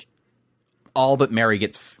 like, all but Mary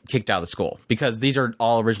gets kicked out of the school. Because these are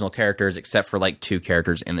all original characters except for, like, 2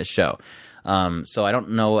 characters in this show. So I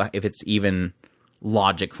don't know if it's even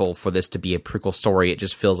logical for this to be a prequel story. It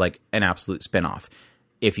just feels like an absolute spinoff.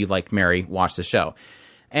 If you like Mary, watch the show.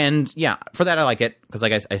 And yeah, for that I like it, because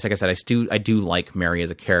like I said, I do like Mary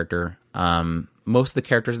as a character. Most of the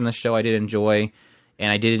characters in this show I did enjoy,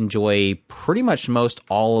 and I did enjoy pretty much most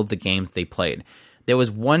all of the games they played. There was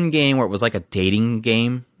one game where it was like a dating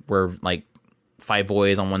game, where like 5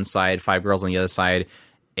 boys on one side, 5 girls on the other side,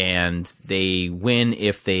 and they win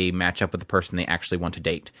if they match up with the person they actually want to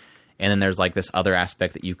date. And then there's like this other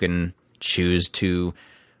aspect that you can choose to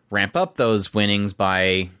ramp up those winnings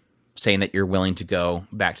by saying that you're willing to go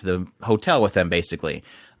back to the hotel with them, basically.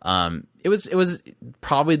 It was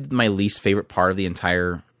probably my least favorite part of the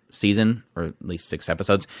entire season, or at least 6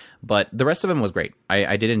 episodes, but the rest of them was great.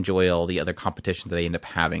 I did enjoy all the other competitions that they end up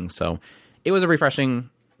having, so it was a refreshing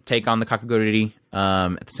take on the Kakegurui.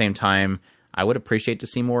 At the same time, I would appreciate to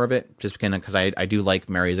see more of it, just because I do like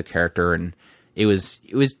Mary as a character, and it was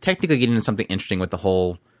technically getting into something interesting with the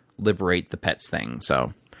whole liberate the pets thing.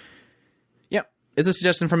 So, yeah, it's a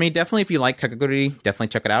suggestion from me. Definitely, if you like Kakegurui, definitely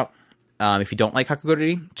check it out. If you don't like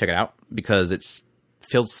Kakegurui, check it out, because it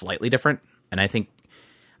feels slightly different. And I think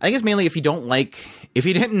it's mainly if you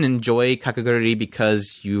didn't enjoy Kakegurui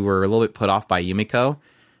because you were a little bit put off by Yumiko,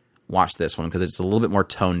 watch this one, because it's a little bit more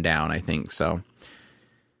toned down, I think. So,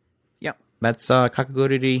 yeah, that's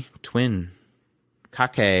Kakegurui Twin.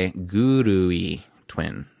 Kakegurui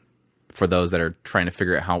Twin, for those that are trying to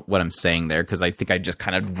figure out what I'm saying there, because I think I just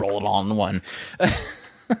kind of rolled on one.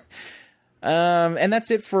 And that's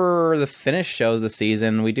it for the finished shows of the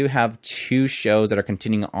season. We do have 2 shows that are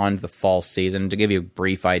continuing on to the fall season. To give you a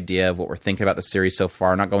brief idea of what we're thinking about the series so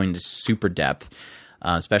far, not going into super depth,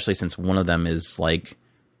 especially since one of them is like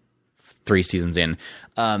 3 seasons in.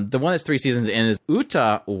 The one that's 3 seasons in is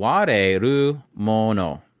Uta Wareru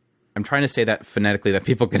Mono. I'm trying to say that phonetically that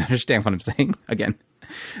people can understand what I'm saying. Again,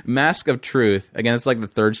 Mask of Truth. Again, it's like the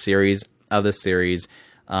 3rd series of the series,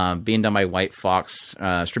 being done by White Fox,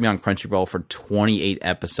 streaming on Crunchyroll for 28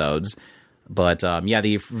 episodes. But yeah,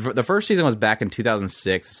 the first season was back in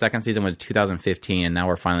 2006. The second season was 2015, and now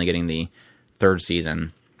we're finally getting the 3rd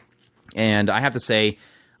season. And I have to say,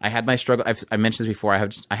 I had my struggle. I mentioned this before.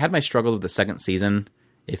 I had my struggles with the second season.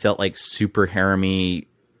 It felt like super harem-y,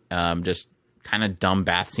 just kind of dumb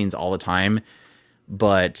bath scenes all the time.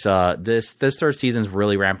 But this 3rd season's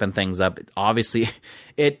really ramping things up.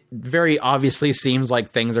 It very obviously seems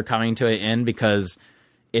like things are coming to an end, because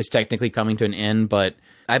it's technically coming to an end. But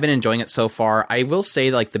I've been enjoying it so far. I will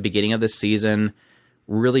say, like, the beginning of this season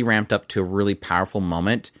really ramped up to a really powerful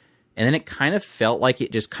moment. And then it kind of felt like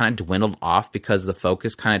it just kind of dwindled off, because the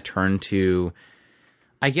focus kind of turned to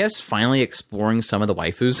I guess finally exploring some of the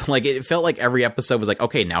waifus. Like, it felt like every episode was like,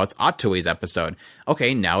 okay, now it's Atoi's episode.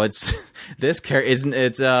 Okay, now it's this character.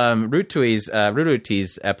 It's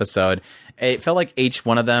Ruruti's episode. It felt like each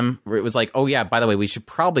one of them, it was like, oh yeah, by the way, we should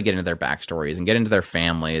probably get into their backstories and get into their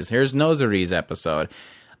families. Here's Nozuri's episode.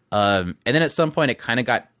 And then at some point, it kind of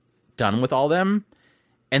got done with all them.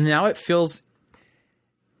 And now it feels...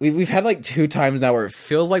 We've had like 2 times now where it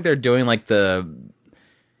feels like they're doing like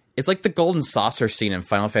it's like the golden saucer scene in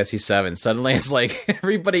Final Fantasy VII. Suddenly it's like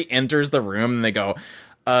everybody enters the room and they go,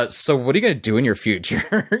 so what are you going to do in your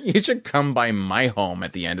future? You should come by my home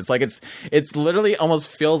at the end. It's like, it's literally almost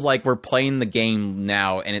feels like we're playing the game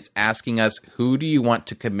now and it's asking us, who do you want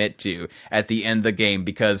to commit to at the end of the game?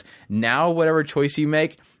 Because now whatever choice you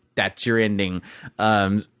make, that's your ending.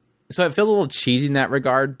 So it feels a little cheesy in that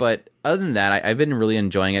regard, but other than that, I've been really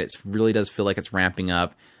enjoying it. It really does feel like it's ramping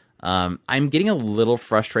up. I'm getting a little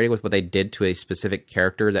frustrated with what they did to a specific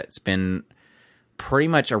character that's been pretty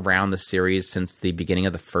much around the series since the beginning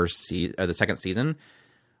of the second season.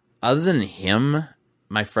 Other than him,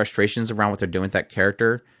 my frustrations around what they're doing with that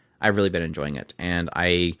character, I've really been enjoying it, and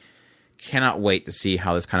I cannot wait to see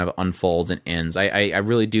how this kind of unfolds and ends. I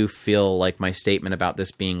really do feel like my statement about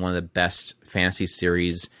this being one of the best fantasy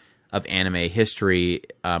series of anime history,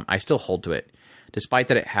 I still hold to it. Despite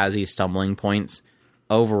that it has these stumbling points,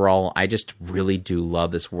 overall, I just really do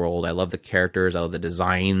love this world. I love the characters, I love the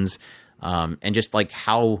designs, and just like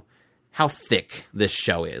how thick this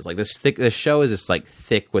show is. Like this show is just like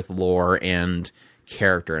thick with lore and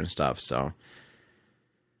character and stuff. So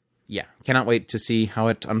yeah, cannot wait to see how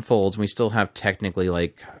it unfolds. We still have technically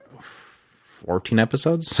like 14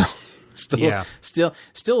 episodes, so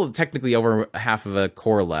still technically over half of a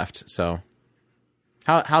core left. So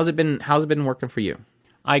how's it been working for you?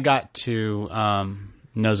 I got to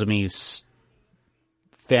Nozomi's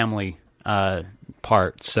family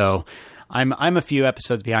part, so I'm a few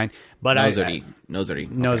episodes behind. But Nozuri.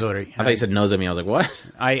 Nozuri. I thought you said Nozomi. I was like, what?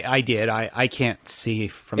 I did. I can't see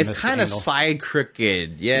from this angle. It's kind of side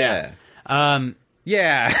crooked. Yeah.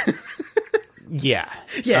 Yeah.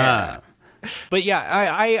 Yeah. But yeah,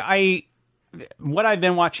 I what I've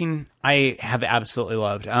been watching, I have absolutely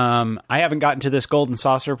loved. I haven't gotten to this golden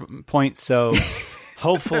saucer point, so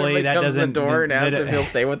hopefully that doesn't. The door and asks if he'll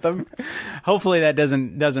stay with them. Hopefully that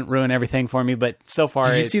doesn't ruin everything for me. But so far,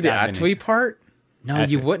 did you see the Atui part? No,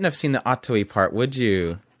 Atui. You wouldn't have seen the Atui part, would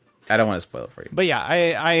you? I don't want to spoil it for you. But yeah,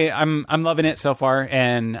 I'm loving it so far,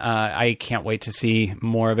 and I can't wait to see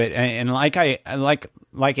more of it. And like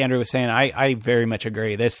Andrew was saying, I very much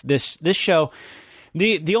agree. This show,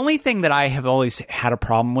 the only thing that I have always had a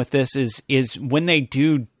problem with this is when they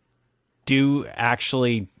do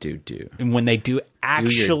actually when they do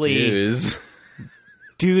actually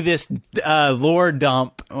do this lore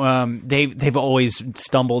dump. They've always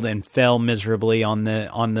stumbled and fell miserably on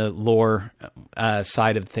the lore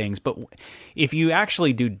side of things. But if you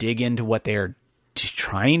actually do dig into what they're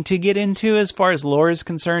trying to get into as far as lore is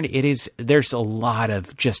concerned, there's a lot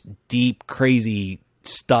of just deep, crazy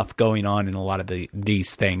stuff going on in a lot of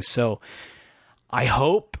these things. So I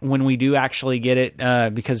hope when we do actually get it,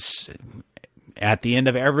 because at the end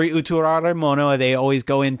of every Uturara Mono, they always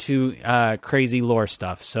go into crazy lore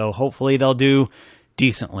stuff. So hopefully they'll do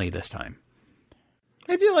decently this time.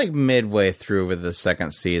 I do like midway through with the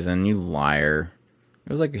second season. You liar.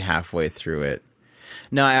 It was like halfway through it.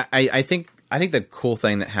 No, I think the cool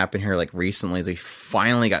thing that happened here like recently is we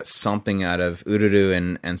finally got something out of Ururu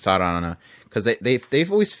and Sarana, because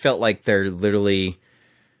they've always felt like they're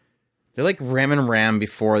like Ram and Ram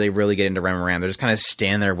before they really get into Ram and Ram. They're just kind of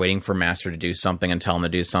standing there waiting for Master to do something and tell them to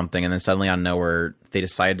do something, and then suddenly out of nowhere they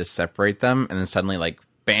decided to separate them, and then suddenly like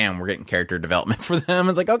bam, we're getting character development for them.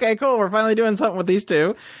 It's like, okay, cool, we're finally doing something with these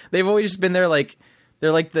two. They've always just been there like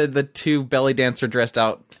they're like the two belly dancer dressed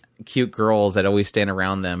out cute girls that always stand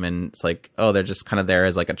around them, and it's like, oh, they're just kind of there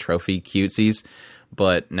as like a trophy cutesies,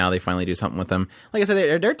 but now they finally do something with them. Like I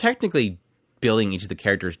said, they're technically building each of the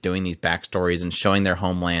characters, doing these backstories and showing their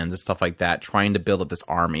homelands and stuff like that, trying to build up this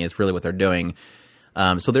army is really what they're doing.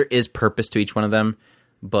 So there is purpose to each one of them,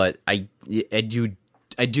 but I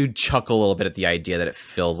do chuckle a little bit at the idea that it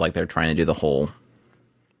feels like they're trying to do the whole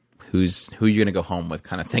who you're gonna go home with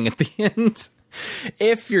kind of thing at the end.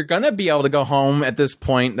 If you're gonna be able to go home at this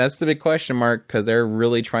point, that's the big question mark, because they're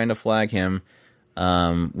really trying to flag him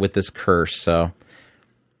with this curse. So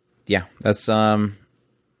yeah, that's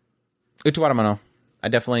Utuwara Mono. I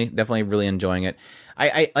definitely really enjoying it.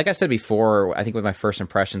 I like I said before, I think with my first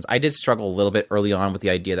impressions, I did struggle a little bit early on with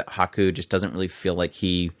the idea that Haku just doesn't really feel like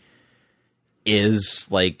he is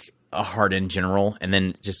like a hardened general, and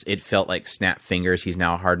then just it felt like snap fingers, he's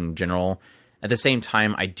now a hardened general. At the same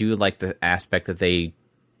time, I do like the aspect that they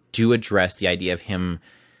do address the idea of him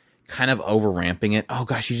kind of over-ramping it. Oh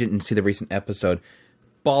gosh, you didn't see the recent episode.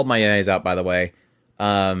 Bawled my eyes out, by the way. They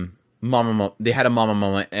had a mama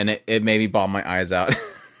moment, and it made me bawl my eyes out.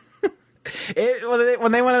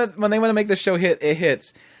 When they want to make the show hit, it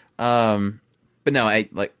hits. But no,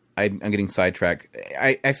 I'm getting sidetracked.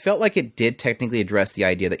 I felt like it did technically address the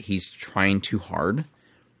idea that he's trying too hard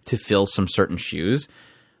to fill some certain shoes,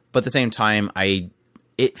 but at the same time,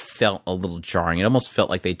 it felt a little jarring. It almost felt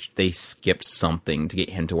like they skipped something to get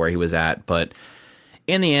him to where he was at. But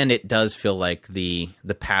in the end, it does feel like the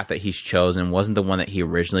path that he's chosen wasn't the one that he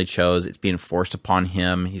originally chose. It's being forced upon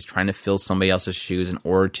him. He's trying to fill somebody else's shoes in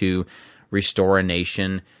order to restore a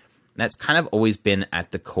nation. That's kind of always been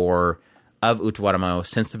at the core of Utawaramo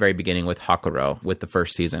since the very beginning with Hakuro, with the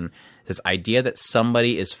first season. This idea that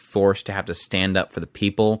somebody is forced to have to stand up for the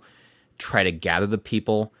people, try to gather the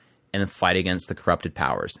people, and then fight against the corrupted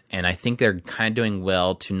powers. And I think they're kind of doing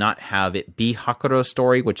well to not have it be Hakuro's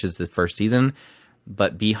story, which is the first season,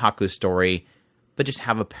 but be Haku's story, but just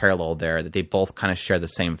have a parallel there that they both kind of share the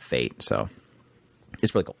same fate. So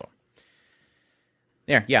it's really cool.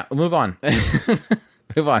 Yeah, we'll move on.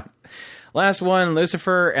 Move on. Last one,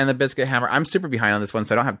 Lucifer and the Biscuit Hammer. I'm super behind on this one,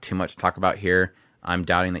 so I don't have too much to talk about here. I'm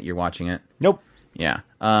doubting that you're watching it. Nope. Yeah.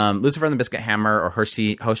 Lucifer and the Biscuit Hammer, or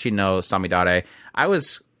Hoshi no Samidare. I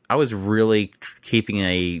was really keeping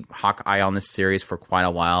a hawk eye on this series for quite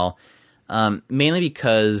a while, mainly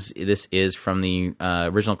because this is from the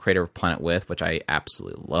original creator of Planet With, which I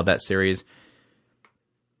absolutely love that series.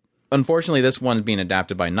 Unfortunately, this one's being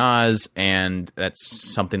adapted by Nas, and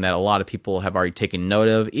that's something that a lot of people have already taken note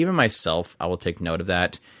of. Even myself, I will take note of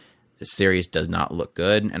that. The series does not look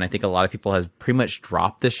good, and I think a lot of people have pretty much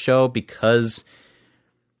dropped this show because,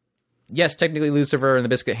 yes, technically Lucifer and the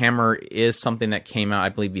Biscuit Hammer is something that came out, I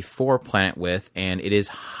believe, before Planet With, and it is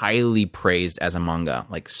highly praised as a manga,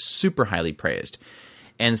 like super highly praised.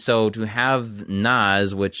 And so to have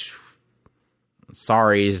Nas, which,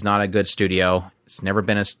 sorry, is not a good studio. It's never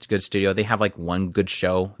been a good studio. They have like one good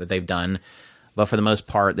show that they've done, but for the most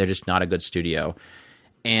part, they're just not a good studio.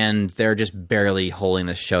 And they're just barely holding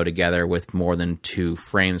the show together with more than 2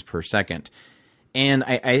 frames per second. And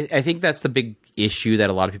I think that's the big issue that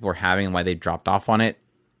a lot of people are having and why they dropped off on it.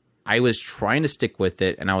 I was trying to stick with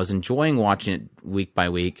it, and I was enjoying watching it week by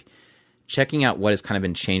week, checking out what has kind of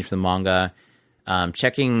been changed for the manga,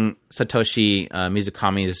 checking Satoshi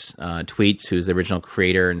Mizukami's tweets, who's the original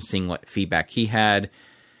creator, and seeing what feedback he had.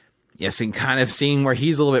 Yes, and kind of seeing where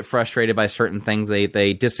he's a little bit frustrated by certain things they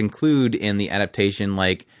disinclude in the adaptation,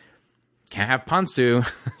 like can't have Pansu.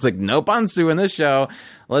 It's like no Pansu in this show.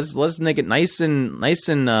 Let's make it nice and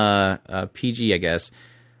PG, I guess.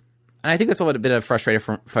 And I think that's a little bit of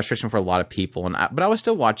frustration for a lot of people. But I was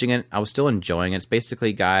still watching it. I was still enjoying it. It's basically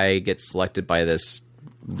a guy gets selected by this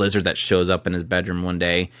lizard that shows up in his bedroom one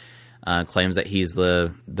day, claims that he's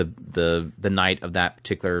the knight of that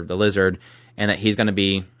particular the lizard, and that he's going to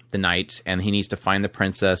be the knight, and he needs to find the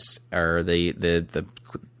princess or the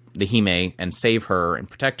Hime and save her and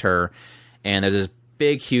protect her. And there's this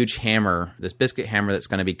big, huge hammer, this biscuit hammer that's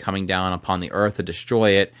going to be coming down upon the earth to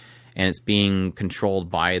destroy it, and it's being controlled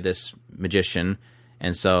by this magician.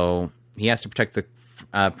 And so he has to protect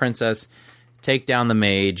the princess, take down the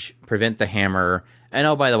mage, prevent the hammer. And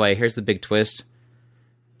oh, by the way, here's the big twist.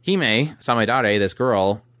 Hime, Samidare, this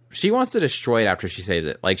girl, she wants to destroy it after she saves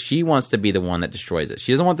it. Like, she wants to be the one that destroys it.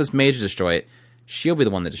 She doesn't want this mage to destroy it. She'll be the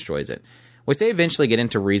one that destroys it. Which they eventually get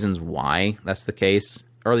into reasons why that's the case.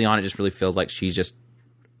 Early on, it just really feels like she's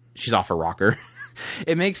off her rocker.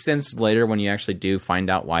 It makes sense later when you actually do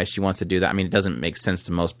find out why she wants to do that. I mean, it doesn't make sense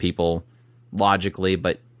to most people logically,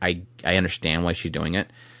 but I understand why she's doing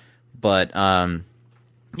it. But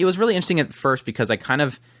it was really interesting at first because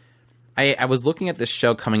I was looking at this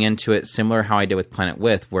show coming into it similar how I did with Planet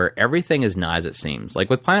With, where everything is not as it seems.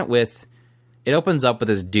 Like with Planet With, it opens up with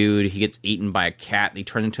this dude, he gets eaten by a cat, and he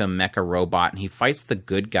turns into a mecha robot, and he fights the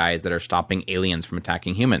good guys that are stopping aliens from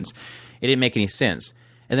attacking humans. It didn't make any sense.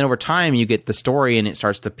 And then over time, you get the story, and it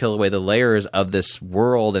starts to peel away the layers of this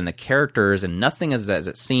world and the characters, and nothing is as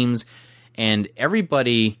it seems. And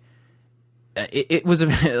everybody, it was,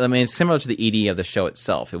 I mean, it's similar to the ED of the show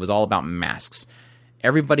itself. It was all about masks.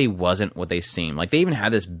 Everybody wasn't what they seemed. Like, they even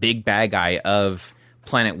had this big bad guy of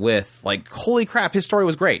Planet With, like, holy crap, his story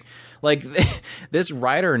was great. Like, this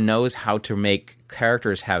writer knows how to make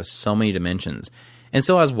characters have so many dimensions. And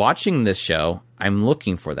so I was watching this show, I'm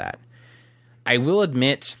looking for that. I will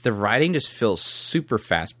admit, the writing just feels super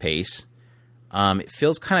fast-paced. It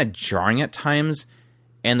feels kind of jarring at times,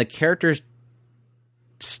 and the characters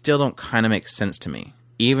still don't kind of make sense to me.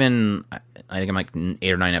 Even, I think I'm like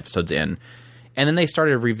 8 or 9 episodes in. And then they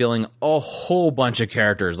started revealing a whole bunch of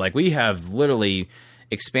characters. Like, we have literally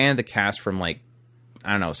expanded the cast from, like,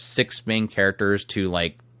 I don't know, 6 main characters to,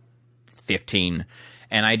 like, 15.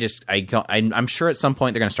 And I'm sure at some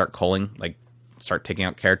point they're going to start culling, like, start taking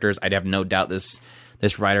out characters. I'd have no doubt this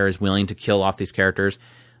writer is willing to kill off these characters.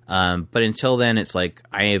 But until then, it's like,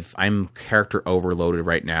 I'm character overloaded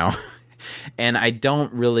right now. And I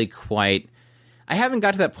don't really I haven't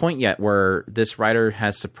got to that point yet where this writer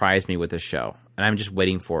has surprised me with this show. And I'm just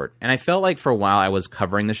waiting for it. And I felt like for a while I was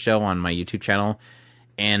covering the show on my YouTube channel,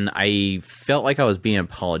 and I felt like I was being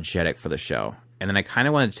apologetic for the show. And then I kind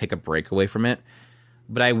of wanted to take a break away from it.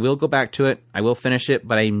 But I will go back to it. I will finish it.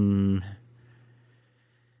 But I'm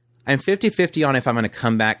 50-50 on if I'm going to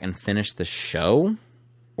come back and finish the show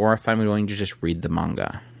or if I'm going to just read the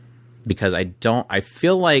manga. Because I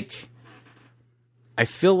feel like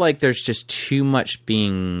there's just too much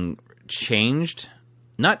being changed.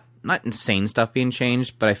 Not insane stuff being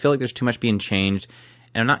changed, but I feel like there's too much being changed,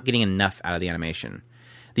 and I'm not getting enough out of the animation.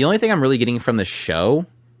 The only thing I'm really getting from the show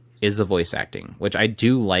is the voice acting, which I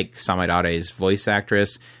do like Samidare's voice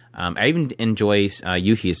actress. I even enjoy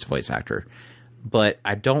Yuhi's voice actor, but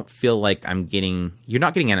I don't feel like you're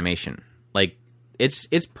not getting animation. Like, it's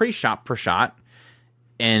pretty shot per shot,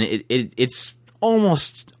 and it's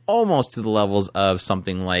almost to the levels of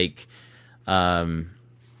something like The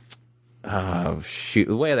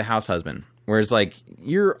Way of the House Husband, whereas like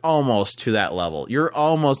you're almost to that level. You're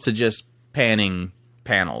almost to just panning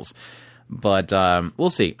panels. But we'll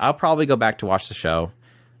see. I'll probably go back to watch the show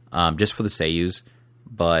just for the seiyus.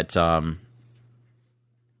 But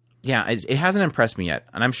yeah, it hasn't impressed me yet,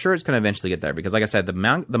 and I'm sure it's going to eventually get there because, like I said, the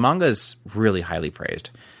manga is really highly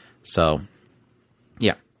praised. So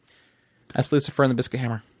yeah, that's Lucifer and the Biscuit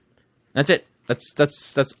Hammer. That's it.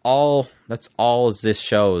 That's all this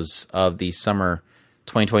shows of the summer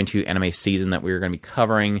 2022 anime season that we're going to be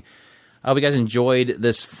covering. I hope you guys enjoyed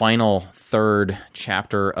this final third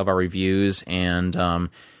chapter of our reviews,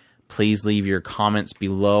 and please leave your comments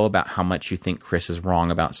below about how much you think Chris is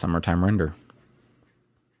wrong about Summertime Render.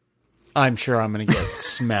 I'm sure I'm going to get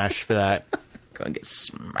smashed for that. Going to get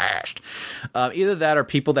smashed. Either that or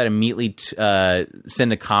people that immediately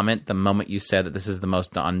send a comment the moment you said that this is the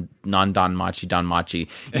most non-Danmachi.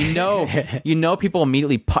 You know people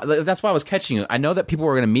immediately that's why I was catching you. I know that people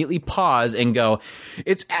were going to immediately pause and go,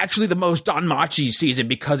 it's actually the most Danmachi season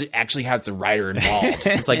because it actually has the writer involved.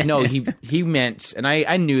 It's like, no, he meant, and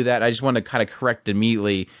I knew that. I just wanted to kind of correct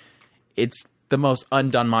immediately. It's the most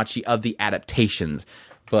un-Danmachi of the adaptations.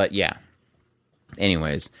 But yeah.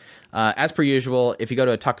 Anyways. As per usual, if you go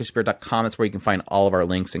to otakuspirit.com, that's where you can find all of our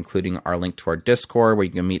links, including our link to our Discord, where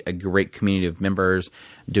you can meet a great community of members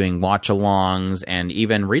doing watch-alongs and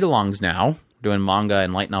even read-alongs now, doing manga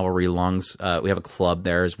and light novel read-alongs. We have a club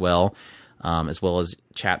there as well as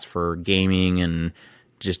chats for gaming and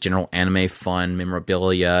just general anime fun,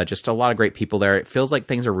 memorabilia, just a lot of great people there. It feels like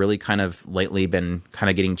things are really kind of lately been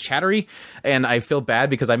kind of getting chattery, and I feel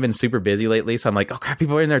bad because I've been super busy lately, so I'm like, oh crap,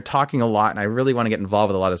 people are in there talking a lot, and I really want to get involved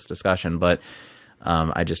with a lot of this discussion, but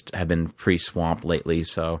I just have been pretty swamped lately,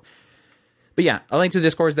 so... But yeah, a link to the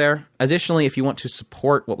Discord is there. Additionally, if you want to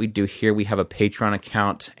support what we do here, we have a Patreon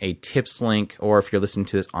account, a tips link, or if you're listening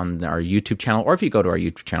to this on our YouTube channel, or if you go to our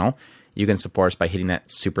YouTube channel, you can support us by hitting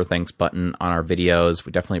that super thanks button on our videos.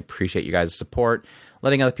 We definitely appreciate you guys' support,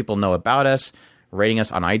 letting other people know about us, rating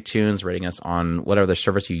us on iTunes, rating us on whatever the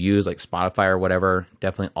service you use, like Spotify or whatever.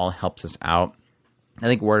 Definitely all helps us out. I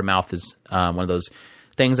think word of mouth is one of those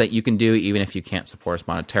things that you can do even if you can't support us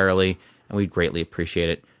monetarily, and we greatly appreciate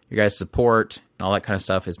it. Your guys' support and all that kind of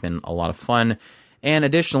stuff has been a lot of fun. And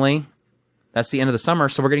additionally, that's the end of the summer,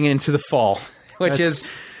 so we're getting into the fall, which is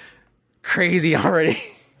crazy already.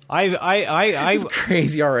 It's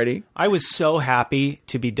crazy already. I was so happy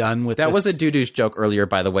to be done with that. This. Was a doo-doos joke earlier,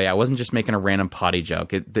 by the way. I wasn't just making a random potty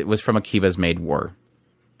joke. It was from Akiba's Maid War.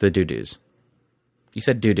 The doo-doos. You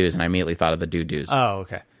said doo-doos, and I immediately thought of the doo-doos. Oh,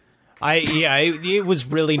 okay. It was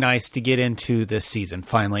really nice to get into this season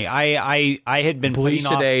finally. I had been Bleach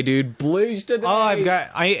today, dude. Bleach today. Oh, I'm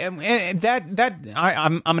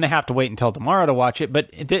gonna have to wait until tomorrow to watch it. But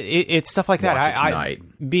it's stuff like that. Watch it tonight.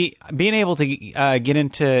 Being able to get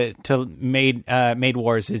into Maid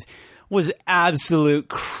Wars was absolute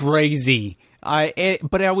crazy.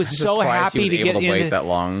 But I was so happy to get wait that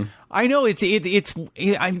long. I know it's.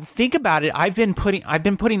 I think about it. I've been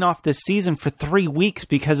putting off this season for 3 weeks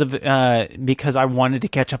because I wanted to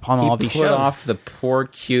catch up on all these shows. Put off the poor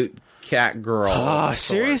cute cat girl. Oh,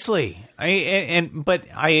 seriously. But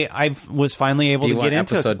I was finally able to get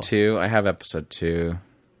into episode 2. I have episode 2.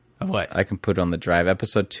 Of what? I can put it on the drive.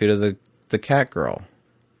 Episode 2 to the the cat girl.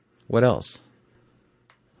 What else?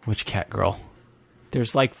 Which cat girl?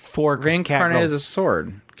 There's like 4 Reincarnated cat girls. as a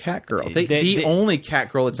sword. Cat girl. The only cat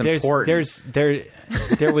girl that's important.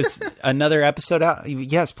 There was another episode out.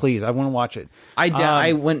 Yes, please. I want to watch it.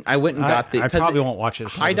 I went and got the. I probably won't watch it.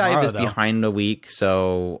 High Dive is behind a week,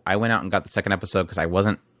 so I went out and got the second episode because I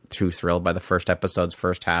wasn't too thrilled by the first episode's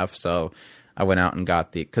first half. So I went out and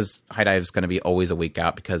got because High Dive is going to be always a week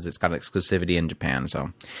out because it's got an exclusivity in Japan.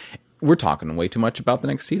 So we're talking way too much about the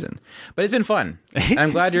next season, but it's been fun.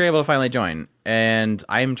 I'm glad you're able to finally join. And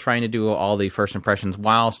I'm trying to do all the first impressions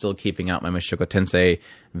while still keeping out my Mushoku Tensei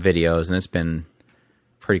videos, and it's been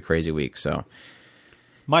a pretty crazy week. So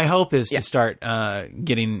my hope is to start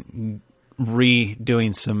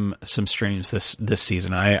redoing some streams this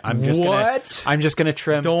season. I'm just gonna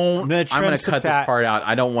trim. I'm gonna cut this part out.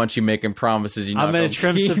 I don't want you making promises. I'm gonna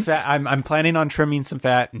trim some fat. I'm planning on trimming some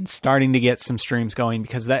fat and starting to get some streams going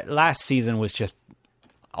because that last season was just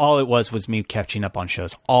all it was me catching up on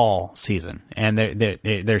shows all season, and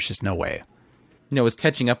there's just no way. It was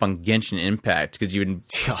catching up on Genshin Impact because you've been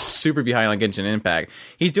super behind on Genshin Impact.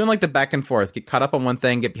 He's doing like the back and forth. Get caught up on one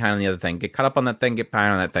thing, get behind on the other thing. Get caught up on that thing, get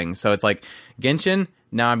behind on that thing. So it's like Genshin,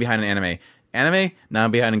 now I'm behind on anime. Anime, now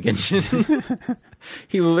I'm behind on Genshin.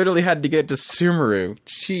 He literally had to get to Sumeru.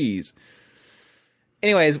 Jeez.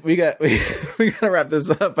 Anyways, we gotta wrap this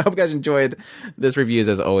up. I hope you guys enjoyed this reviews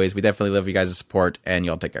as always. We definitely love you guys' support, and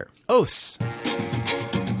y'all take care. Os.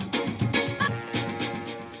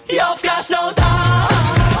夜更かしの